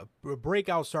 a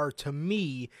Breakout Star to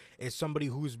me is somebody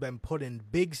who's been put in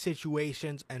big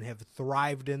situations and have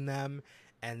thrived in them,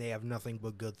 and they have nothing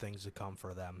but good things to come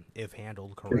for them if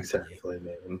handled correctly. Exactly,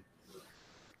 man.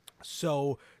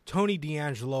 So Tony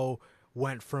D'Angelo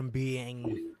went from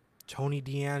being Tony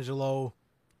D'Angelo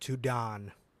to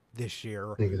Don this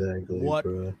year. Exactly, what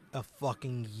bro. A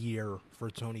fucking year for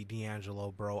Tony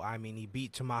D'Angelo, bro. I mean, he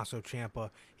beat Tommaso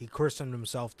Ciampa. He christened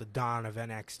himself the Don of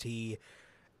NXT.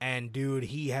 And, dude,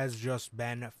 he has just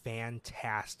been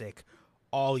fantastic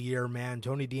all year, man.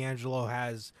 Tony D'Angelo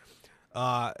has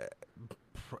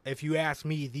if you ask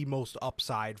me, the most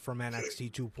upside from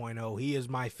NXT 2.0. He is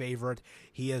my favorite.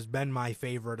 He has been my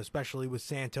favorite, especially with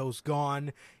Santos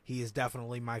gone. He is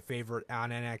definitely my favorite on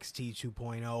NXT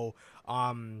 2.0.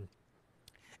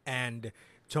 And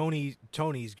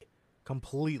Tony's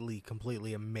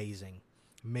completely amazing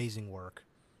work.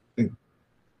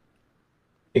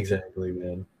 Exactly,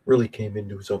 man. Really came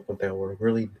into his own with that work.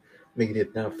 Really made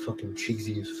it not fucking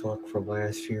cheesy as fuck from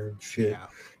last year and shit. Yeah.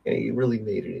 And he really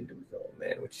made it into his own,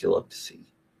 man, which you love to see.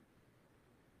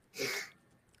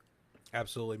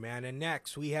 Absolutely, man. And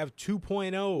next we have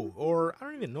 2.0, or I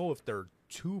don't even know if they're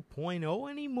 2.0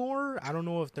 anymore. I don't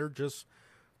know if they're just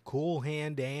Cool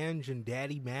Hand Ange and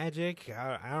Daddy Magic.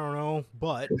 I don't know,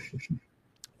 but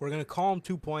we're going to call him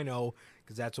 2.0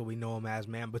 because that's what we know him as,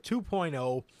 man. But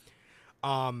 2.0,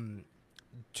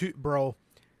 bro,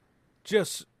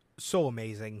 just so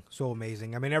amazing.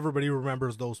 I mean, everybody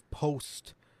remembers those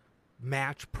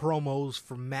post-match promos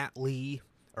from Matt Lee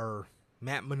or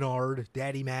Matt Menard,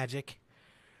 Daddy Magic.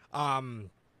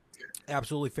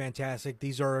 Absolutely fantastic.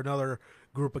 These are another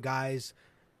group of guys.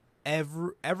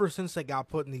 Ever since they got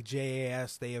put in the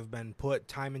JAS, they have been put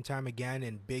time and time again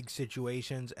in big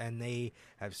situations, and they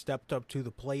have stepped up to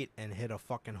the plate and hit a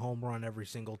fucking home run every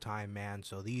single time, man.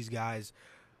 So these guys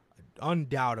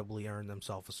undoubtedly earned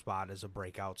themselves a spot as a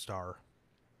breakout star.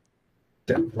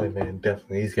 Definitely, man.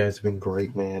 Definitely. These guys have been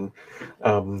great, man.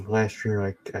 Last year,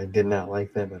 I did not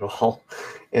like them at all.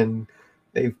 And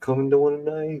they've come into one of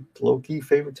my low-key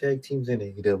favorite tag teams in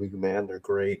AEW, man. They're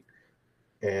great.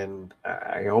 And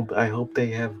I hope they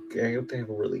have a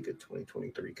really good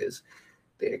 2023 because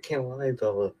I can't lie,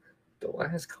 the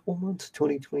last couple months of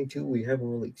 2022 we haven't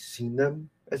really seen them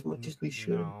as much as we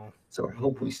should. No. So I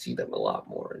hope we see them a lot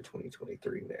more in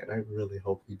 2023, man. I really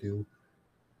hope we do.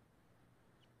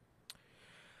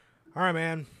 All right,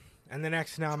 man. And the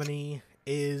next nominee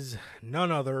is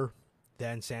none other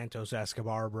than Santos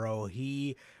Escobar, bro.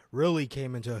 He really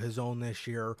came into his own this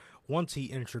year once he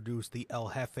introduced the El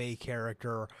Jefe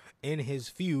character in his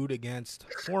feud against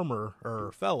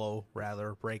fellow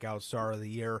breakout star of the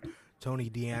year, Tony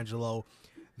D'Angelo.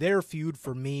 Their feud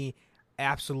for me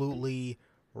absolutely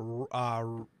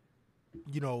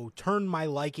turned my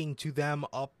liking to them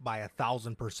up by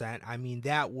 1,000%. I mean,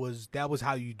 that was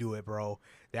how you do it, bro.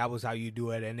 That was how you do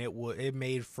it, and it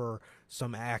made for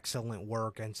some excellent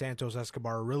work. And Santos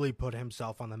Escobar really put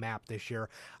himself on the map this year.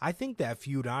 I think that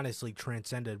feud honestly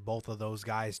transcended both of those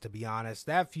guys. To be honest,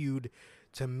 that feud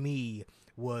to me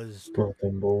was brought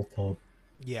them both up.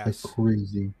 Yes, like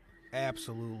crazy.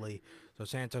 Absolutely. So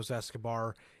Santos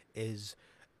Escobar is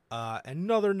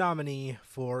another nominee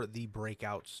for the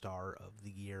Breakout Star of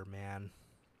the Year, man.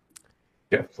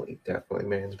 Definitely,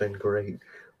 man. It's been great.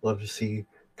 Love to see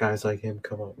guys like him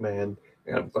come up, man.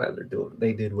 And I'm glad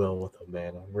they did well with him,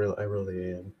 man. I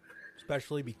really am.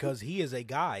 Especially because he is a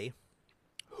guy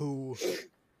who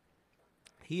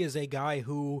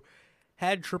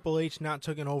had Triple H not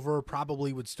taken over,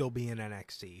 probably would still be in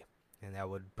NXT. And that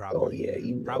would probably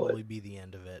be the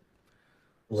end of it.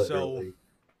 Literally. So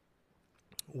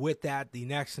with that, the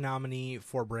next nominee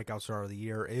for Breakout Star of the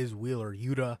Year is Wheeler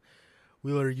Yuta.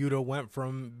 Wheeler Yuta went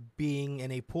from being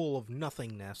in a pool of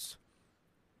nothingness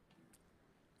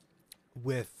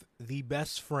with the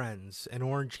best friends in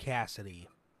Orange Cassidy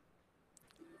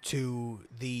to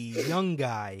the young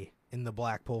guy in the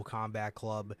Blackpool Combat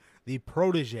Club, the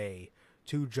protege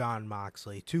to Jon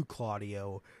Moxley, to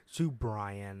Claudio, to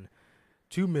Brian,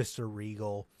 to Mr.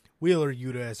 Regal. Wheeler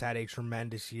Yuta has had a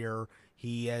tremendous year.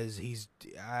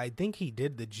 I think he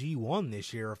did the G1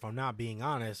 this year, if I'm not being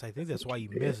honest. I think that's why he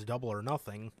missed Double or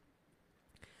Nothing.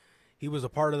 He was a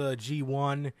part of the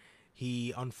G1.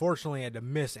 He unfortunately had to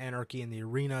miss Anarchy in the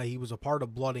Arena. He was a part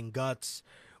of Blood and Guts.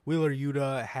 Wheeler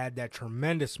Yuta had that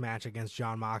tremendous match against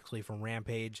Jon Moxley from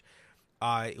Rampage.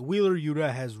 Wheeler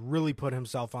Yuta has really put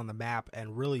himself on the map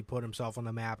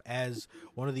as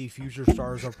one of the future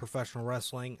stars of professional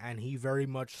wrestling, and he very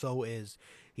much so is.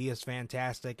 He is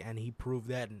fantastic, and he proved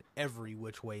that in every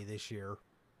which way this year.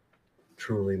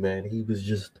 Truly, man. He was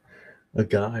just a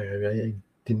guy. I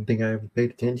didn't think I ever paid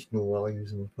attention to him while he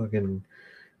was in fucking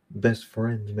Best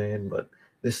Friends, man, but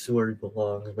this is where he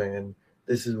belongs, man.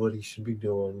 This is what he should be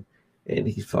doing, and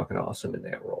he's fucking awesome in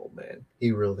that role, man.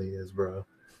 He really is, bro.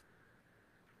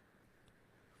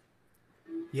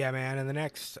 Yeah, man, and the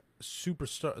next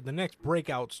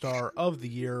breakout star of the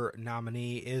year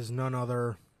nominee is none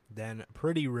other than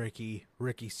Pretty Ricky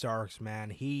Starks, man.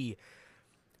 He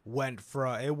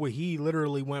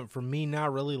literally went from me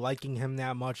not really liking him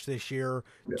that much this year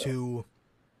to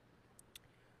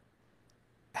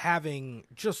having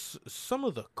just some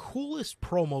of the coolest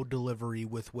promo delivery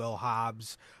with Will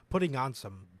Hobbs, putting on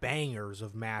some bangers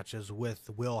of matches with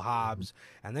Will Hobbs,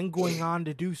 and then going on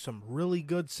to do some really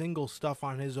good single stuff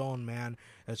on his own, man.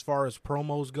 As far as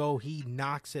promos go, he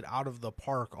knocks it out of the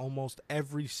park almost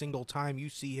every single time you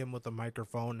see him with a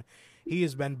microphone. He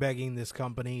has been begging this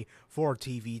company for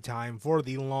TV time for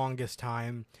the longest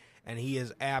time, and he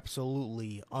is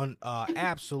absolutely,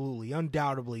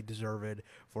 undoubtedly deserved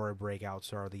for a Breakout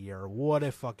Star of the Year. What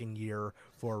a fucking year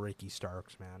for Ricky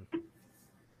Starks, man.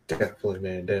 Definitely,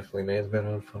 man. Definitely, man's been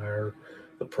on fire.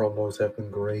 The promos have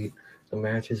been great. The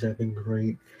matches have been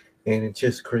great, and it's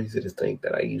just crazy to think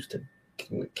that I used to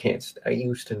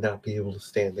not be able to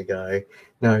stand the guy.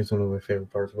 Now he's one of my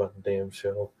favorite parts about the damn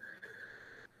show.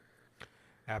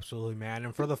 Absolutely, man.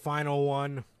 And for the final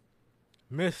one,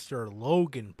 Mr.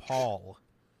 Logan Paul.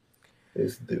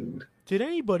 This dude. Did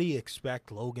anybody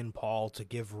expect Logan Paul to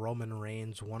give Roman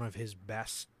Reigns one of his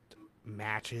best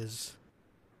matches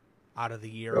out of the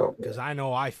year? Because I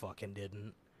know I fucking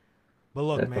didn't. But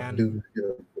look, man,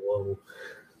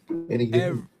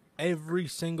 every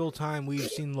single time we've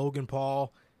seen Logan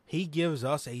Paul, he gives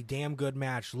us a damn good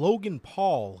match. Logan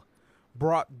Paul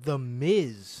brought The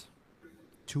Miz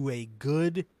to a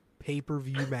good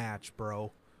pay-per-view match,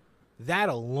 bro. That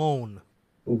alone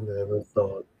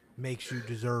makes you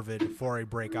deserved for a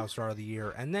Breakout Star of the Year.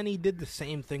 And then he did the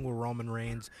same thing with Roman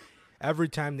Reigns. Every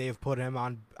time they've put him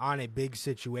on a big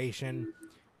situation,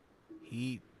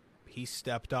 he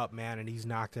stepped up, man, and he's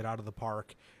knocked it out of the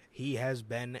park. He has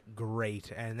been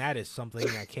great, and that is something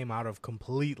that came out of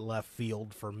complete left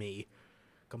field for me.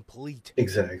 Complete.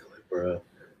 Exactly, bro.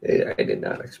 I did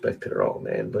not expect it at all,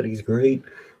 man, but he's great.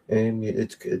 And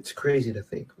it's crazy to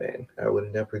think, man. I would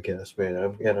have never guessed, man.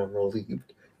 I'm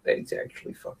relieved that he's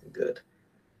actually fucking good.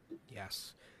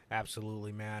 Yes,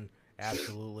 absolutely, man.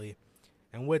 Absolutely.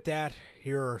 And with that,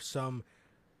 here are some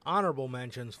honorable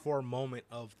mentions for Moment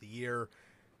of the Year.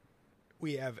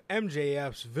 We have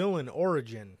MJF's villain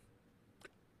origin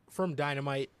from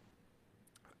Dynamite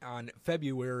on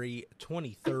February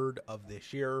 23rd of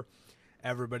this year.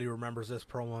 Everybody remembers this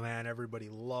promo, man. Everybody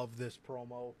loved this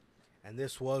promo. And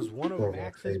this was one of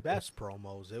Max's best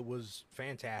promos. It was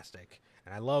fantastic.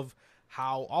 And I love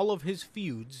how all of his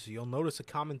feuds, you'll notice a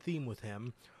common theme with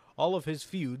him, all of his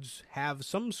feuds have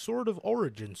some sort of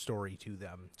origin story to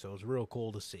them. So it's real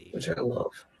cool to see. Which I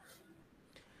love.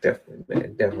 Definitely,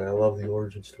 man. Definitely. I love the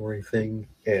origin story thing,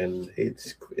 and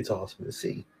it's awesome to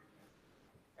see.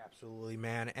 Absolutely,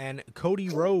 man. And Cody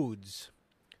Rhodes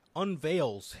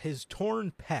unveils his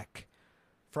torn pec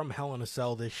from Hell in a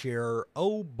Cell this year.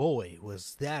 Oh boy,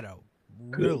 was that a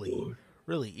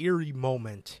really eerie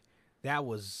moment. That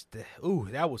was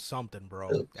something,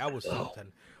 bro. That was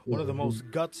something. One of the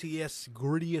most gutsiest,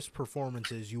 grittiest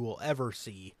performances you will ever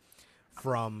see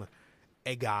from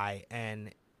a guy,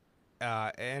 and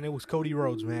it was Cody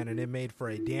Rhodes, man, and it made for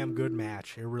a damn good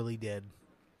match. It really did.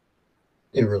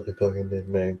 It really fucking did,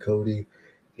 man. Cody,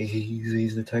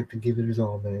 he's the type to give it his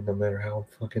all, man. No matter how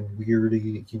fucking weird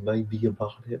he might be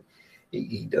about it,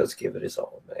 he does give it his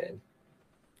all, man.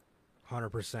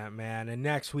 100%, man. And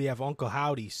next we have Uncle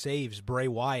Howdy saves Bray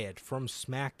Wyatt from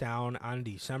SmackDown on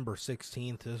December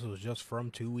 16th. This was just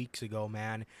from 2 weeks ago,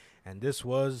 man. And this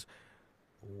was,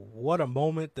 what a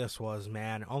moment this was,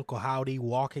 man. Uncle Howdy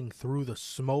walking through the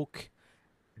smoke,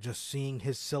 just seeing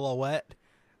his silhouette.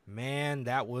 Man,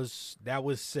 that was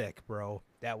sick, bro.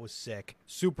 That was sick.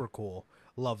 Super cool.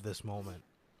 Love this moment.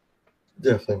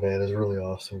 Definitely, man. It's really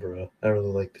awesome, bro. I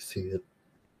really like to see it.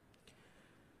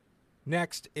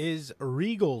 Next is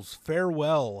Regal's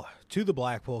farewell to the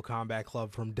Blackpool Combat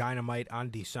Club from Dynamite on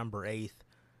December 8th.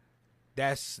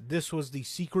 This was the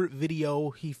secret video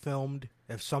he filmed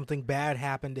if something bad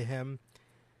happened to him.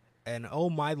 And oh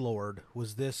my lord,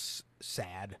 was this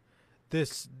sad.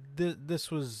 This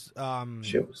was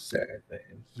Shit was sad,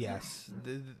 man. Yes.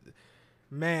 This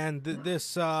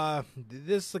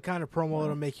is the kind of promo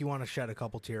that'll make you want to shed a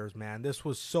couple tears, man. This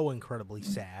was so incredibly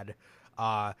sad.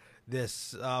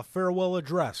 This farewell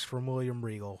address from William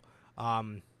Regal.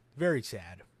 Very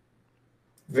sad.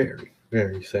 Very,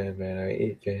 very sad, man.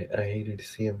 I hated to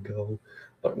see him go,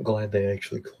 but I'm glad they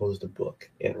actually closed the book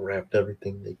and wrapped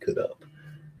everything they could up.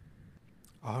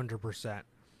 100%.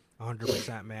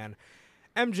 100%, man.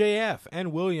 MJF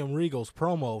and William Regal's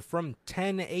promo from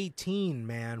 10/18,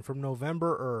 man, from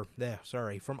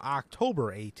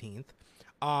October 18th.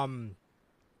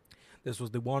 This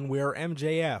was the one where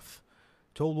MJF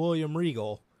told William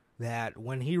Regal that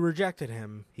when he rejected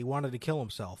him, he wanted to kill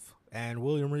himself, and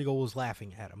William Regal was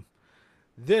laughing at him.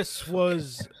 This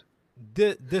was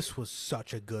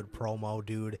such a good promo,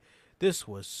 dude. This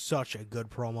was such a good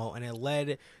promo, and it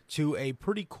led to a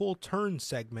pretty cool turn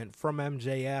segment from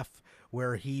MJF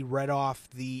where he read off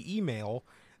the email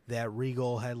that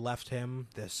Regal had left him,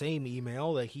 the same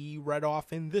email that he read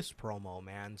off in this promo,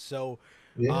 man. So,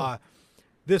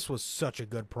 this was such a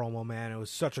good promo, man. It was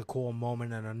such a cool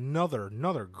moment, and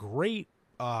another great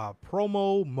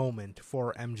promo moment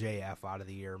for MJF out of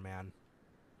the year, man.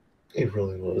 It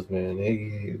really was, man.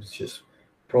 It was just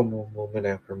promo moment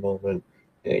after moment,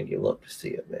 and you love to see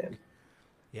it, man.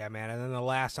 Yeah, man. And then the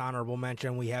last honorable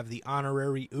mention, we have the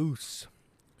honorary Oos.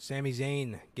 Sami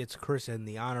Zayn gets christened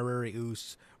the honorary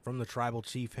Oos from the Tribal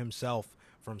Chief himself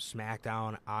from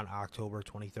SmackDown on October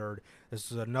 23rd.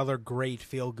 This is another great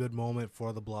feel-good moment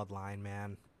for the Bloodline,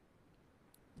 man.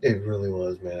 It really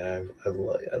was, man. I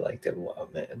liked it a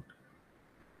lot, man.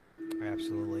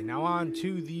 Absolutely. Now on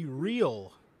to the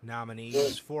real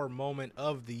nominees for Moment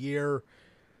of the Year.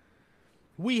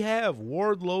 We have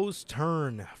Wardlow's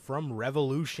turn from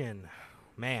Revolution.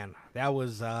 Man, that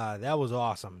was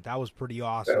awesome. That was pretty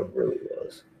awesome. That really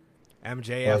was.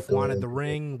 MJF wanted the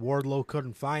ring. Wardlow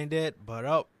couldn't find it,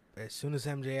 but as soon as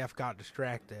MJF got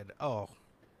distracted,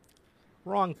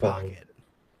 wrong pocket.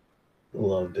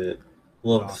 Loved it.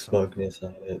 Loved the smugness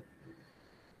on it.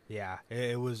 Yeah,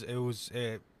 it was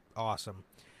awesome.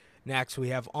 Next, we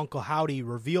have Uncle Howdy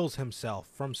reveals himself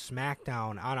from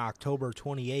SmackDown on October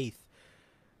 28th.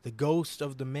 The Ghost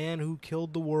of the Man Who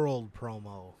Killed the World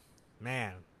promo.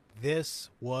 Man, this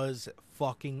was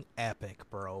fucking epic,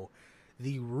 bro.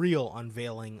 The real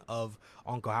unveiling of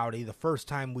Uncle Howdy. The first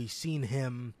time we seen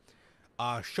him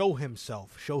show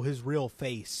himself, show his real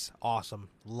face. Awesome.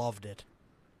 Loved it.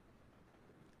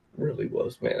 Really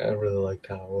was, man. I really liked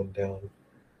how it went down.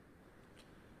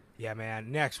 Yeah,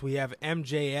 man. Next, we have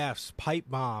MJF's Pipe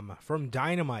Bomb from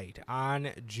Dynamite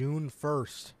on June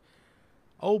 1st.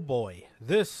 Oh boy,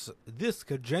 this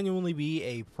could genuinely be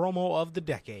a promo of the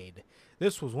decade.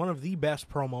 This was one of the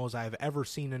best promos I've ever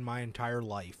seen in my entire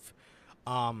life.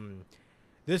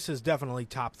 This is definitely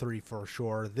top 3 for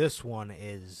sure. This one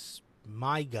is,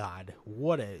 my God,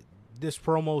 this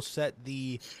promo set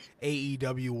the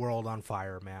AEW world on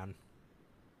fire, man.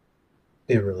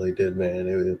 It really did,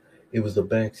 man. It was the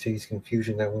backstage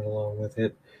confusion that went along with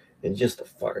it, and just the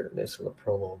fireness of the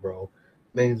promo, bro.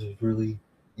 Mans was really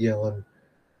yelling,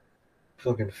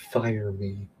 "Fucking fire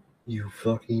me, you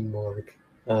fucking mark,"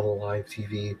 on live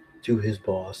TV to his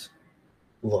boss.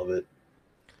 Love it.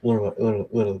 One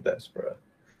of the best, bro.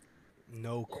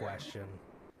 No question.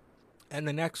 And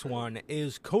the next one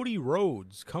is Cody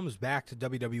Rhodes comes back to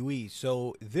WWE.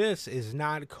 So this is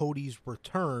not Cody's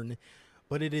return,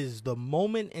 but it is the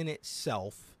moment in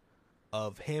itself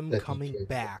of him coming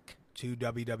back to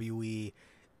WWE.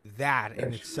 That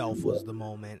in itself was the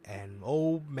moment. And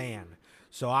oh man.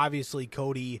 So obviously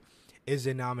Cody is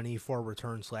a nominee for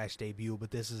return/debut,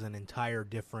 but this is an entire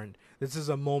different, this is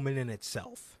a moment in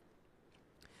itself.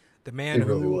 The man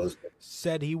who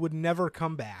said he would never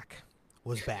come back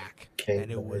was back, and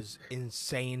it was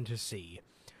insane to see.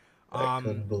 I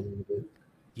couldn't believe it.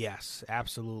 Yes,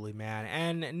 absolutely, man.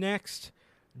 And next,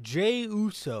 Jey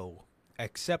Uso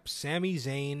accepts Sami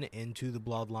Zayn into the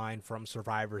Bloodline from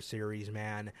Survivor Series,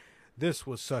 man. This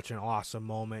was such an awesome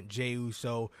moment. Jey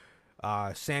Uso,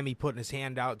 Sammy putting his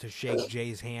hand out to shake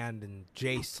Jay's hand, and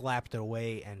Jay slapped it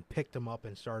away and picked him up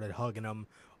and started hugging him.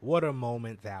 What a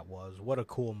moment that was. What a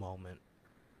cool moment.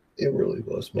 It really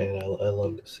was, man. I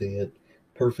love to see it.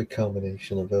 Perfect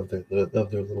combination of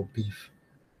their little beef.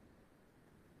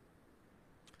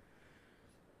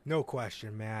 No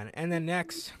question, man. And then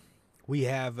next, we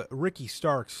have Ricky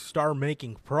Stark's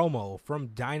star-making promo from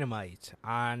Dynamite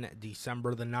on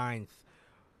December the 9th.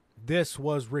 This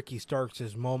was Ricky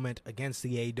Starks' moment against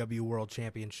the AEW World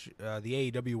Champion,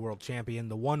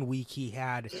 the 1 week he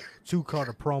had to cut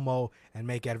a promo and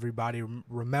make everybody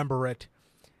remember it.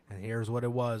 And here's what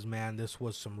it was, man. This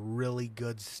was some really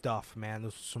good stuff, man.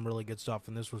 This was some really good stuff,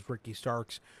 and this was Ricky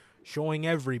Starks showing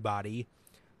everybody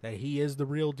that he is the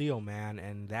real deal, man,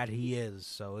 and that he is.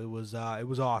 So it was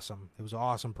awesome. It was an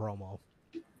awesome promo.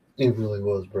 It really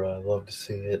was, bro. I love to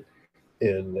see it.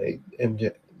 And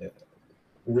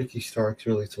Ricky Starks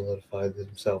really solidified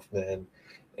himself, man,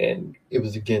 and it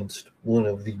was against one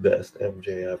of the best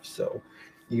MJF, so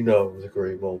it was a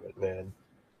great moment, man.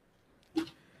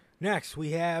 Next,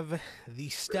 we have the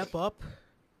Step Up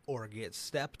or Get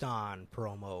Stepped On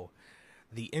promo.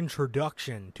 The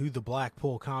introduction to the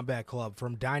Blackpool Combat Club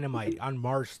from Dynamite on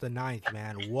March the 9th,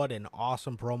 man. What an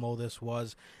awesome promo this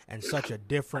was, and such a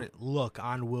different look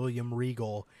on William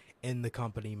Regal in the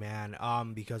company, man.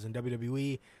 Because in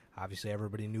WWE, obviously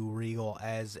everybody knew Regal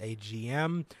as a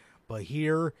GM, But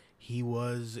here he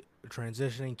was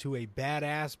transitioning to a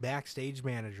badass backstage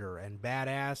manager, and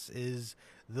badass is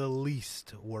the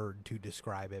least word to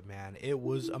describe it, man. It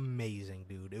was amazing,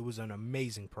 dude. It was an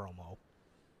amazing promo.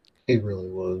 It really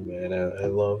was, man. I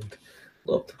loved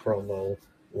the promo,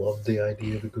 loved the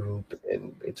idea of the group,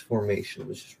 and its formation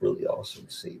was just really awesome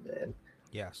to see, man.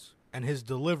 Yes. And his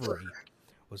delivery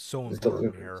was so His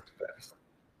important delivery here. was fast.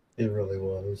 It really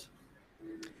was.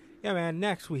 Yeah, man.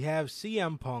 Next, we have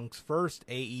CM Punk's first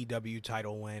AEW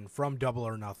title win from Double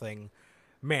or Nothing.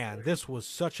 Man, this was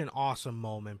such an awesome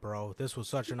moment, bro. This was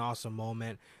such an awesome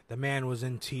moment. The man was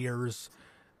in tears.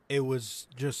 It was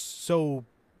just so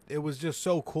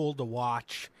cool to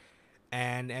watch.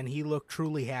 And he looked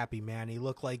truly happy, man. He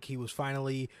looked like he was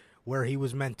finally where he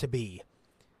was meant to be.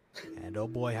 And oh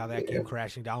boy, how that came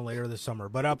crashing down later this summer.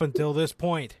 But up until this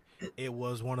point, it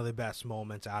was one of the best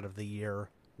moments out of the year,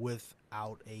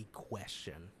 without a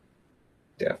question.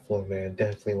 Definitely, man.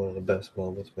 Definitely one of the best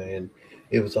moments, man.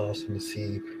 It was awesome to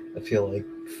see. I feel like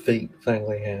fate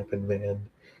finally happened, man.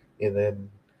 And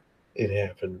then it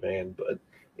happened, man. But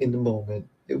in the moment,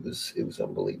 it was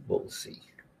unbelievable to see.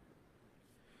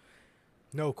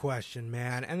 No question,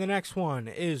 man. And the next one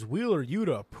is Wheeler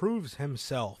Yuta proves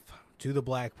himself to the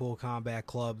Blackpool Combat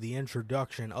Club. The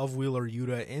introduction of Wheeler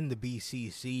Yuta in the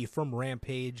BCC from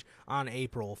Rampage on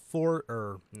April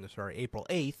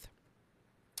 8th.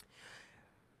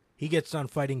 He gets done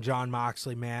fighting Jon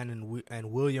Moxley, man,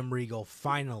 and William Regal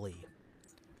finally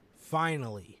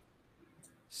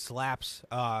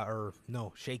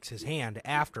shakes his hand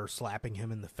after slapping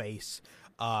him in the face,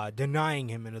 denying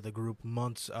him into the group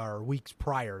months or weeks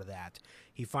prior to that.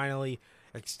 He finally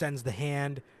extends the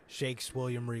hand, shakes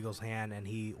William Regal's hand, and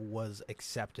he was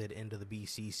accepted into the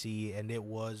BCC, and it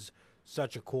was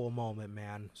such a cool moment,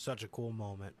 man. Such a cool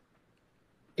moment.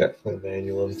 Definitely, man.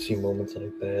 You love to see moments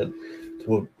like that.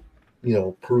 To,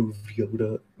 prove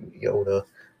Yoda.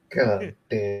 God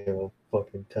damn, I'm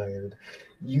fucking tired.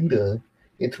 Yuta,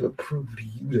 and to prove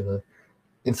Yuta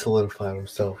and solidify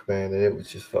himself, man, and it was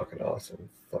just fucking awesome.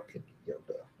 Fucking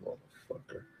Yoda,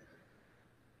 motherfucker.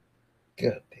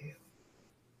 God damn.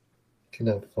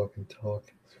 Cannot fucking talk.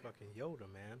 It's fucking Yoda,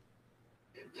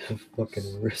 man. Fucking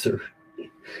Risser.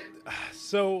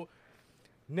 So,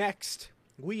 next,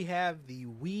 we have the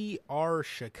We Are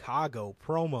Chicago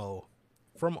promo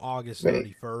from August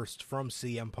 31st from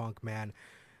CM Punk, man.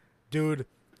 Dude,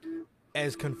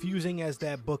 as confusing as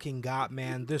that booking got,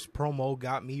 man, this promo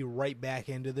got me right back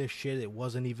into this shit. It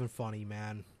wasn't even funny,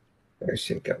 man. That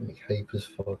shit got me hype as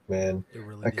fuck, man. It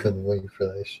really I did. couldn't wait for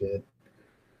that shit.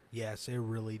 Yes, it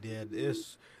really did.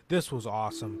 This was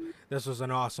awesome. This was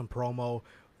an awesome promo.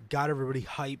 Got everybody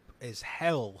hype as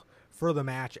hell for the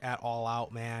match at All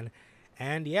Out, man.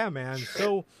 And yeah, man,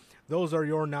 so those are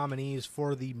your nominees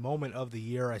for the moment of the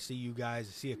year. I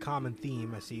see a common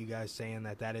theme. I see you guys saying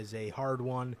that is a hard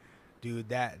one. Dude,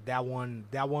 that one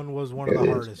was one of the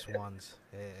hardest ones.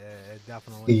 It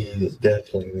definitely is.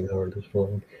 Definitely the hardest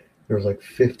one. There was like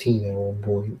 15 at one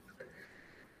point.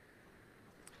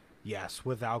 Yes,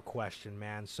 without question,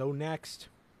 man. So next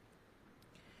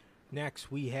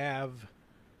we have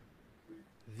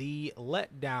the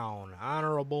letdown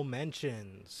honorable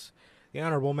mentions. The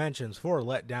honorable mentions for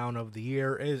letdown of the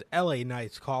year is LA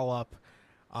Knight's call up.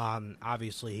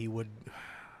 Obviously he would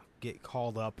get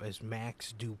called up as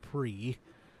Max Dupree,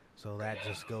 so that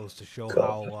just goes to show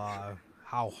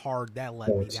how hard that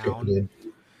let me down.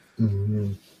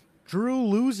 Mm-hmm. Drew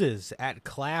loses at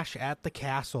Clash at the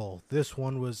Castle. This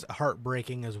one was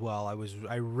heartbreaking as well.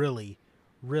 I really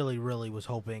was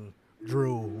hoping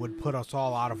Drew would put us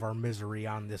all out of our misery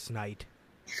on this night.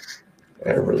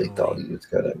 I really thought he was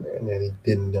gonna, man, and he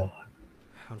did not.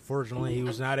 Unfortunately, he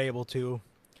was not able to.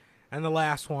 And the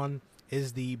last one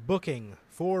is the booking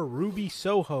for Ruby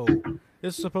Soho.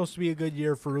 This is supposed to be a good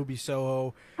year for Ruby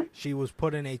Soho. She was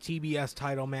put in a TBS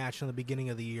title match in the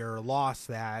beginning of the year, lost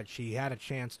that. She had a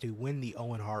chance to win the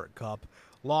Owen Hart Cup,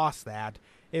 lost that.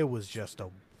 It was just a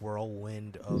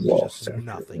whirlwind of just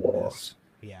nothingness.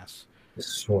 Yes. I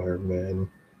swear, man.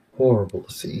 Horrible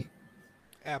to see.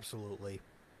 Absolutely.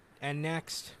 And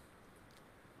next,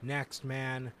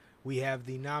 man, we have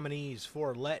the nominees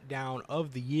for letdown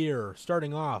of the year.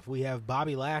 Starting off, we have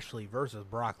Bobby Lashley versus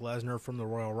Brock Lesnar from the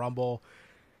Royal Rumble.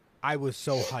 I was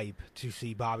so hyped to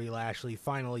see Bobby Lashley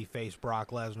finally face Brock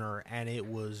Lesnar, and it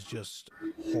was just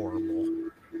horrible.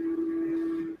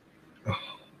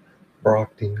 Oh,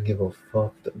 Brock didn't give a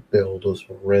fuck. The build was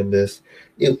horrendous.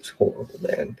 It was horrible,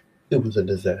 man. It was a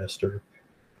disaster.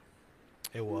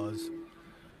 It was.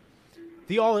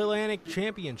 The All-Atlantic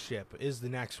Championship is the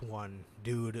next one.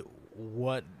 Dude,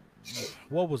 what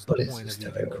what was the What is point this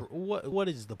of even title? what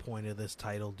is the point of this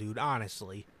title, dude?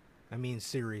 Honestly, I mean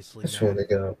seriously, I swear man.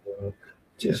 to God, bro.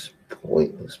 Just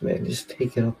pointless, man. Just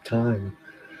taking up time.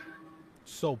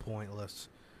 So pointless.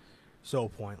 So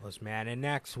pointless, man. And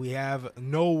next we have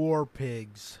No War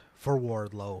Pigs for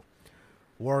Wardlow.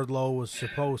 Wardlow was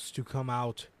supposed to come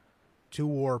out to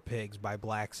War Pigs by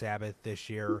Black Sabbath this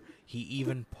year. He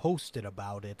even posted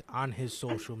about it on his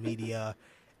social media.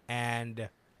 And,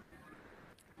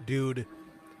 dude,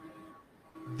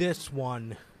 this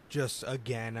one, just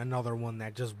again, another one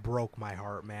that just broke my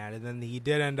heart, man. And then he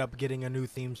did end up getting a new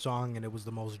theme song, and it was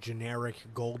the most generic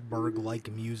Goldberg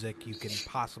like music you can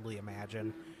possibly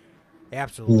imagine.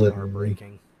 Absolutely Literally.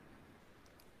 heartbreaking.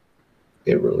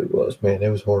 It really was, man. It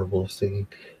was horrible to see.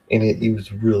 And it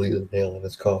was really the nail in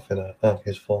his coffin on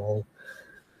his fall.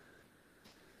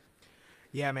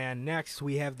 Yeah, man. Next,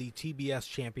 we have the TBS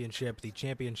Championship, the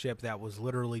championship that was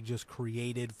literally just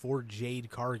created for Jade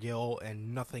Cargill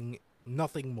and nothing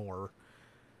more.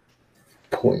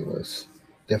 Pointless.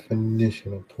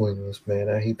 Definition of pointless, man.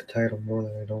 I hate the title more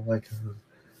than I don't like her.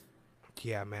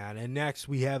 Yeah, man. And next,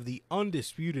 we have the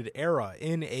Undisputed Era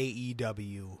in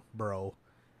AEW, bro.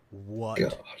 What?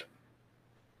 God.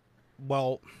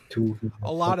 Well, Two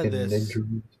a lot of fucking this,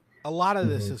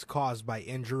 injuries. is caused by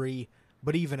injury,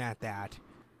 but even at that,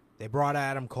 they brought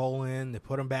Adam Cole in. They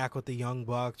put him back with the Young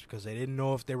Bucks because they didn't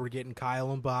know if they were getting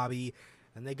Kyle and Bobby.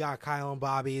 And they got Kyle and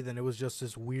Bobby. Then it was just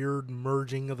this weird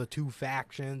merging of the two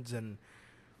factions. And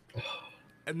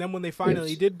then when they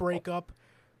finally did break up,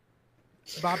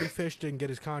 Bobby Fish didn't get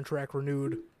his contract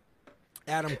renewed.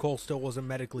 Adam Cole still wasn't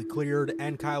medically cleared.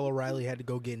 And Kyle O'Reilly had to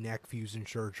go get neck fusion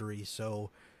surgery. So,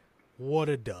 what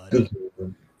a dud. Good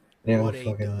Lord. Now What a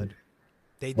fucking dud.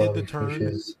 They did Bobby the Fish turn,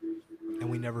 is and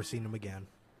we never seen him again.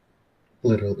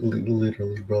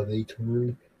 literally, bro. They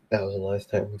turned. That was the last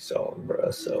time we saw him, bro.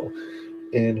 So,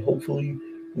 and hopefully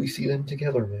we see them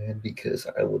together, man. Because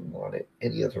I wouldn't want it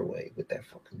any other way with that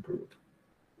fucking group.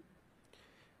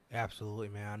 Absolutely,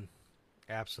 man.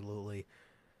 Absolutely.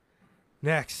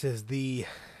 Next is the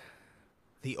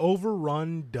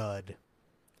overrun dud.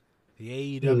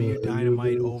 The AEW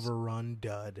Dynamite overrun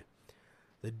dud.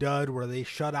 The dud where they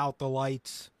shut out the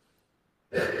lights,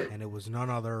 and it was none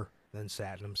other than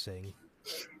Satnam Singh.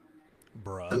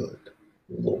 Bruh. Good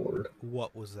Lord.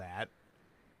 What was that?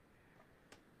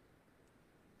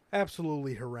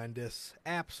 Absolutely horrendous.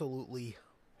 Absolutely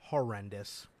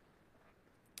horrendous.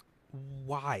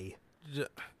 Why?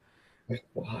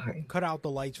 Why? Cut out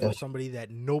the lights for somebody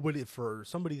that nobody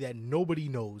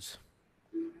knows.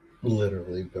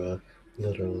 Literally, bro.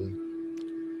 Literally.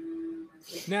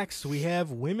 Next, we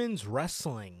have women's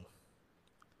wrestling.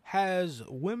 Has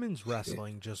women's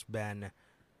wrestling just been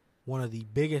one of the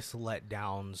biggest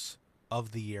letdowns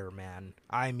of the year, man?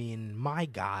 I mean, my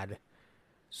God,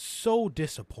 so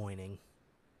disappointing.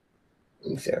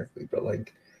 Exactly, but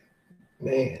like,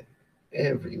 man,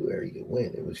 everywhere you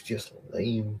went, it was just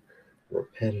lame,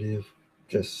 repetitive,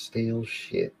 just stale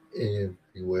shit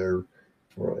everywhere.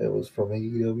 It was from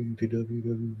AEW to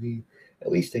WWE.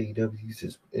 At least AEW's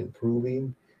is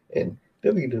improving, and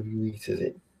WWE's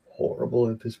isn't horrible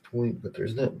at this point, but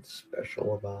there's nothing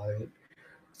special about it.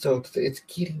 So it's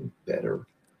getting better.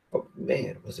 But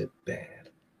man, was it bad.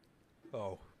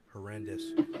 Oh, horrendous.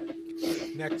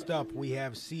 Next up, we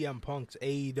have CM Punk's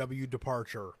AEW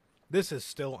departure. This is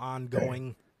still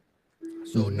ongoing,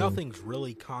 so nothing's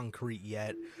really concrete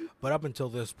yet. But up until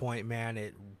this point, man,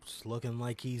 it's looking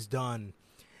like he's done.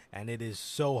 And it is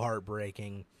so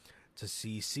heartbreaking to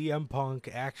see CM Punk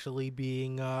actually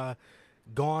being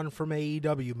gone from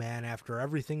AEW, man, after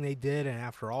everything they did and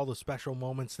after all the special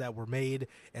moments that were made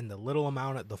and the little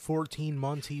amount of the 14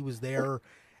 months he was there,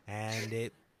 and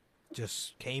it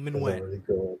just came and went.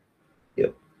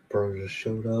 Yep, bro just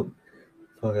showed up,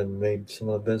 fucking made some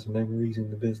of the best memories in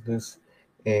the business,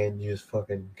 and just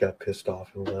fucking got pissed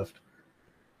off and left.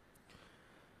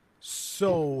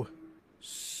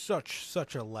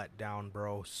 Such a letdown,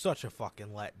 bro. Such a fucking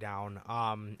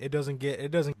letdown. It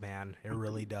doesn't, man. It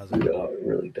really doesn't. No, it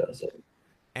really doesn't.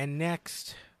 And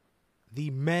next, the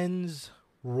men's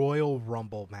Royal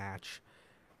Rumble match.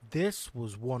 This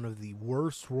was one of the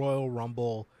worst Royal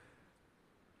Rumble.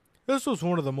 This was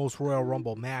one of the most Royal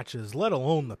Rumble matches, let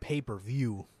alone the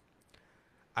pay-per-view,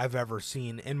 I've ever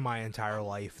seen in my entire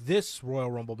life. This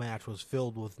Royal Rumble match was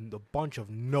filled with a bunch of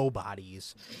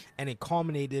nobodies, and it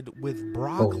culminated with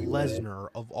Brock Lesnar,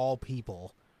 of all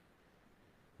people,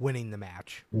 winning the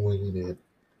match. Winning it.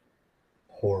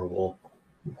 Horrible.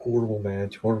 Horrible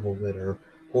match, horrible winner,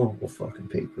 horrible fucking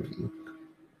pay-per-view.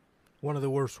 One of the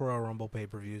worst Royal Rumble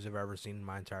pay-per-views I've ever seen in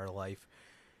my entire life.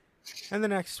 And the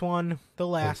next one, the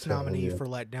last telling nominee you. for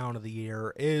Letdown of the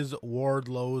Year, is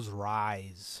Wardlow's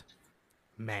Rise.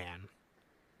 Man.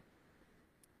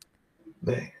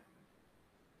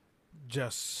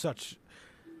 Just such...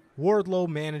 Wardlow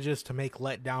manages to make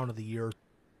Letdown of the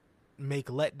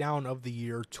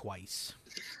Year twice.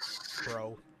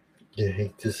 Bro. You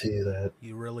hate to see that.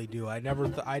 You really do. I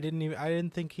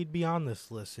didn't think he'd be on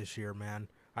this list this year, man.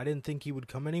 I didn't think he would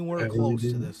come anywhere close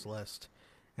to this list.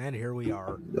 And here we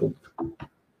are. Nope.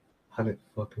 Had it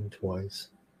fucking twice.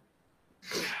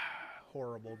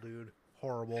 Horrible, dude.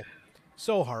 Horrible.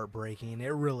 So heartbreaking. It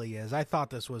really is. I thought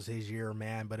this was his year,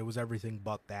 man, but it was everything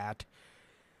but that.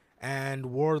 And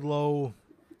Wardlow,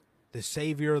 the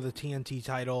savior of the TNT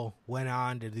title, went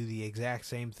on to do the exact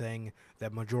same thing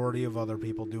that majority of other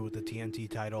people do with the TNT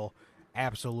title.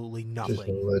 Absolutely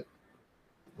nothing.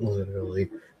 Literally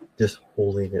just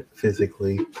holding it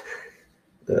physically.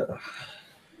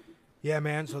 Yeah,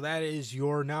 man, so that is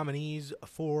your nominees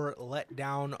for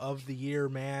Letdown of the Year,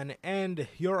 man, and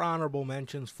your honorable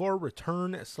mentions for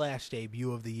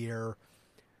Return/Debut of the Year.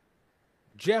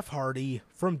 Jeff Hardy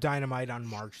from Dynamite on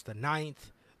March the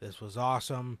 9th. This was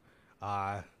awesome.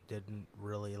 Didn't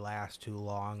really last too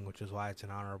long, which is why it's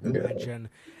an honorable mention.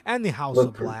 And the House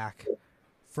of Black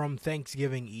from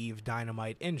Thanksgiving Eve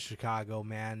Dynamite in Chicago,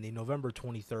 man. The November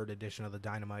 23rd edition of the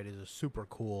Dynamite is a super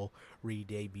cool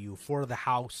re-debut for the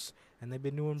House, and they've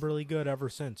been doing really good ever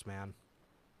since, man.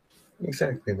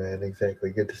 Exactly, man.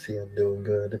 Exactly. Good to see them doing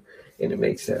good, and it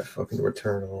makes that fucking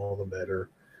return all the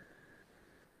better.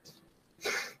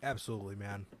 Absolutely,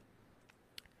 man.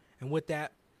 And with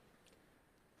that,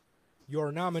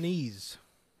 your nominees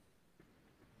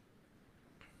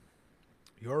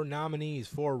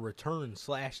for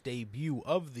Return/Debut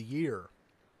of the Year.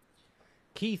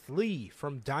 Keith Lee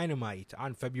from Dynamite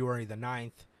on February the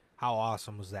 9th. How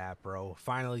awesome was that, bro?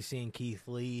 Finally seeing Keith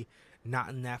Lee not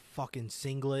in that fucking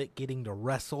singlet, getting to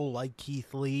wrestle like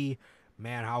Keith Lee.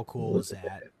 Man, how cool was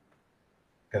that?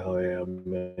 Hell yeah,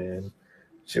 man.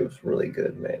 She was really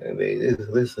good, man. And this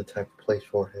is the type of place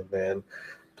for him, man.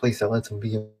 Place that lets him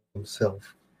be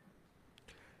himself.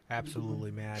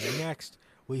 Absolutely, man. And next,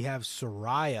 we have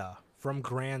Saraya from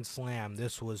Grand Slam.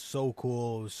 This was so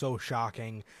cool. It was so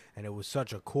shocking. And it was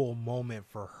such a cool moment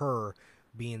for her,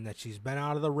 being that she's been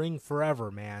out of the ring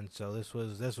forever, man. So this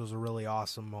was a really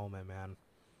awesome moment, man.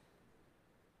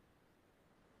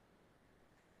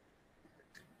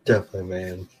 Definitely,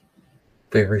 man.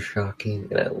 Very shocking,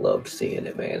 and I loved seeing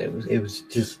it, man. It was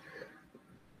just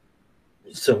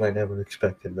something I never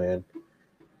expected, man.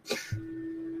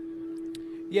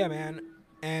 Yeah, man.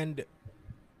 And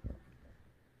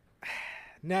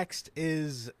next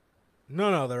is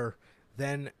none other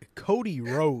than Cody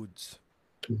Rhodes.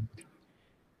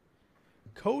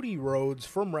 Cody Rhodes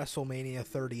from WrestleMania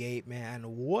 38, man.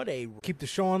 Keep the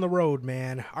show on the road,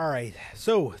 man. All right,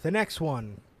 so the next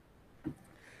one,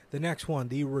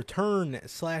 the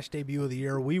Return/Debut of the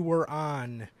Year. We were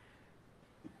done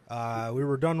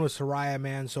with Saraya,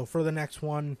 man. So for the next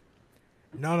one,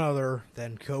 none other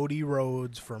than Cody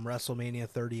Rhodes from WrestleMania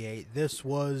 38. This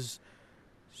was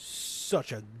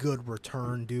such a good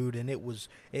return, dude, and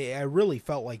I really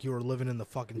felt like you were living in the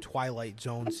fucking Twilight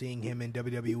Zone seeing him in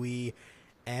WWE.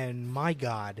 And my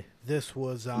God, this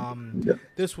was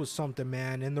something,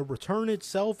 man. And the return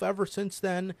itself, ever since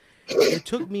then, it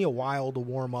took me a while to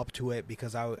warm up to it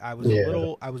because I was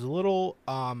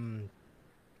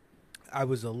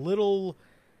a little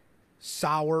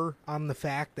sour on the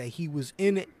fact that he was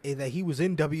in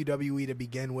WWE to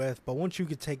begin with. But once you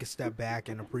could take a step back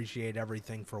and appreciate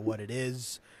everything for what it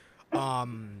is,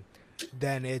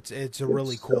 then it's a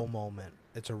really cool moment.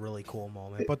 It's a really cool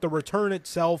moment. But the return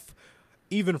itself,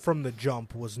 even from the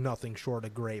jump, was nothing short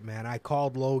of great, man. I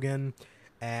called Logan,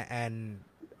 and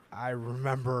I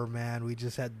remember, man, we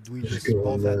both had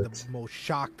the most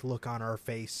shocked look on our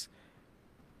face.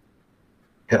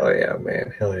 Hell yeah,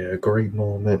 man. Hell yeah. Great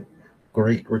moment.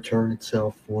 Great return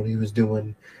itself, what he was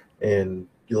doing, and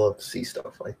you love to see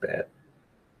stuff like that.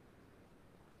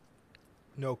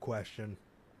 No question.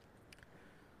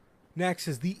 Next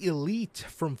is the Elite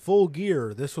from Full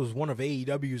Gear. This was one of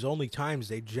AEW's only times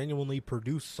they genuinely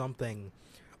produced something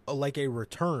like a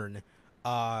return.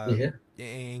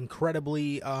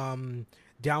 Incredibly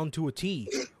down to a T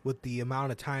with the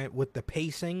amount of time, with the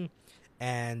pacing,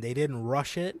 and they didn't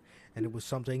rush it. And it was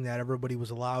something that everybody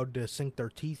was allowed to sink their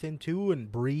teeth into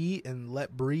and breathe and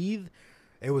let breathe.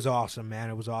 It was awesome, man.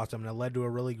 It was awesome, and it led to a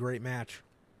really great match.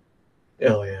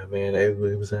 Hell yeah, man. It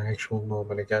was an actual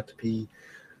moment. It got to be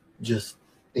just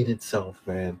in itself,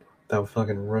 man. Without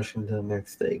fucking rushing to the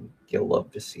next thing. You'll love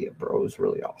to see it, bro. It was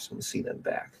really awesome to see them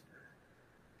back.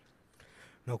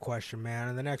 No question, man.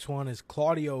 And the next one is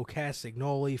Claudio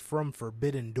Castagnoli from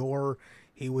Forbidden Door.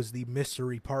 He was the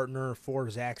mystery partner for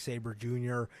Zack Sabre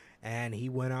Jr., and he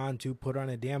went on to put on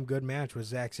a damn good match with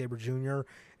Zack Sabre Jr.,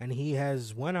 and he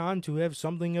has went on to have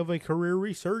something of a career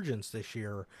resurgence this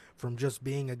year, from just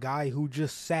being a guy who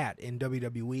just sat in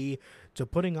WWE to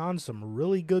putting on some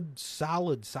really good,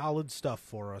 solid stuff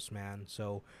for us, man.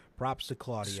 So props to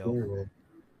Claudio. Swear, man.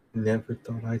 Never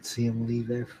thought I'd see him leave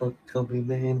that fucking company,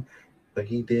 man. But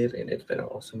he did, and it's been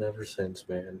awesome ever since,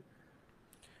 man.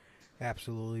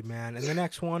 Absolutely, man. And the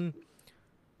next one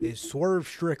is Swerve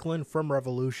Strickland from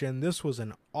Revolution. This was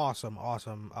an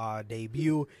awesome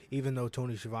debut, even though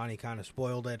Tony Schiavone kind of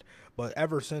spoiled it. But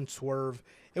ever since Swerve,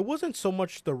 it wasn't so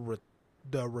much the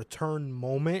return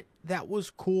moment that was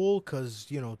cool, because,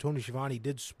 you know, Tony Schiavone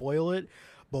did spoil it.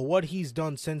 But what he's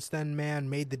done since then, man,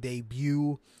 made the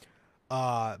debut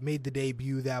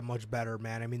that much better,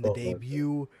 man. I mean, the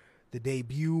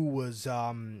debut was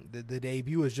the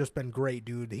debut has just been great,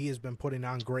 dude. He has been putting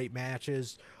on great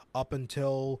matches up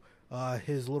until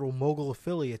his little mogul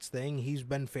affiliates thing. He's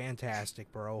been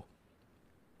fantastic, bro.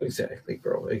 Exactly,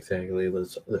 bro. Exactly.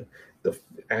 The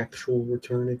actual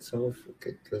return itself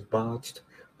was botched,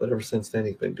 but ever since then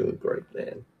he's been doing great,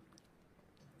 man.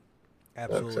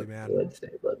 Absolutely, man. Let's say,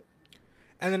 but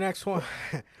And the next one,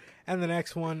 and the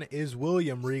next one is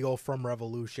William Regal from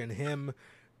Revolution. Him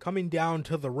coming down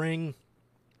to the ring,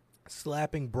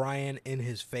 slapping Bryan in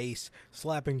his face,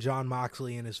 slapping Jon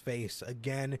Moxley in his face.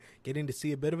 Again, getting to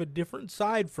see a bit of a different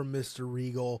side from Mr.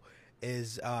 Regal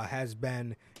has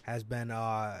been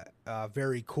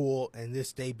very cool. And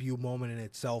this debut moment in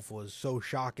itself was so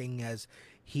shocking, as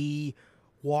he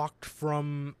walked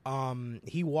from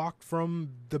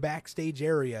the backstage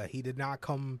area. He did not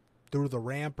come through the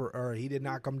ramp or he did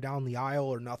not come down the aisle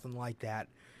or nothing like that.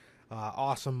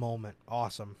 Awesome moment.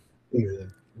 Awesome. yeah,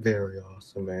 very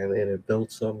awesome, man. And it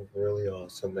built something really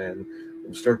awesome, man.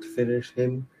 From start to finish,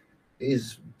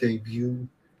 his debut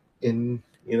in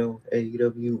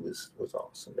AEW was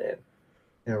awesome, man.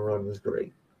 That run was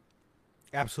great.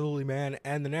 Absolutely, man.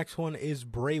 And the next one is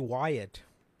Bray Wyatt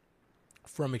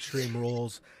from Extreme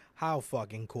Rules. How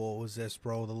fucking cool was this,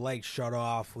 bro? The lights shut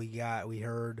off. We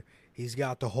heard he's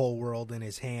got the whole world in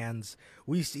his hands.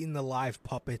 We seen the live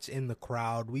puppets in the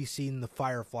crowd. We seen the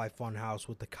Firefly Funhouse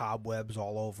with the cobwebs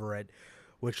all over it,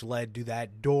 which led to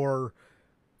that door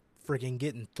freaking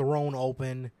getting thrown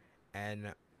open,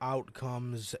 and out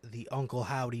comes the Uncle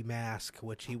Howdy mask,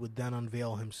 which he would then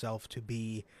unveil himself to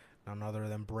be none other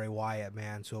than Bray Wyatt,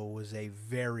 man. So it was a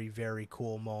very, very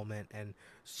cool moment and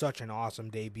such an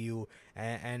awesome debut.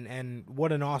 And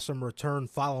what an awesome return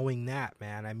following that,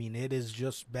 man. I mean, it has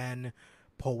just been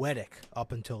poetic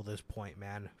up until this point,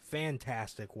 man.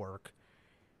 Fantastic work.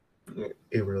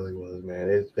 It really was,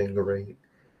 man. It's been great.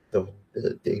 The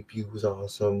debut was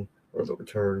awesome, or the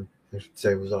return, I should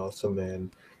say, was awesome,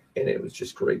 man. And it was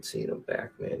just great seeing them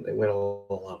back, man. They went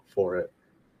all out for it.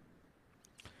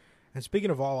 And speaking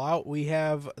of all out, we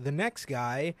have the next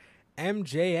guy,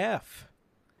 MJF.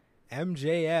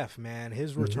 MJF, man,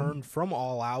 his return from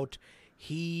All Out.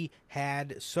 He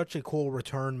had such a cool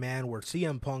return, man, where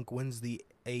CM Punk wins the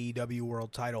AEW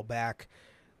World title back.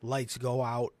 Lights go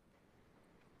out.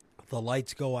 The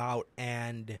lights go out,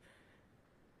 and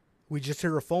we just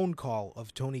hear a phone call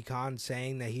of Tony Khan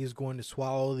saying that he's going to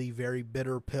swallow the very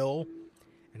bitter pill,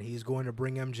 and he's going to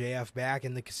bring MJF back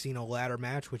in the casino ladder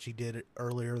match, which he did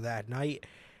earlier that night,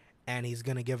 and he's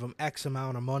going to give him X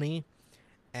amount of money,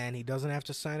 and he doesn't have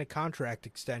to sign a contract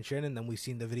extension. And then we've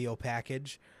seen the video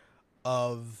package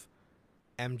of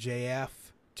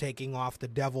MJF taking off the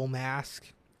devil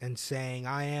mask and saying,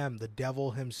 "I am the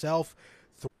devil himself."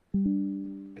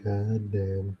 God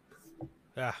damn.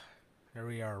 Here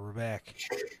we are. We're back.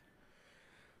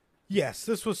 Yes,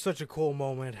 this was such a cool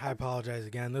moment. I apologize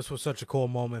again. This was such a cool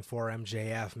moment for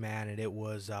MJF, man, and it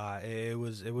was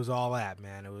all that,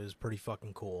 man. It was pretty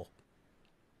fucking cool.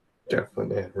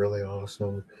 Definitely, man. Really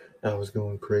awesome. I was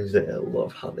going crazy. I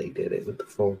love how they did it with the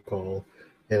phone call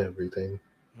and everything.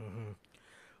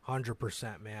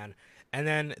 100%, man. And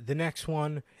then the next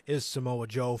one is Samoa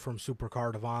Joe from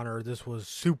Supercard of Honor. This was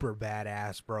super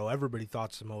badass, bro. Everybody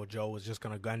thought Samoa Joe was just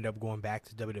going to end up going back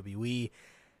to WWE.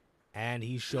 And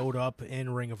he showed up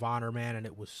in Ring of Honor, man, and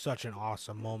it was such an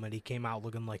awesome moment. He came out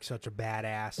looking like such a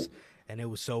badass, and it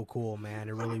was so cool, man.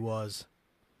 It really was.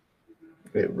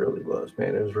 It really was,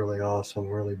 man. It was really awesome,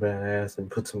 really badass,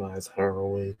 and put some eyes on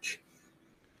ROH.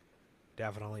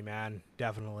 Definitely, man.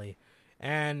 Definitely.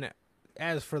 And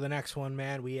as for the next one,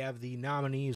 man, we have the nominees